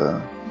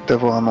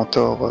d'avoir un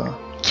mentor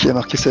qui a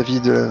marqué sa vie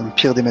de la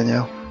pire des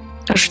manières.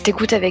 Je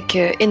t'écoute avec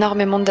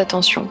énormément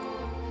d'attention.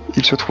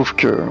 Il se trouve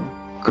que,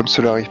 comme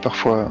cela arrive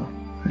parfois,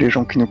 les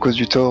gens qui nous causent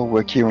du tort ou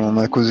à qui on en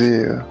a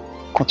causé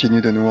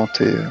continuent de nous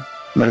hanter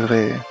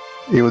malgré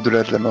et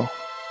au-delà de la mort.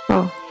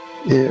 Oh.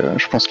 Et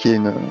je pense qu'il y a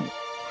une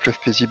Fleuve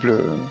Paisible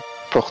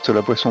porte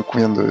la boisson qu'on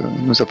vient de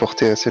nous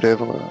apporter à ses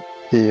lèvres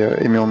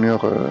et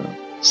murmure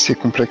c'est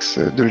complexe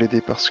de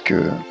l'aider parce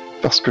que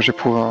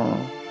j'éprouve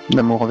un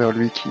amour envers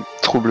lui qui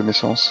trouble mes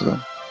sens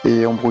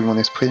et embrouille mon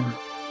esprit.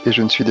 Et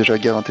je ne suis déjà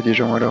guère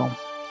intelligent alors.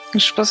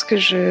 Je pense que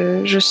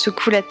je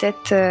secoue la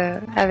tête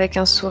avec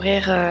un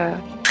sourire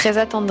très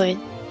attendri.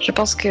 Je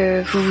pense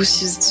que vous vous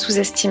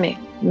sous-estimez.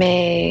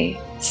 Mais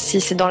si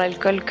c'est dans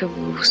l'alcool que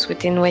vous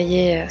souhaitez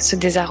noyer ce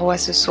désarroi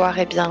ce soir,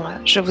 eh bien,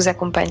 je vous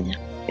accompagne.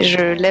 Et je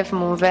lève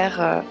mon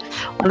verre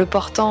en le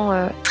portant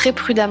très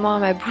prudemment à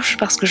ma bouche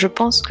parce que je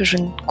pense que je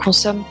ne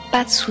consomme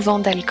pas souvent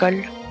d'alcool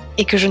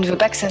et que je ne veux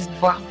pas que ça se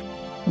voie.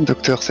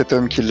 Docteur, cet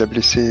homme qui l'a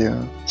blessé,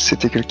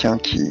 c'était quelqu'un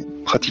qui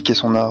pratiquait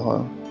son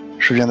art.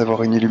 Je viens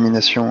d'avoir une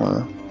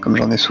illumination, comme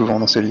j'en ai souvent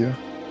dans ces lieux.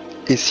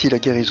 Et si la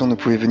guérison ne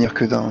pouvait venir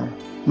que d'un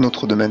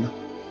autre domaine?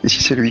 Et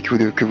si c'est lui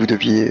que vous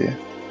deviez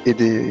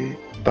aider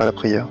par la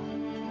prière?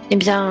 Eh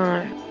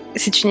bien,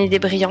 c'est une idée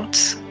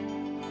brillante.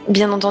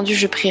 Bien entendu,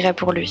 je prierai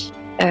pour lui.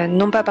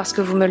 Non pas parce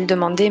que vous me le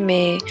demandez,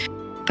 mais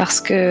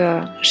parce que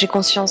j'ai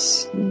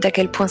conscience d'à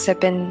quel point sa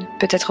peine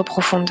peut être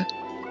profonde.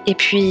 Et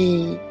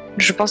puis,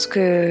 je pense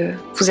que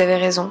vous avez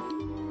raison.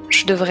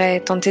 Je devrais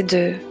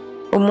tenter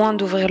au moins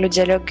d'ouvrir le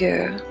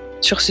dialogue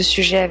sur ce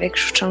sujet avec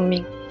Shu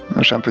Changming.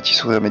 J'ai un petit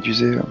sourire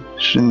médusé.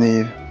 Je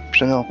n'ai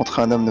jamais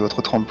rencontré un homme de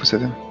votre trempe, vous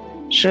savez.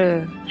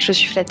 Je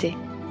suis flattée.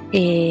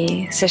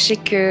 Et sachez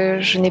que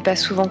je n'ai pas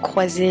souvent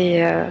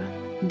croisé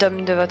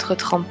d'hommes de votre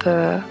trempe,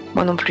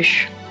 moi non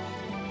plus.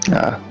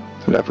 Ah,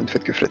 là vous ne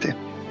faites que flatter.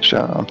 J'ai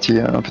un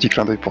petit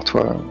clin d'œil pour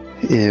toi.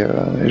 Et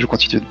je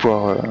continue de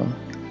boire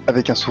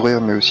avec un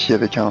sourire, mais aussi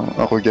avec un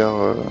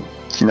regard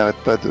qui n'arrête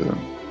pas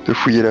de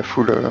fouiller la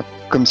foule,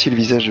 comme si le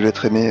visage de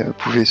l'être aimé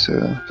pouvait se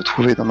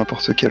trouver dans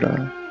n'importe quel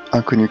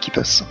inconnu qui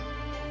passe.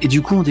 Et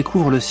du coup, on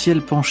découvre le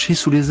ciel penché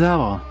sous les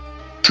arbres.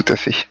 Tout à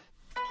fait.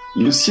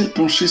 Le ciel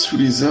penché sous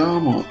les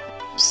arbres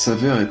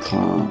s'avère être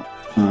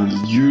un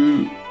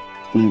lieu,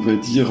 on va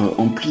dire,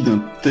 empli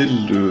d'un tel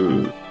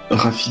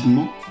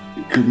raffinement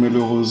que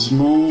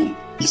malheureusement,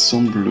 il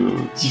semble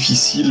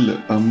difficile,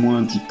 à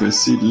moins d'y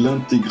passer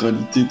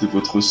l'intégralité de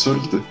votre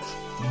solde,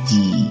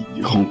 d'y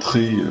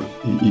rentrer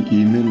et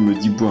même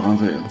d'y boire un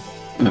verre.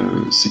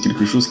 C'est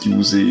quelque chose qui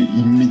vous est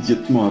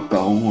immédiatement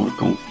apparent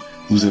quand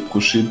vous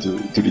approchez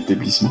de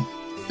l'établissement.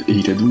 Et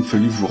il a donc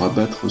fallu vous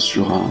rabattre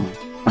sur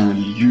un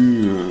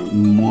lieu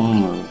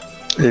moins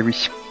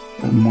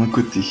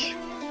coté.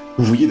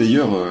 Vous voyez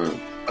d'ailleurs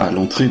à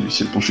l'entrée du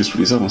ciel penché sous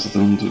les arbres un certain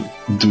nombre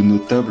de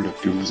notables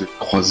que vous avez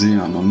croisés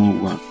à un moment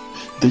ou un.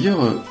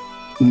 D'ailleurs,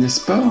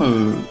 n'est-ce pas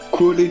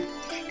Kuole,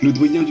 le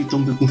doyen du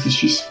temple de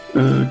Confucius,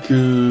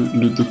 que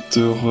le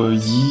docteur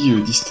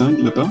Yi distingue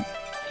là-bas?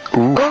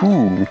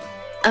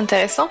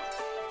 Intéressant.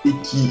 Et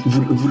qui,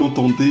 vous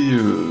l'entendez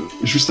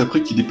juste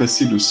après qu'il ait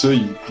passé le seuil,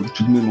 vous pouvez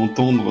tout de même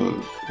entendre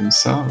comme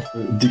ça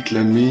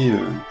déclamer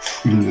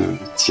une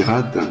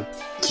tirade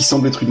qui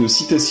semble être une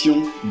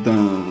citation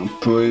d'un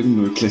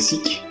poème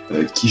classique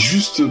qui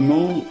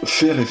justement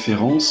fait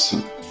référence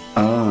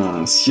à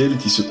un ciel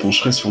qui se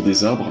pencherait sur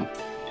des arbres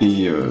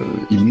Et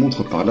il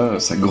montre par là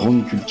sa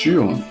grande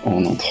culture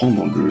en entrant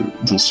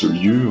dans ce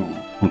lieu,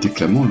 en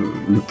déclamant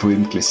le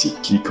poème classique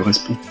qui lui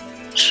correspond.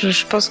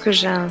 Je pense que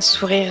j'ai un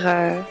sourire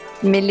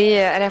mêlé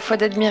à la fois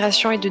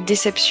d'admiration et de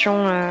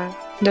déception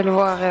de le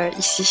voir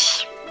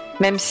ici.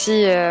 Même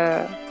si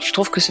je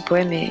trouve que ce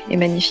poème est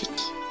magnifique.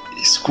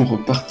 Est-ce qu'on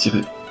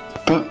repartirait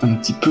pas un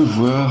petit peu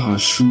voir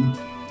Chou?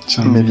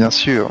 Mais bien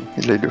sûr,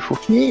 il le faut.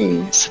 Oui.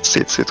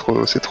 C'est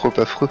trop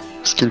affreux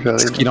ce qu'il lui arrive.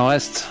 Ce qu'il en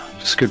reste,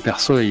 parce que le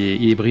perso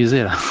il est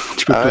brisé là.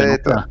 Tu peux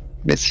Arrête, pas.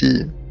 mais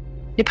si.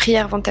 Les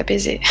prières vont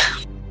t'apaiser.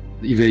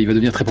 Il va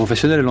devenir très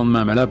professionnel le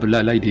lendemain, mais là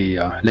il est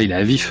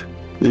à vif.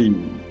 Et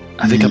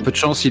Avec un peu de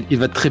chance, il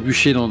va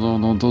trébucher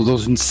dans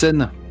une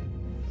scène.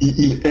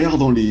 il erre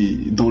dans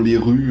les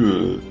rues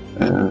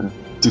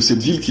de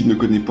cette ville qu'il ne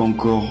connaît pas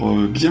encore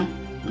bien,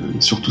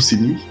 surtout ces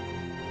nuits.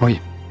 Oui.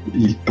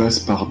 Il passe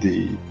par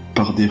des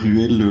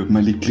ruelles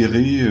mal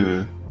éclairées,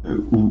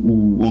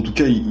 ou en tout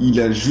cas il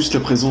a juste la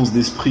présence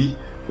d'esprit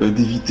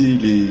d'éviter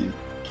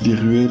les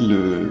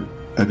ruelles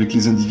avec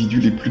les individus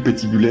les plus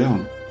patibulaires.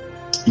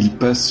 Il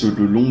passe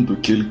le long de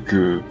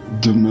quelques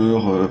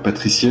demeures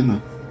patriciennes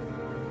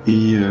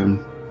et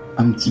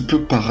un petit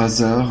peu par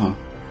hasard,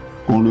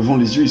 en levant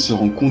les yeux, il se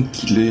rend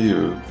compte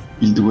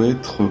il doit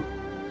être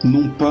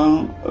non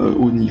pas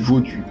au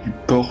niveau du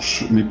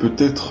porche, mais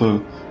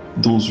peut-être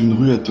dans une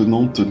rue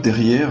attenante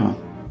derrière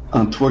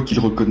un toit qu'il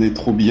reconnaît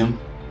trop bien.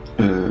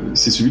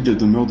 C'est celui de la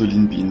demeure de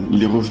Lin Bin.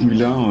 Il est revenu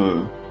là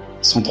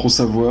sans trop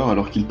savoir,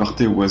 alors qu'il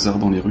partait au hasard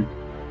dans les rues.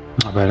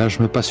 Ah bah là,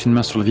 je me passe une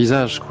main sur le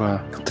visage, quoi.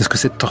 Quand est-ce que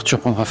cette torture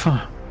prendra fin?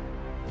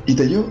 Et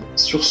d'ailleurs,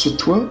 sur ce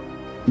toit,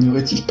 n'y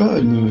aurait-il pas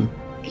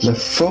la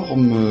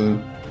forme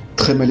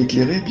très mal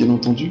éclairée, bien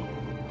entendu,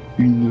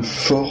 une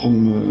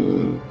forme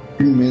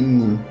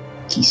humaine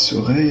qui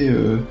serait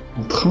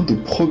en train de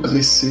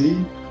progresser,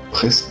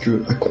 presque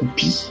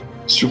accroupie,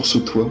 sur ce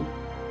toit?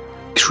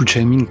 Xu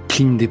Changming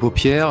cligne des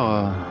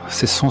paupières,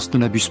 ses sens ne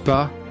l'abusent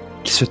pas,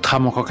 qu'il se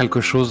trame encore quelque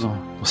chose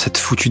dans cette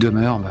foutue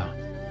demeure. Bah.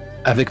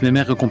 Avec mes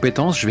maigres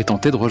compétences, je vais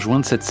tenter de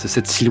rejoindre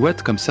cette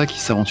silhouette comme ça qui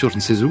s'aventure je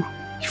ne sais où.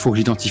 Il faut que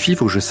je l'identifie, il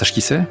faut que je sache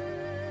qui c'est.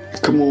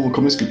 Comment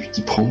est-ce que tu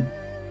t'y prends?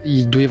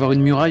 Il doit y avoir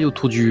une muraille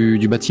autour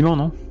du bâtiment,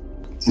 non?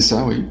 C'est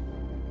ça, oui.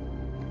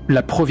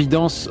 La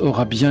Providence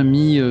aura bien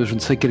mis je ne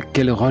sais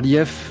quel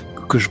relief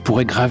que je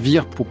pourrais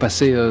gravir pour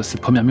passer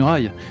cette première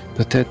muraille.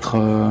 Peut-être...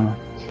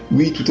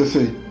 Oui, tout à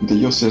fait.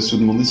 D'ailleurs, c'est à se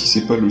demander si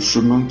c'est pas le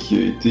chemin qui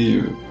a été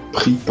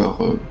pris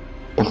par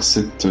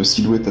cette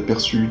silhouette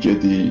aperçue.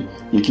 Il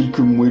y a quelques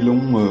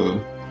moellons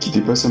qui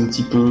dépassent un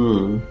petit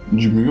peu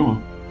du mur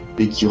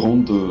et qui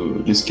rendent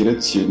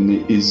l'escalade, si elle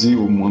n'est aisée,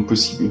 au moins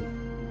possible.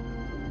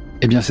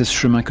 Eh bien, c'est ce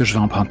chemin que je vais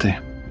emprunter.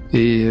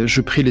 Et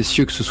je prie les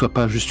cieux que ce soit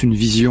pas juste une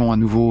vision à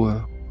nouveau.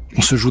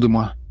 On se joue de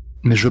moi.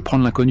 Mais je veux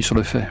prendre l'inconnu sur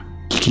le fait,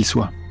 qui qu'il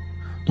soit.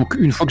 Donc,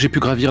 une fois que j'ai pu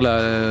gravir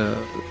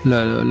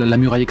la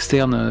muraille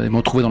externe et me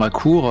retrouver dans la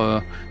cour,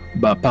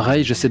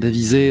 pareil, j'essaie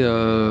d'aviser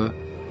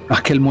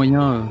par quel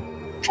moyen...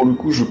 Pour le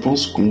coup, je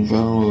pense qu'on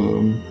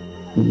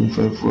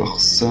va voir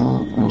ça.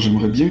 Alors,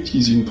 j'aimerais bien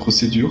utiliser une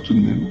procédure tout de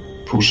même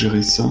pour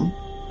gérer ça.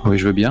 Oui,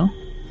 je veux bien.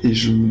 Et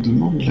je me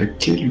demande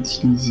laquelle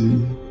utiliser.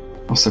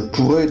 Alors, ça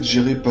pourrait être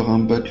géré par un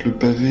battre le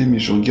pavé, mais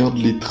je regarde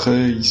les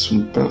traits, ils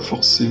sont pas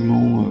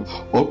forcément...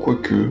 Oh,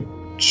 quoique...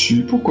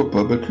 Si, pourquoi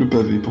pas, battre le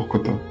pavé,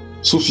 pourquoi pas.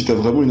 Sauf si t'as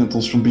vraiment une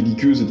intention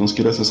belliqueuse, et dans ce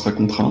cas-là, ça sera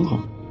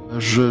contraindre.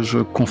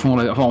 Je confonds...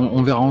 Enfin,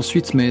 on verra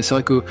ensuite, mais c'est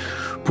vrai que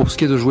pour ce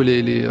qui est de jouer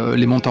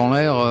les montants en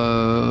l'air,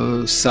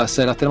 ça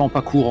a l'air tellement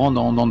pas courant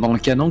dans le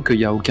canon qu'il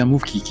n'y a aucun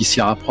move qui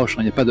s'y rapproche.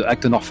 Il n'y a pas de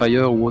Act on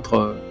Fire ou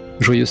autre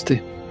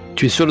joyeuseté.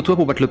 Tu es sur le toit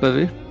pour battre le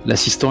pavé?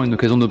 L'assistant a une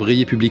occasion de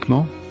briller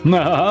publiquement.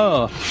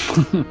 Ah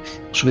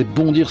je vais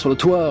bondir sur le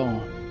toit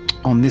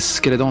en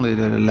escaladant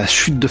la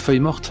chute de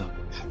feuilles mortes.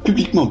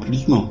 Publiquement.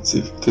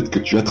 C'est peut-être que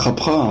tu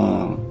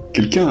attraperas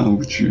quelqu'un, ou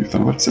Enfin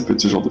voilà, ça peut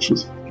être ce genre de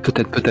choses.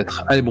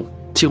 Peut-être. Allez bon,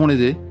 tirons les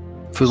dés.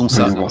 Faisons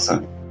ça. Voir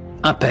ça.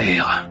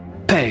 Impair.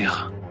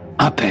 Pair.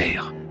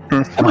 Impair.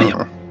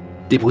 Adrien,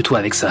 débrouille-toi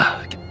avec ça.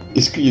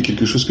 Est-ce qu'il y a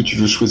quelque chose que tu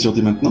veux choisir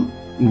dès maintenant?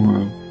 Ou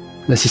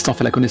L'assistant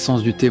fait la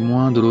connaissance du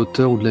témoin, de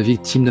l'auteur ou de la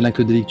victime d'un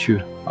acte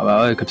délictueux. Ah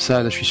bah ouais, comme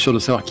ça, là je suis sûr de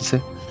savoir qui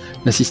c'est.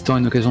 L'assistant a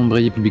une occasion de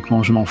briller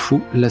publiquement, je m'en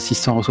fous.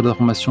 L'assistant reçoit des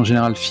informations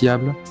générales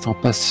fiables. L'assistant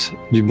passe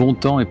du bon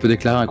temps et peut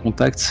déclarer un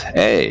contact.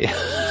 Hey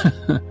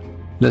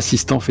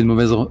L'assistant fait une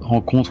mauvaise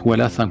rencontre ou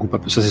alerte à un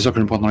coupable. Ça c'est sûr que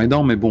je me prends dans les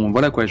dents, mais bon,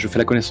 voilà quoi. Je fais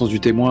la connaissance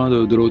du témoin,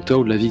 de l'auteur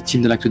ou de la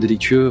victime d'un acte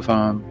délictueux,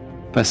 enfin,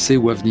 passé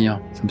ou à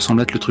venir. Ça me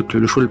semble être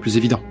le choix le plus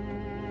évident.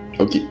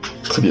 Ok,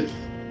 très bien.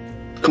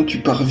 Quand tu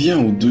parviens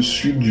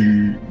au-dessus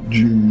du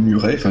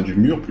muret, enfin du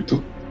mur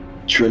plutôt,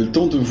 tu as le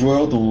temps de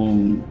voir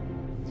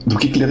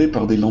donc éclairé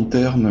par des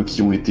lanternes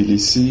qui ont été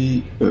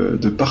laissées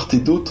de part et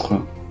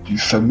d'autre du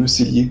fameux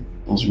cellier,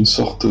 dans une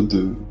sorte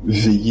de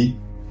veillée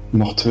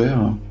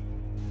mortuaire.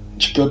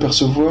 Tu peux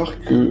apercevoir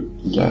que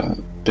la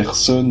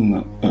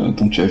personne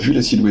dont tu as vu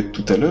la silhouette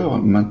tout à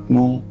l'heure,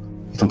 maintenant,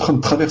 est en train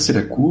de traverser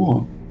la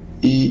cour,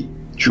 et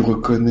tu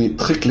reconnais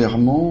très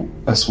clairement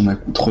à son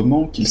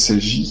accoutrement qu'il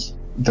s'agit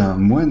d'un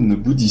moine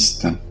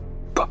bouddhiste.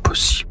 Pas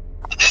possible.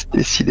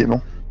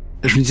 Décidément.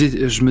 Je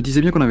me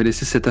disais bien qu'on avait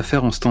laissé cette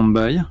affaire en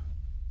stand-by.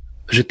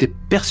 J'étais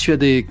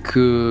persuadé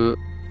que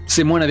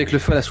Sémoine avec le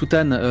feu à la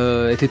soutane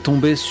était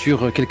tombé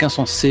sur quelqu'un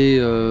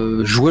censé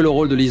jouer le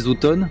rôle de Lise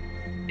Doughton.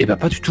 Et bah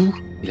pas du tout.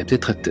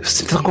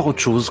 C'est peut-être encore autre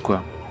chose,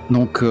 quoi.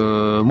 Donc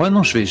moi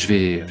non, je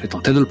vais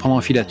tenter de le prendre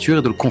en filature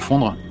et de le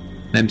confondre,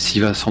 même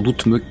s'il va sans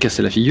doute me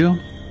casser la figure.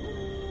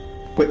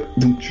 Ouais,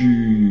 donc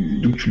tu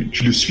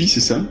le suis, c'est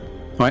ça ?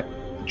 Ouais.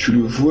 Tu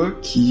le vois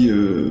qui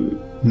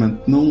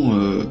maintenant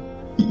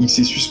il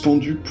s'est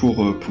suspendu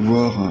pour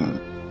pouvoir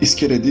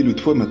escalader le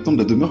toit maintenant de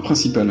la demeure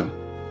principale,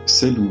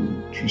 celle où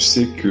tu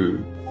sais que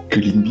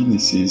Linbin et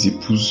ses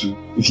épouses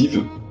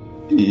vivent,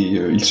 et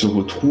il se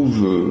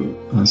retrouve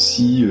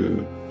ainsi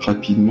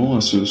rapidement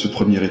à ce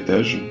premier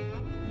étage.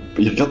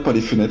 Il regarde par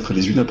les fenêtres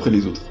les unes après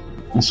les autres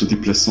en se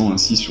déplaçant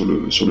ainsi sur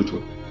le toit.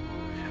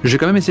 J'ai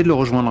quand même essayé de le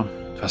rejoindre. De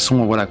toute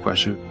façon, voilà quoi,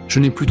 je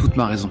n'ai plus toute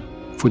ma raison.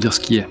 Faut dire ce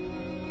qui est.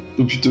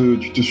 Donc tu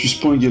te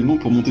suspends également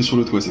pour monter sur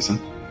le toit, c'est ça ?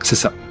 C'est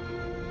ça.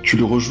 Tu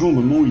le rejoins au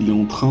moment où il est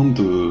en train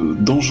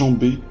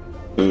d'enjamber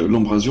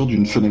l'embrasure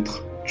d'une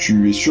fenêtre.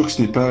 Tu es sûr que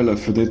ce n'est pas la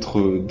fenêtre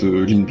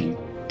de Linbin.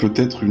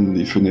 Peut-être une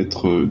des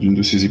fenêtres d'une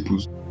de ses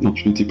épouses. Non,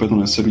 tu n'étais pas dans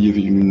la salle où il y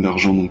avait une mine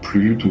d'argent non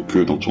plus, donc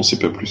tu n'en sais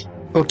pas plus.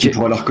 Ok. Tu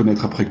pourras la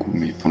reconnaître après coup,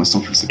 mais pour l'instant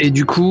tu le sais. Et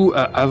du coup,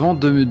 avant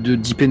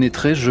d'y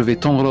pénétrer, je vais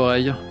tendre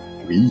l'oreille.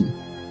 Oui.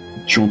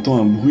 Tu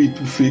entends un bruit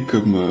étouffé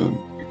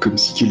comme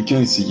si quelqu'un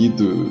essayait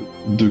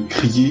de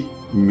crier,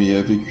 mais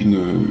avec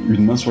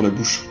une main sur la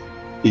bouche.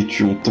 Et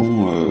tu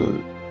entends...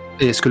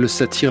 Et est-ce que le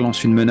satyre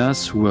lance une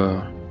menace ou...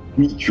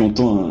 Oui, tu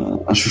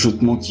entends un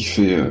chuchotement qui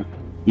fait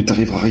 « Il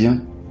t'arrivera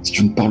rien si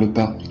tu ne parles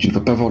pas, tu ne vas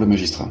pas voir le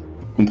magistrat.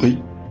 Compris ?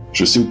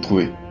 Je sais où te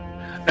trouver. »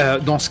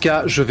 Dans ce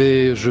cas, je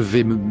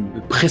vais me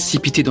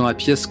précipiter dans la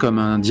pièce comme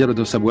un diable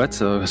de sa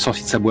boîte,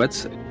 sorti de sa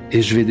boîte,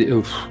 et je vais...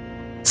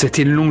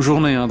 C'était une longue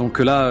journée, hein, donc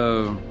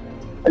là...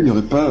 Il n'y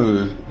aurait pas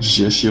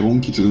Gia Chiron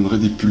qui te donnerait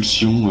des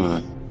pulsions,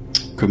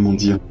 comment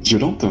dire,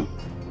 violentes ?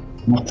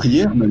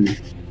 Meurtrières, même ?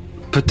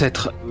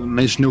 Peut-être,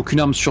 mais je n'ai aucune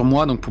arme sur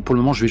moi, donc pour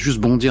le moment, je vais juste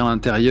bondir à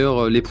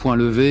l'intérieur, les poings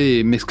levés,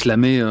 et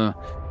m'exclamer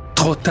 «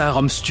 Trop tard,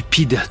 homme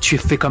stupide, tu es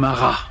fait comme un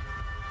rat !»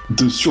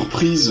 De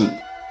surprise,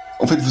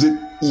 en fait,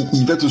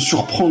 il va te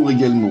surprendre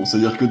également.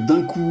 C'est-à-dire que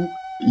d'un coup,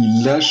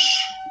 il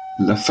lâche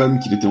la femme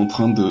qu'il était en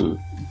train de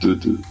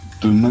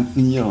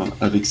maintenir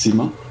avec ses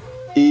mains,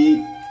 et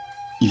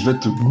il va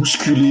te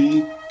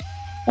bousculer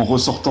en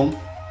ressortant,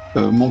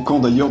 manquant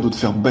d'ailleurs de te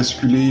faire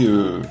basculer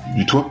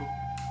du toit.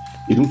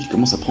 Et donc il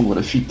commence à prendre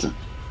la fuite.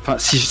 Enfin,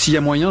 s'il y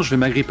a moyen, je vais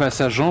m'agripper à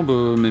sa jambe,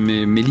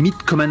 mais limite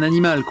comme un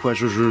animal, quoi.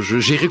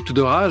 J'éructe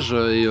de rage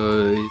et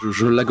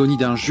je l'agonie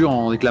d'injures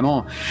en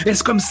réclamant «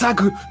 Est-ce comme ça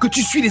que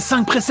tu suis les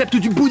 5 préceptes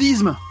du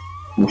bouddhisme ?»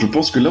 Donc je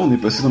pense que là, on est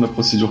passé dans la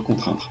procédure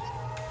contrainte.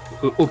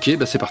 Ok,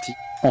 bah c'est parti.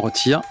 On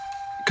retire.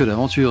 Que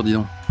d'aventure, dis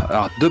donc.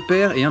 Alors, 2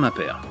 paires et un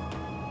impair.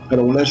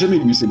 Alors on l'a jamais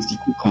lu celle-ci,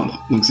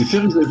 contraindre. Donc c'est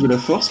faire usage de la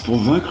force pour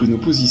vaincre une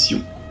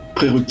opposition.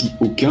 Prérequis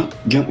aucun,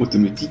 gain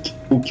automatique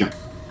aucun.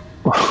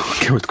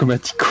 Gain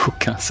automatique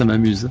aucun, ça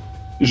m'amuse.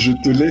 Je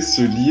te laisse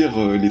lire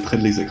les traits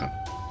de l'hexagramme.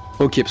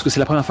 Ok, parce que c'est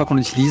la première fois qu'on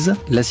l'utilise.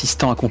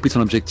 L'assistant accomplit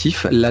son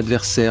objectif.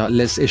 L'adversaire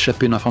laisse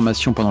échapper une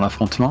information pendant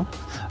l'affrontement.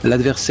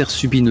 L'adversaire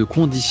subit une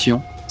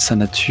condition. Sa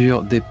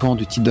nature dépend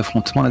du type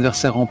d'affrontement.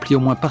 L'adversaire remplit au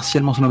moins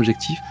partiellement son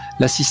objectif.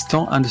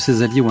 L'assistant, un de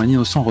ses alliés ou un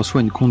innocent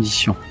reçoit une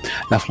condition.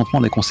 L'affrontement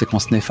a des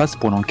conséquences néfastes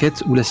pour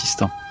l'enquête ou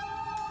l'assistant.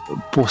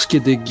 Pour ce qui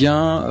est des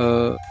gains,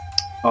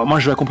 alors moi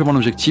je vais accomplir mon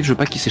objectif, je veux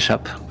pas qu'il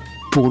s'échappe.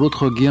 Pour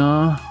l'autre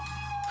gain,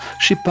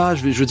 je sais pas,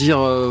 je veux dire,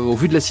 au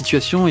vu de la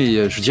situation,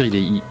 et je veux dire,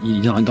 il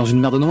est dans une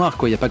merde noire,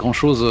 quoi. Il y a pas grand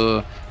chose,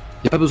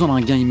 il y a pas besoin d'un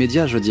gain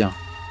immédiat, je veux dire.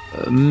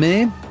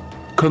 Mais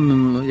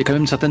comme il y a quand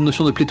même une certaine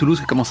notion de Play Toulouse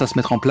qui commence à se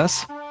mettre en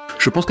place.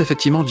 Je pense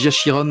qu'effectivement, Gia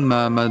Chiron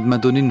m'a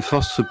donné une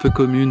force peu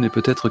commune et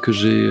peut-être que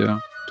je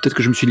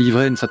me suis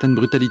livré à une certaine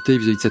brutalité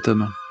vis-à-vis de cet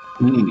homme.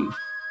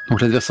 Donc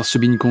l'adversaire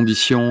subit une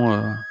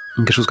condition,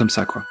 quelque chose comme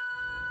ça, quoi.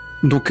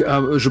 Donc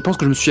je pense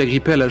que je me suis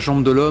agrippé à la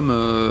jambe de l'homme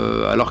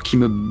alors qu'il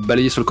me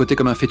balayait sur le côté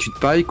comme un fétu de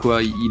paille,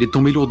 quoi. Il est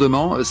tombé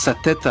lourdement, sa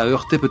tête a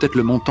heurté peut-être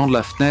le montant de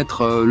la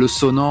fenêtre, le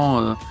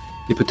sonnant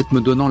et peut-être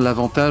me donnant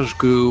l'avantage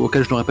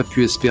auquel je n'aurais pas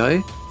pu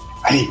espérer.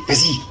 Allez,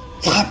 vas-y,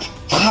 frappe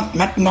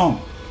maintenant.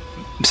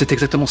 C'est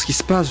exactement ce qui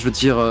se passe, je veux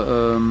dire.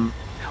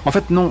 En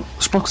fait, non,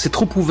 je pense que c'est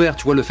trop ouvert,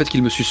 tu vois, le fait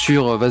qu'il me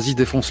susurre, vas-y,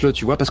 défonce-le,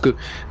 tu vois, parce que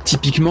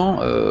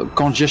typiquement,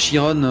 quand Gia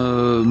Chiron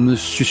me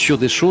susurre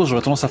des choses,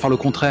 j'aurais tendance à faire le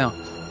contraire.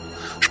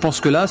 Je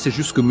pense que là, c'est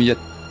juste que il y a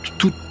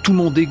tout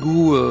mon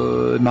dégoût,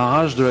 ma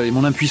rage et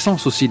mon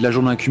impuissance aussi de la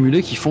journée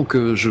accumulée qui font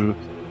que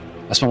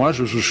à ce moment-là,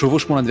 je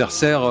chevauche mon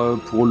adversaire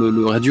pour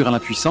le réduire à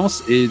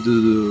l'impuissance et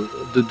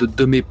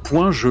de mes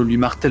poings, je lui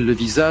martèle le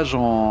visage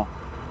en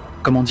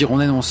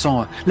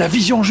énonçant la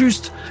vision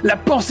juste, la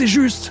pensée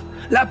juste,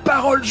 la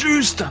parole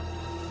juste.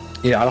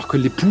 Et alors que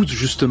l'épouse,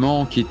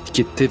 justement, qui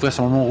était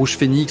vraisemblablement Rouge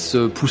Phénix,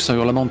 pousse un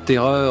hurlement de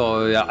terreur,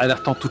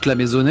 alertant toute la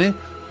maisonnée.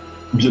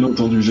 Bien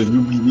entendu, j'avais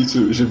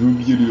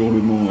oublié le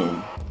hurlement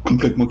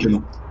complètement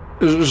canon.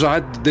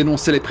 J'arrête de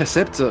dénoncer les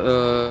préceptes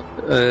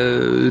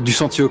du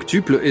sentier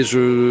octuple et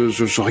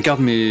je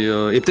regarde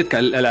et peut-être qu'à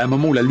un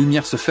moment où la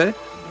lumière se fait,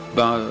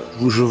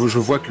 je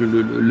vois que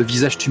le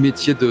visage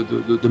tumétier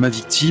de ma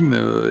victime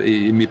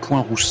et mes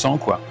poings rouge sang,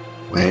 quoi.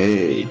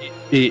 Ouais.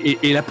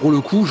 Et là, pour le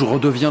coup, je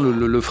redeviens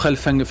le frêle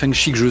Feng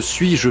Shi que je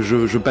suis.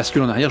 Je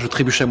bascule en arrière, je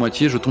trébuche à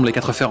moitié, je tombe les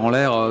 4 fers en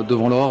l'air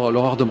devant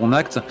l'horreur de mon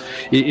acte,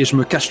 et je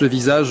me cache le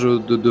visage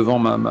devant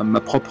ma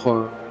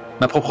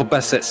propre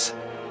bassesse.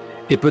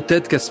 Et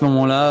peut-être qu'à ce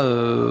moment-là,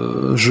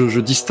 je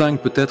distingue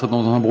peut-être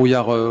dans un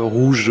brouillard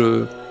rouge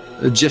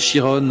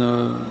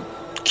Jashiron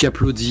qui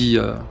applaudit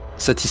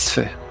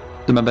satisfait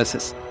de ma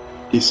bassesse.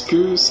 Est-ce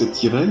que ça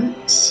t'irait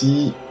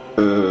si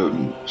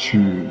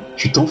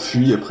tu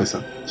t'enfuis après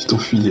ça? Tu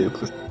t'enfuyais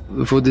après ça?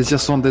 Vos désirs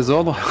sont en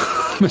désordre,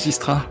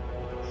 magistrat?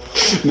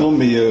 Non,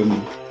 mais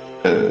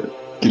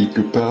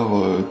quelque part,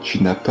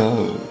 tu n'as pas...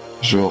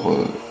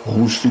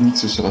 Rouge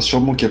Phoenix sera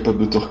sûrement capable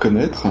de te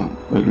reconnaître.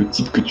 Le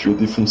type que tu as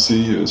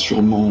défoncé,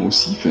 sûrement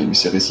aussi. Enfin,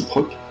 c'est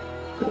réciproque.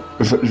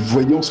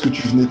 Voyant ce que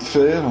tu venais de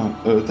faire,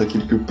 t'as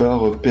quelque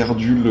part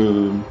perdu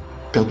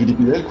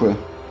l'idéal, quoi.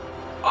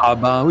 Ah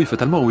bah oui,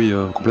 fatalement, oui,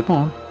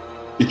 complètement. Hein.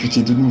 Et tu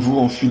t'es de nouveau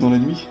enfui dans la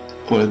nuit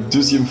pour la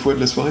 2e fois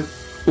de la soirée.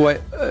 Ouais,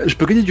 je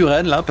peux gagner du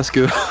Rennes là parce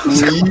que.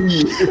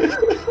 Oui.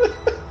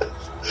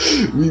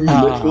 Oui,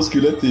 là, je pense que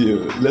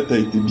là t'as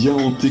été bien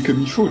hanté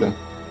comme il faut, là.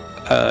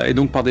 Et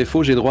donc par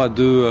défaut, j'ai droit à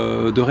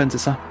 2 Rennes, c'est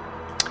ça?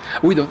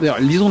 Oui, donc d'ailleurs,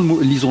 lisons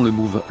le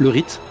move, le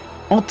rite.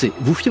 Hanté,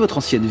 vous fuyez votre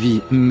ancienne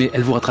vie, mais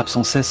elle vous rattrape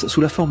sans cesse sous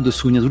la forme de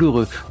souvenirs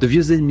douloureux, de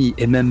vieux ennemis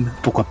et même,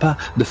 pourquoi pas,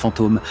 de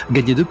fantômes.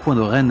 Gagnez 2 points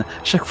de Rennes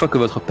chaque fois que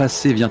votre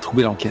passé vient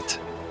troubler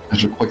l'enquête.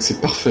 Je crois que c'est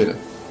parfait, là.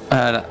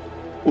 Voilà.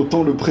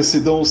 Autant le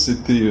précédent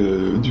c'était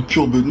du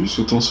pur bonus,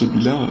 autant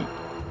celui-là.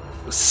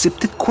 C'est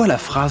peut-être quoi la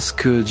phrase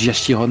que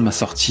Jashiron m'a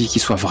sortie qui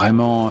soit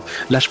vraiment...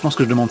 Là, je pense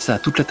que je demande ça à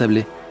toute la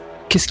tablée.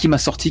 Qu'est-ce qui m'a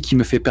sorti qui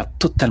me fait perdre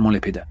totalement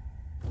les pédales?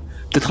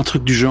 Peut-être un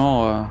truc du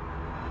genre...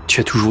 tu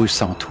as toujours eu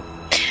ça en toi.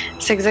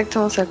 C'est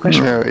exactement ça, quoi.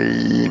 Je...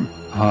 Oui.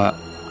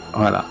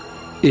 Voilà.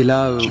 Et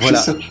là, Tu voilà.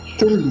 fais ça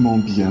tellement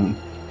bien.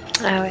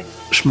 Ah ouais.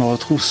 Je me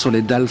retrouve sur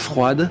les dalles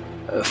froides,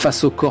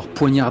 face au corps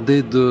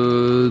poignardé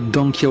de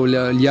Deng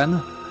Xiaolian,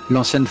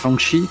 l'ancienne Feng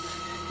Shi,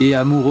 et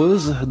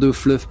amoureuse de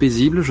Fleuve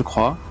Paisible, je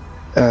crois.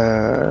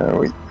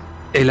 Oui.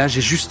 Et là,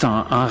 j'ai juste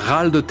un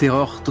râle de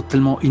terreur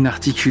totalement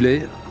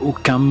inarticulé,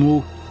 aucun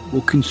mot,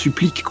 aucune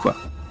supplique, quoi.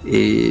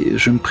 Et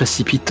je me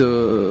précipite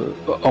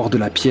hors de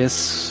la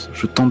pièce,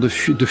 je tente de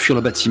fuir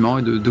le bâtiment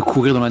et de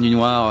courir dans la nuit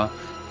noire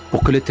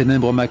pour que les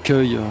ténèbres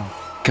m'accueillent,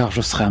 car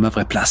je serai à ma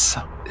vraie place.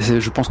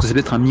 Et je pense que c'est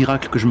peut-être un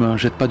miracle que je me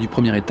jette pas du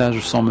premier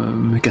étage sans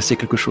me casser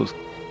quelque chose.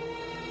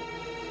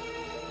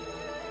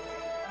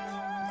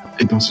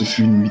 Et ben ce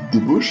fut une mythe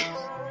d'ébauche.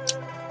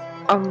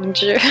 Oh mon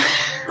Dieu.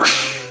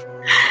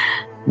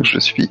 Je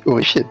suis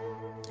horrifié.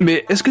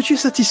 Mais est-ce que tu es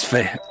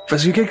satisfait?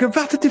 Parce que quelque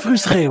part, t'étais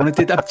frustré. On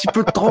était un petit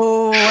peu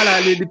trop...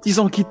 Voilà, les petits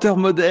enquêteurs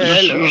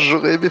modèles.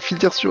 J'aurais aimé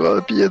finir sur un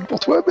happy end pour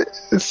toi, mais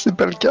c'est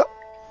pas le cas.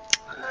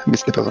 Mais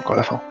ce n'est pas encore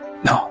la fin.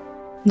 Non.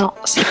 Non,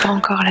 c'est pas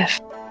encore la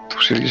fin.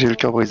 J'ai le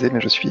cœur brisé,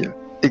 mais je suis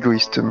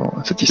égoïstement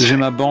satisfait. J'ai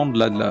ma bande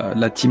là, de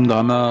la team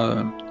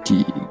drama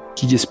qui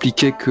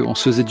expliquait qu'on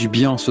se faisait du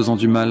bien en se faisant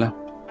du mal.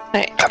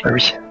 Ouais. Ah bah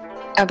oui.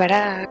 Ah bah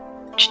là,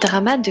 du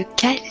drama de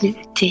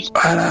qualité.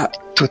 Voilà.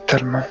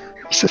 Totalement.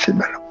 Oui, ça fait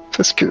mal.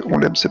 Parce qu'on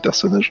l'aime ce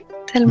personnage.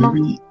 Tellement. Mais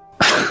oui.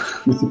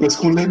 Mais c'est parce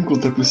qu'on l'aime qu'on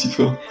tape aussi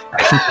fort.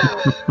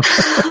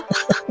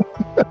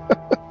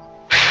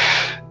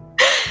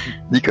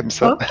 Dit comme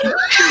ça. Oh.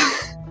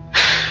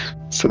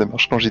 Ça ne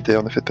marche qu'en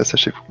JDR, ne faites pas ça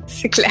chez vous.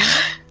 C'est clair.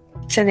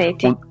 Ça n'a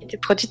été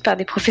produite par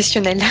des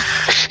professionnels.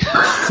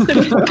 C'est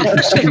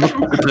très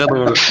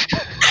drôle.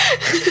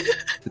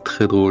 C'est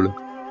très drôle.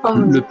 Oh,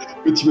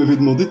 Mais tu m'avais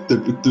demandé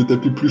de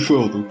taper plus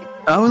fort, donc.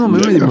 Ah ouais, non,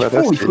 mais oui,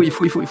 Voilà, il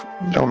faut.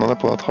 Là, on en a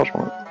pour un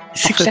tranchant.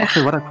 c'est Parfait, clair.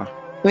 parfait, voilà quoi.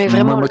 Mais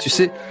vraiment. Moi, tu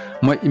sais,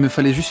 il me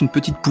fallait juste une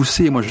petite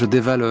poussée et moi je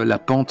dévale la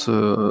pente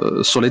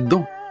sur les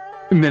dents.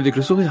 Mais avec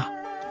le sourire.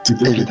 Tout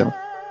à fait. Évidemment.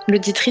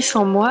 L'auditrice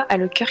en moi a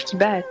le cœur qui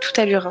bat à toute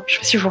allure. Hein. Je sais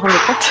pas si vous vous rendez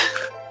compte.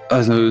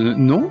 Ah,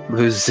 non,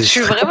 Je suis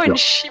vraiment une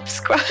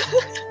chips, quoi.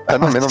 Ah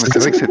non, mais c'est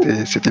vrai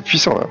que c'était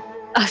puissant, là.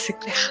 Ah, c'est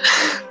clair.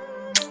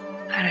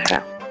 Ah là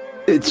là.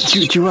 Et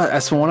tu vois, à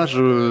ce moment-là,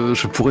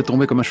 je pourrais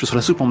tomber comme un cheveu sur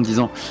la soupe en me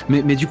disant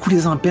mais du coup,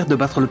 les impairs de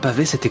battre le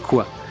pavé, c'était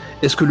quoi?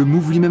 Est-ce que le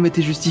move lui-même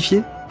était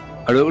justifié?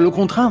 Le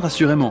contraindre,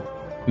 assurément.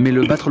 Mais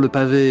le battre le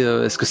pavé,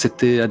 est-ce que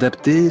c'était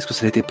adapté? Est-ce que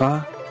ça l'était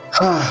pas?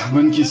 Ah,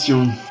 bonne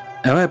question.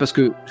 Ah ouais, parce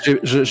que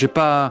j'ai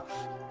pas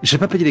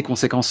payé les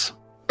conséquences.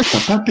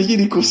 T'as pas payé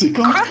les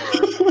conséquences?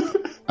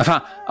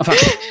 Enfin,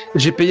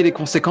 j'ai payé les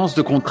conséquences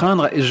de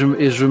contraindre et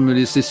je me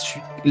laissais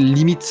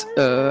limite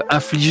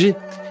infliger.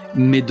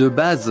 Mais de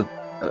base,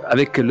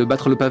 avec le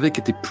battre le pavé qui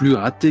était plus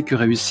raté que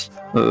réussi,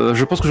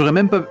 je pense que j'aurais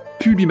même pas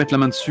pu lui mettre la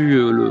main dessus,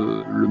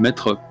 le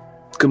mettre,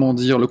 comment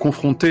dire, le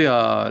confronter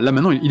à... Là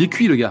maintenant, il est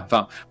cuit le gars.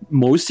 Enfin,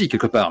 moi aussi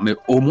quelque part, mais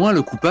au moins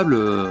le coupable,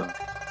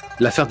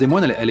 l'affaire des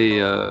moines, elle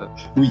est...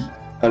 Oui,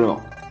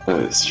 alors,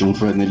 si on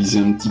veut analyser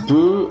un petit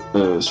peu,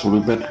 sur le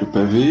battre le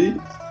pavé, de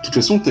toute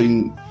façon,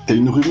 t'as t'as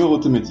une rumeur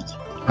automatique.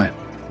 Ouais.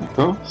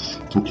 D'accord.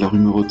 Donc la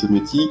rumeur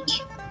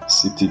automatique,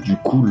 c'était du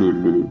coup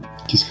le...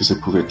 Qu'est-ce que ça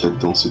pouvait être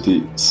là-dedans?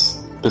 C'était...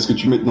 Parce que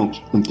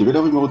donc il y avait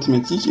la rumeur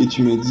automatique et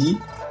tu m'as dit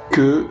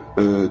que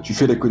tu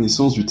fais la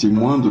connaissance du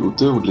témoin, de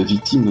l'auteur ou de la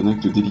victime d'un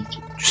acte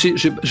délictueux. Tu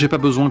sais, j'ai pas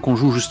besoin qu'on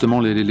joue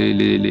justement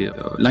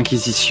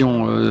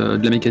l'inquisition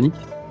de la mécanique.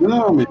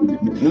 Non, mais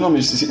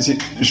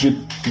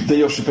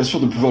d'ailleurs, je suis pas sûr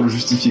de pouvoir le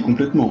justifier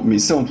complètement, mais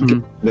ça, en tout cas,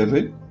 je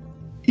l'avais.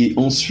 Et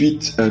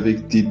ensuite,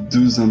 avec tes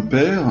 2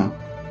 impairs,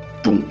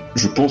 bon,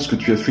 je pense que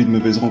tu as fait une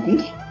mauvaise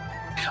rencontre.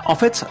 En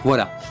fait,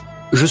 voilà.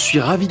 Je suis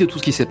ravi de tout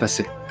ce qui s'est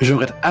passé. Je ne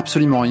regrette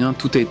absolument rien.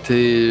 Tout a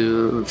été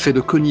fait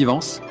de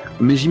connivence.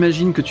 Mais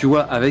j'imagine que tu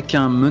vois, avec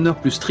un meneur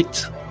plus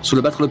strict, sur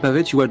le battre le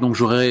pavé, tu vois, donc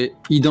j'aurais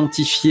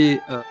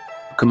identifié,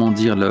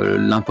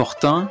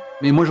 l'importun.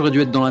 Mais moi, j'aurais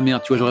dû être dans la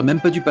merde. Tu vois, j'aurais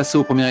même pas dû passer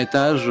au premier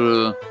étage.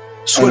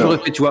 J'aurais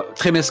fait, tu vois,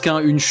 très mesquin,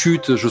 une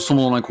chute, je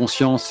sombre dans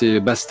l'inconscience et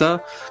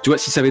basta. Tu vois,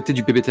 si ça avait été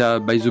du PBTA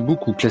by the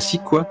book ou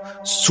classique, quoi.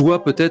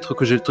 Soit peut-être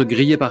que j'ai le truc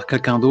grillé par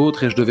quelqu'un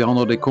d'autre et je devais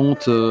rendre des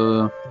comptes.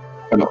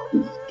 Alors,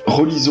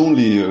 relisons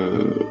les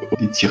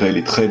tirets,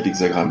 les traits de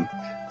l'hexagramme.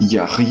 Il n'y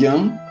a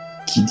rien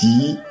qui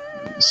dit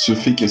se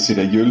fait casser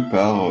la gueule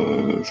par,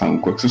 ou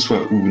quoi que ce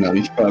soit, ou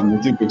n'arrive pas à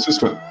monter ou quoi que ce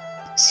soit.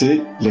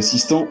 C'est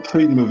l'assistant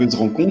fait une mauvaise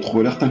rencontre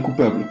ou alerte un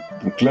coupable.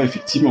 Donc là,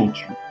 effectivement,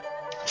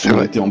 tu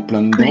as été en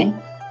plein dedans. Oui.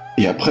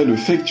 Et après, le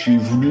fait que tu aies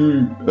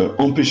voulu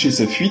empêcher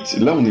sa fuite,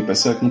 là, on est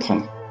passé à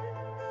contraindre.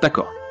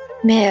 D'accord.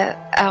 Mais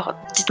alors,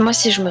 dites-moi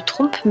si je me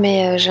trompe,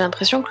 mais j'ai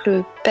l'impression que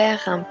le père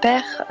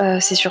impair,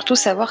 c'est surtout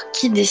savoir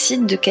qui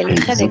décide de quel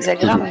trait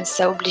d'hexagramme.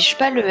 Ça oblige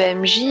pas le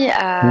MJ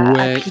à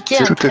appliquer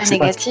un trait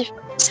négatif.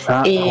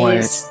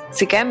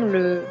 C'est quand même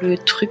le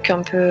truc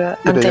un peu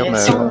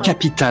intéressant. C'est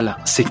capital.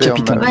 C'est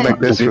capital.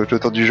 Macbeth,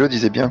 l'auteur du jeu,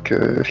 disait bien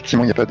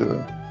qu'effectivement, il n'y a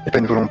pas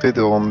une volonté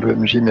de rendre le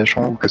MJ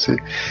méchant, ou que ça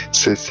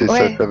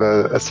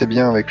va assez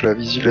bien avec la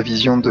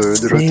vision de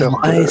l'auteur.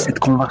 Cette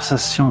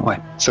conversation, ouais.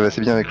 Ça va assez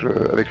bien avec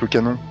le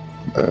canon.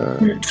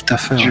 Tout à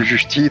fait. Du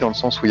justice, dans le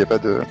sens où il n'y a pas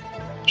de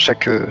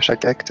chaque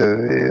acte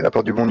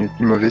apporte du bon du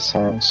mauvais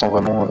sans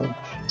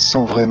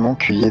vraiment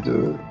qu'il y ait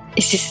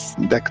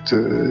d'actes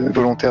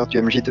volontaires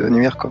du MJ de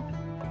nuire, quoi.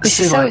 Et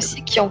c'est ça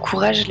aussi qui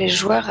encourage les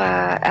joueurs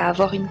à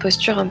avoir une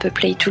posture un peu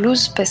play to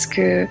lose, parce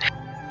que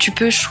tu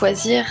peux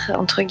choisir,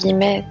 entre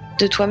guillemets,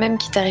 de toi-même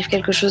qu'il t'arrive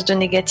quelque chose de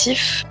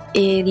négatif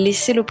et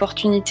laisser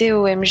l'opportunité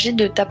au MJ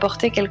de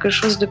t'apporter quelque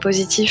chose de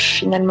positif,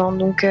 finalement.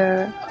 Donc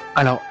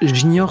alors,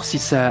 j'ignore si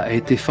ça a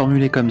été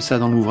formulé comme ça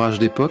dans l'ouvrage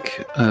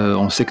d'époque.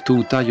 On sait que tôt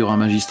ou tard, il y aura un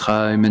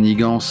magistrat et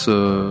manigance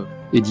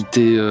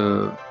édité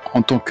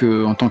en tant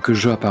que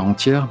jeu à part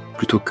entière,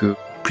 plutôt que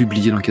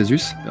publié dans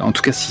Casus. En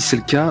tout cas, si c'est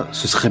le cas,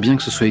 ce serait bien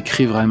que ce soit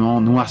écrit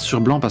vraiment noir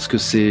sur blanc, parce que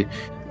c'est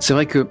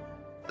vrai que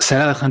ça a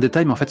l'air d'être un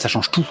détail, mais en fait, ça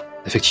change tout.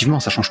 Effectivement,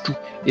 ça change tout.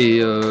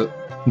 Et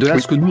de là,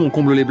 ce que nous, on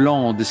comble les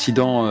blancs en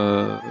décidant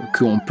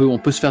qu'on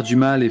peut se faire du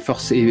mal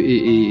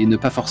et ne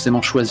pas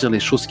forcément choisir les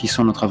choses qui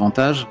sont à notre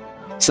avantage,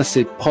 ça,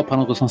 c'est propre à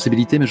notre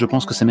sensibilité, mais je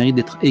pense que ça mérite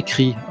d'être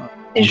écrit.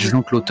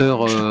 Disons que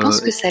l'auteur... Je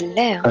pense que ça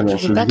l'est. Alors,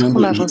 je ne veux pas trop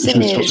m'avancer,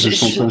 mais... Je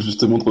suis en train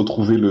justement de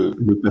retrouver le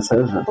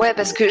passage. Ouais,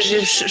 parce que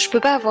je peux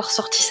pas avoir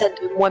sorti ça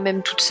de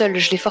moi-même toute seule.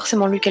 Je l'ai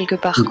forcément lu quelque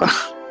part, quoi.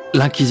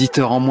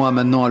 L'inquisiteur en moi,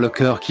 maintenant, a le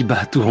cœur qui bat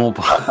à tout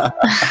rompre.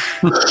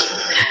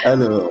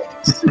 Alors...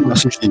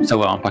 Je veux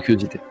savoir, par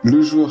curiosité.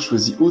 Le joueur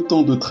choisit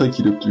autant de traits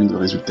qu'il a obtenu de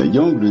résultat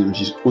Yang, le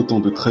MJ autant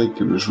de traits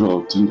que le joueur a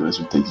obtenu de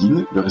résultat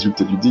Yin. Le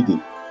résultat du dé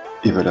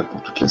est valable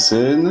pour toute la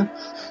scène.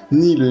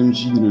 Ni le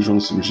MJ ni le joueur ne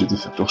sont obligés de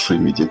faire leur choix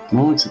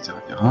immédiatement, etc.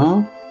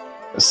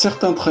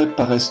 Certains traits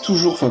paraissent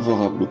toujours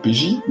favorables au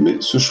PJ, mais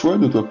ce choix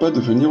ne doit pas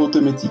devenir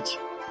automatique.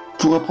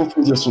 Pour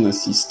approfondir son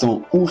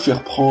assistant ou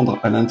faire prendre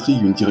à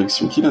l'intrigue une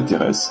direction qui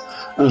l'intéresse,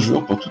 un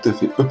joueur peut tout à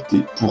fait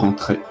opter pour un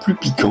trait plus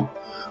piquant,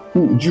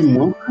 ou du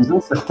moins plus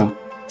incertain.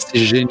 C'est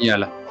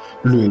génial.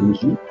 Le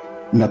MJ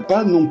n'a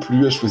pas non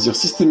plus à choisir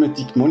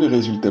systématiquement les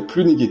résultats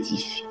plus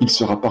négatifs. Il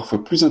sera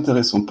parfois plus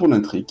intéressant pour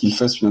l'intrigue qu'il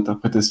fasse une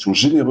interprétation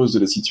généreuse de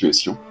la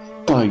situation,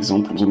 par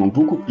exemple en donnant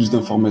beaucoup plus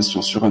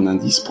d'informations sur un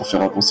indice pour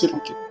faire avancer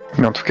l'enquête.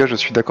 Mais en tout cas, je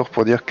suis d'accord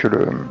pour dire que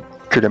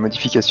la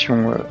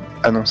modification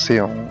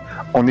annoncée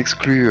en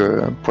exclu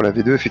pour la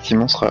V2,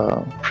 effectivement,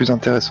 sera plus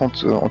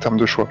intéressante en termes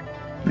de choix.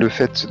 Le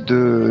fait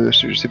de...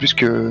 Je sais plus ce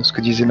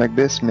que disait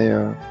Macbeth, mais...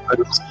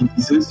 Alors, ce qu'il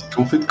disait, c'est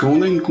qu'en fait, quand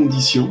on a une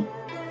condition,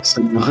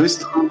 ça ne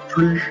restreint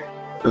plus...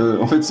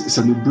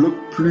 ça ne bloque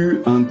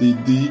plus un des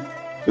dés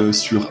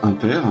sur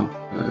impair,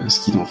 ce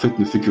qui en fait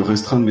ne fait que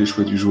restreindre les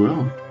choix du joueur.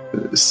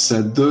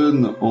 Ça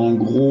donne en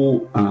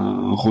gros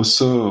un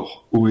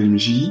ressort au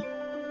MJ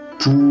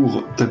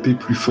pour taper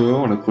plus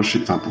fort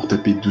pour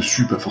taper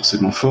dessus, pas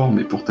forcément fort,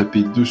 mais pour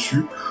taper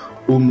dessus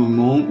au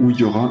moment où il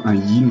y aura un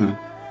yin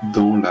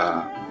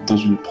dans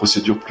une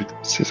procédure plus tard.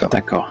 C'est ça.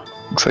 D'accord.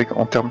 Donc c'est vrai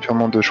qu'en termes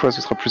purement de choix,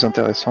 ce sera plus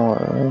intéressant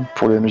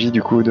pour le MJ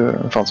du coup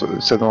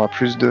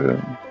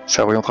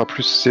ça orientera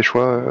plus ses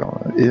choix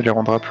et les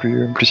rendra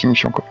plus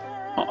signifiants, quoi.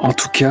 En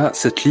tout cas,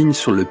 cette ligne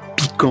sur le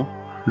piquant,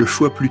 le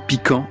choix plus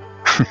piquant,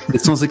 c'est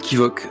sans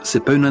équivoque.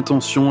 C'est pas une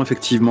intention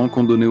effectivement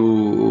qu'on donnait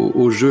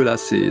au jeu là,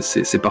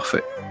 c'est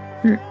parfait.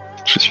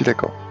 Je suis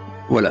d'accord.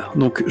 Voilà,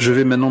 donc je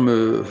vais maintenant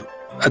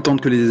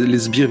attendre que les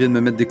sbires viennent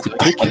me mettre des coups de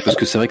trick, parce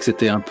que c'est vrai que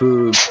c'était un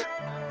peu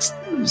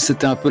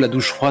la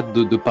douche froide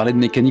de parler de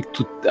mécanique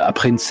tout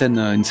après une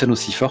scène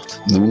aussi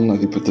forte. Nous, on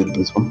avait peut-être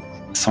besoin.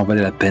 Ça en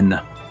valait la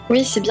peine.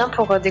 Oui, c'est bien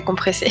pour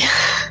décompresser.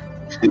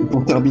 Et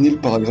pour terminer le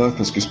paragraphe,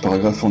 parce que ce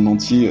paragraphe en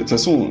entier, de toute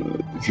façon,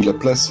 vu la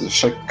place,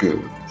 chaque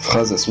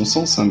phrase a son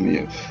sens, hein,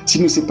 mais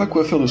s'il ne sait pas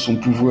quoi faire de son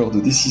pouvoir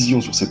de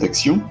décision sur cette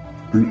action,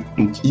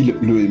 donc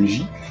le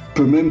MJ,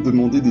 peut même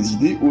demander des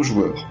idées aux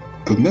joueurs.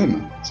 Peut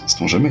même,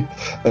 sait-on jamais.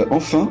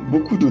 Enfin,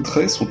 beaucoup de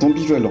traits sont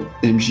ambivalents.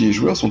 MJ et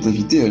joueurs sont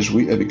invités à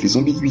jouer avec les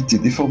ambiguïtés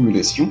des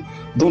formulations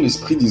dans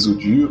l'esprit des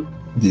augures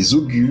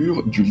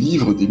du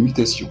livre des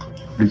mutations.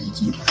 Le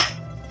Yiki.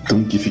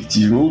 Donc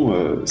effectivement,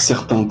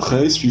 certains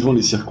traits, suivant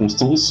les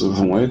circonstances,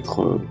 vont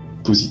être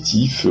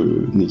positifs,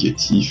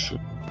 négatifs.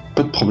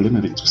 Pas de problème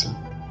avec tout ça.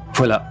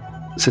 Voilà,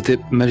 c'était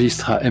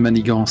Magistrat et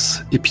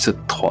Manigance, épisode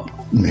 3.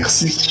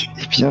 Merci.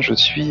 Eh bien, je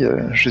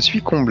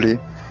suis comblé,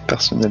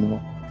 personnellement.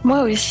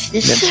 Moi aussi.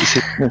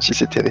 Même si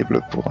c'est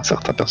terrible pour un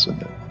certain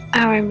personnel.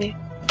 Ah ouais, mais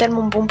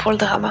tellement bon pour le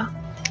drama.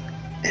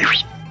 Et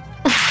oui.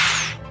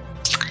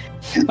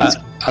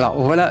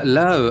 Alors voilà,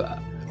 là,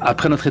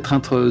 après notre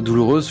étreinte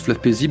douloureuse, Fleuve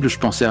paisible, je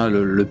pensais à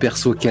le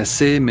perso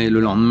cassé, mais le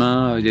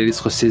lendemain, il allait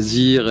se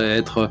ressaisir et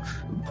être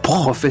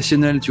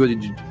professionnel, tu vois.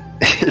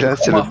 Et là,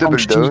 c'est le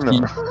double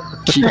down.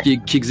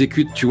 Qui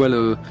exécute, tu vois,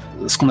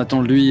 ce qu'on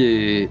attend de lui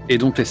et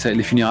donc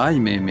les funérailles,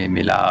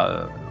 mais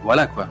là,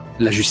 voilà quoi.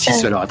 La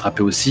justice va le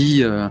rattraper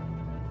aussi.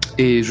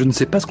 Et je ne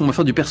sais pas ce qu'on va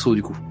faire du perso,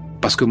 du coup.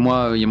 Parce que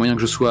moi, il y a moyen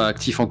que je sois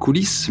actif en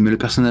coulisses, mais le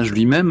personnage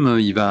lui-même,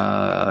 il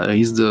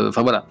risque de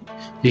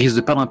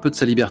perdre un peu de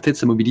sa liberté, de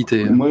sa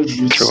mobilité. Moi,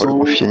 je sens... Le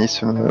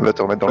confianisme va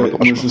te remettre dans le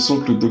droit. Moi, je sens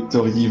que le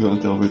Dr. Yi va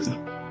intervenir.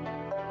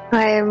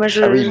 Ouais, moi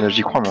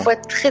j'y crois, moi. vois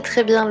très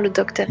très bien le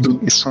docteur.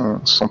 Et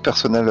son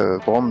personnel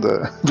brand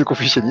de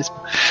confucianisme.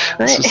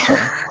 Ouais. Ce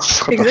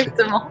sera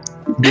Exactement.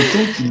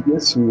 D'autant qu'il y a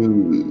ce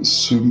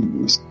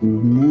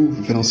move,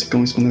 enfin,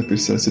 comment est-ce qu'on appelle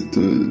ça,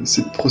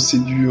 cette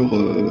procédure,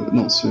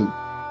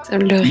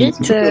 le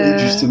rite.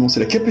 Justement, c'est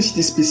la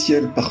capacité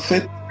spéciale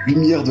parfaite,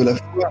 lumière de la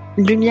foi.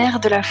 Lumière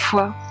de la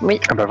foi, oui.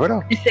 Ah bah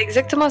voilà. Et c'est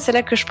exactement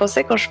celle-là que je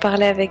pensais quand je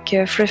parlais avec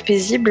Fleuve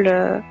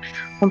paisible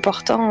en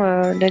portant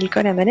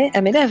l'alcool à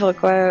mes lèvres,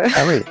 quoi.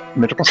 Ah oui,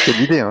 mais je pense que c'est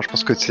l'idée. Hein. Je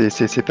pense que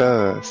c'est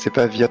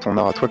pas via ton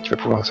art à toi que tu vas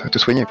pouvoir te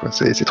soigner, quoi.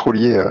 C'est trop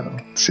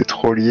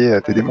lié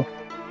à tes démons.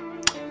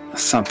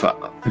 Sympa.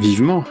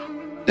 Vivement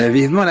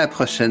la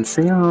prochaine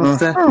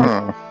séance.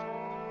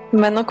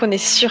 Maintenant qu'on est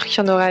sûr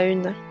qu'il y en aura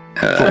une.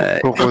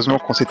 Heureusement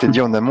qu'on s'était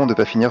dit en amont de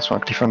pas finir sur un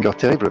cliffhanger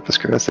terrible, parce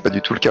que là c'est pas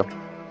du tout le cas.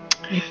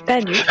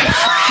 Pas du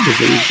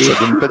tout. Ça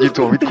donne pas du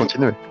tout envie de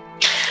continuer.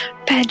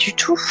 Pas du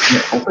tout.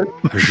 En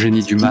fait,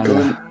 génie du mal.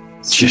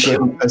 Ce qui est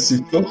quand même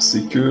assez fort,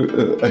 c'est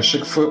que à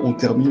chaque fois on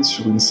termine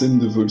sur une scène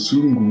de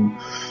Volsung où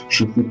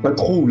je sais pas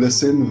trop où la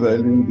scène va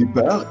aller au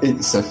départ, et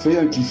ça fait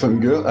un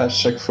cliffhanger à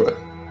chaque fois.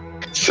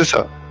 C'est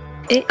ça.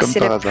 Et comme c'est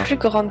par la hasard. plus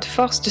grande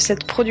force de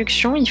cette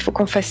production. Il faut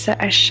qu'on fasse ça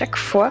à chaque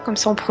fois. Comme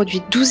ça, on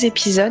produit 12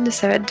 épisodes.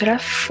 Ça va être de la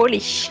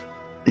folie.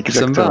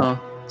 Exactement. Ça me va, hein.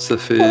 Ça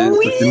fait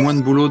moins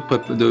de boulot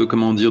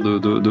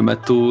de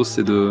matos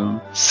et de...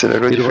 C'est la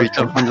loi du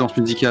feuilleton. D'ambiance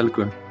musicale,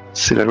 quoi.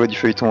 C'est la loi du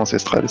feuilleton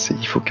ancestral.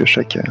 Il faut que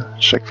chaque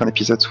fin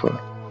d'épisode soit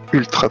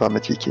ultra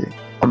dramatique et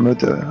en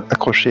mode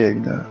accroché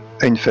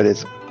à une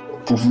falaise.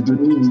 Pour vous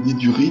donner une idée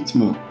du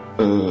rythme,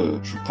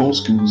 je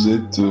pense que vous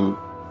êtes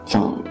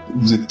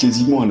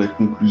quasiment à la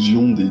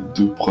conclusion des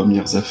 2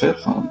 premières affaires.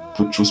 Enfin,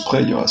 peu de choses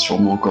près, il y aura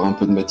sûrement encore un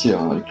peu de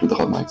matière avec le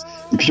drama.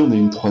 Et puis on a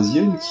une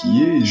 3e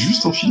qui est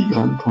juste en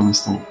filigrane pour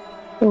l'instant.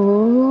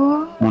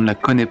 Oh. On ne la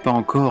connaît pas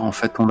encore, en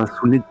fait. On l'a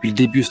sonné depuis le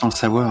début sans le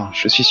savoir.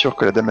 Je suis sûr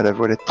que la dame à la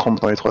voilette trempe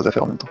dans les 3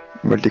 affaires en même temps.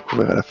 On va le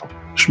découvrir à la fin.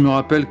 Je me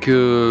rappelle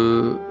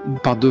que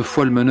par 2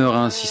 fois, le meneur a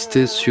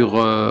insisté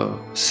sur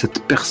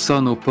cette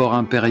personne au port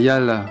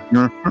impérial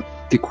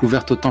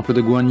découverte au temple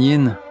de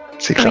Guanyin.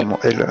 C'est clairement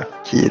elle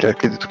qui est la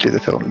clé de toutes les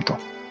affaires en même temps.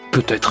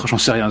 Peut-être, j'en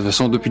sais rien. De toute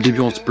façon, depuis le début,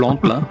 on se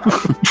plante, là.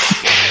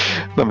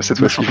 Non, mais cette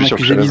fois-ci, je suis sûr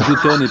que j'ai Lise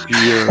d'automne et puis...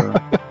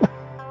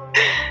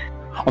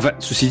 Enfin,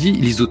 ceci dit,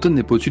 Lise d'automne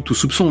n'est pas au-dessus de tout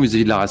soupçon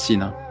vis-à-vis de la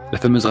racine. La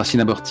fameuse racine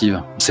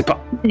abortive. On sait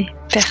pas. Et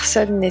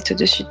personne n'est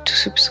au-dessus de tout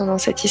soupçon dans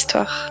cette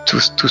histoire.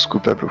 Tous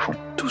coupables, au fond.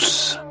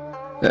 Tous.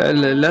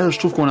 Là, je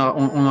trouve qu'on a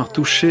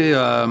retouché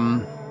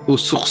aux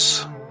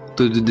sources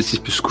des 6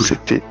 plus cool.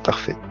 C'était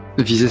parfait.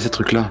 Viser ces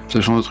trucs-là,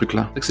 ce genre de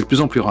trucs-là. C'est de plus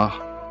en plus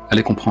rare.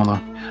 Allez comprendre.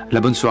 La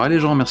bonne soirée, les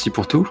gens. Merci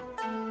pour tout.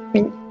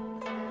 Oui.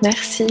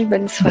 Merci,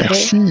 bonne soirée.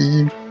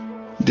 Merci.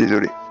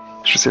 Désolé.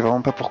 Je sais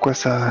vraiment pas pourquoi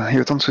ça... Il y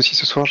a autant de soucis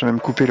ce soir, j'ai même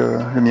coupé le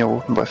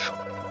micro. Bref.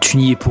 Tu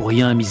n'y es pour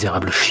rien,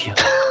 misérable chien.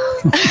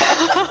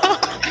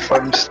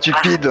 Homme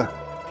stupide.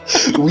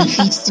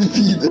 Wi-Fi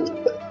stupide.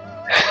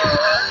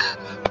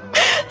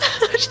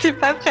 J'étais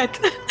pas prête.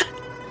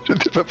 Je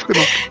n'étais pas prêt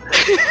non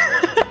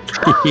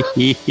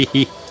plus.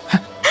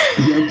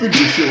 Il y a un peu de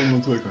déchirement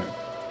en toi, quand même.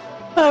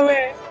 Ah ouais.